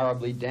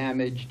horribly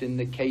damaged in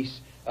the case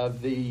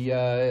of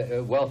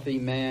the wealthy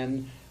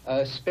man,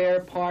 a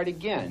spare part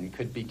again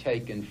could be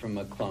taken from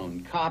a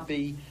cloned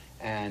copy,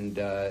 and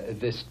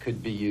this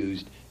could be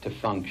used to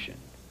function.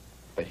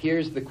 But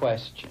here's the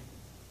question.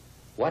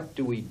 What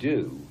do we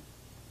do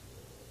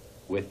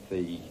with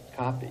the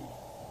copy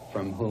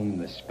from whom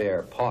the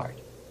spare part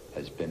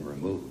has been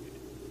removed?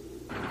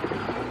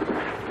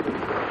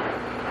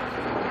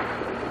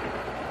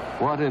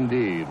 What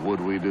indeed would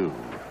we do?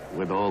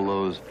 with all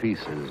those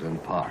pieces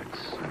and parts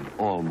and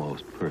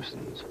almost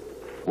persons?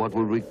 What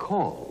would we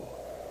call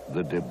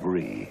the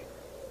debris?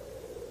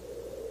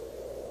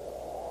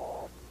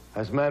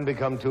 Has man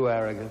become too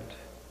arrogant?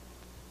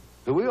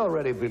 Do we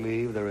already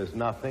believe there is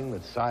nothing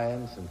that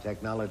science and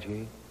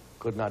technology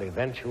could not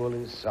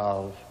eventually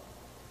solve?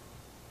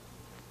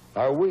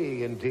 Are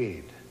we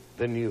indeed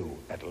the new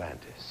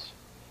Atlantis?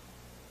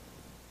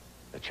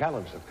 The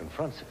challenge that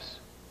confronts us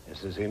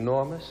is as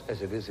enormous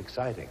as it is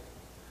exciting.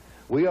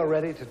 We are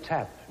ready to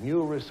tap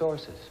new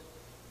resources: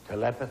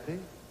 telepathy,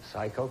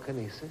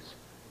 psychokinesis,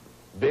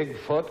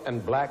 Bigfoot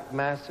and black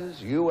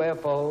masses,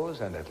 UFOs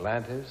and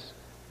Atlantis,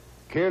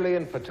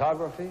 Kirlian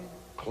photography,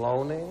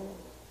 cloning,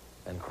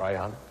 and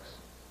cryonics.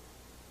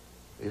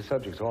 These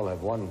subjects all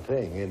have one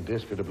thing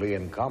indisputably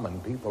in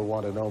common. People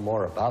want to know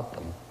more about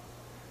them,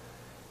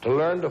 to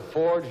learn to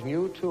forge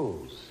new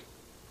tools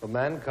for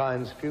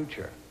mankind's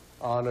future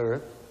on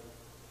Earth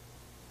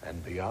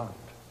and beyond.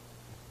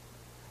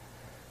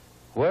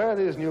 Where are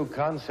these new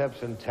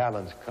concepts and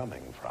talents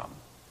coming from?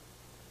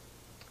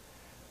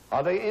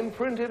 Are they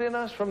imprinted in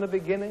us from the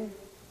beginning?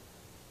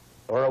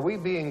 Or are we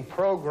being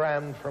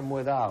programmed from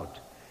without,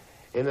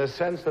 in the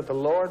sense that the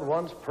Lord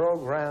once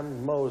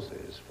programmed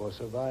Moses for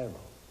survival?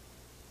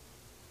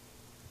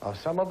 Are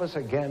some of us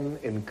again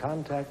in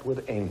contact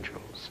with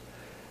angels?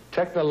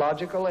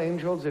 Technological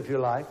angels, if you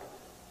like,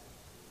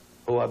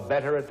 who are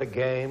better at the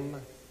game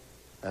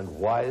and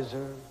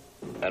wiser?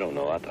 I don't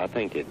know. I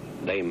think that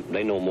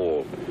they know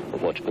more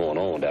of what's going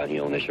on down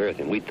here on this earth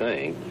than we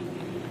think.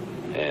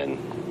 And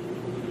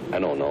I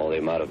don't know, they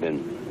might have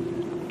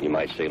been, you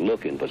might say,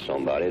 looking for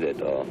somebody that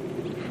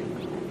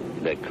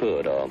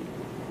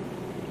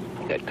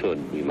could,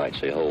 you might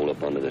say, hold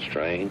up under the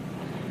strain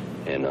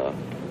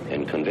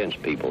and convince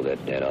people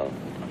that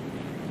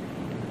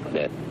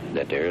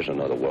there is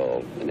another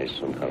world and there's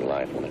some kind of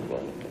life on that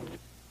world.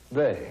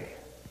 They.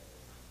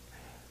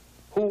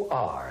 Who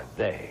are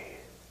they?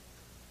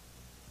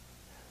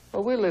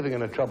 Well, we're living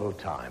in a troubled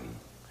time.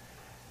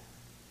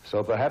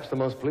 So perhaps the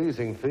most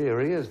pleasing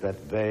theory is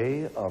that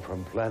they are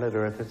from planet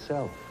Earth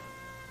itself,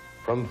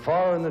 from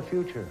far in the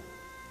future,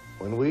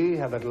 when we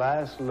have at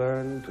last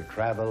learned to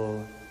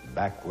travel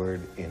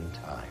backward in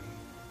time.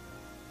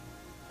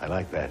 I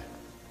like that.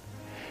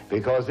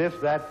 Because if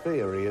that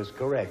theory is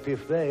correct,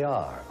 if they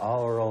are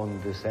our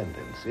own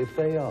descendants, if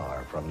they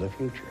are from the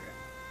future,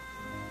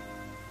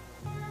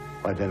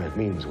 why, then it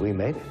means we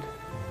made it.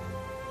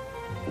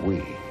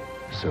 We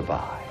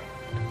survived.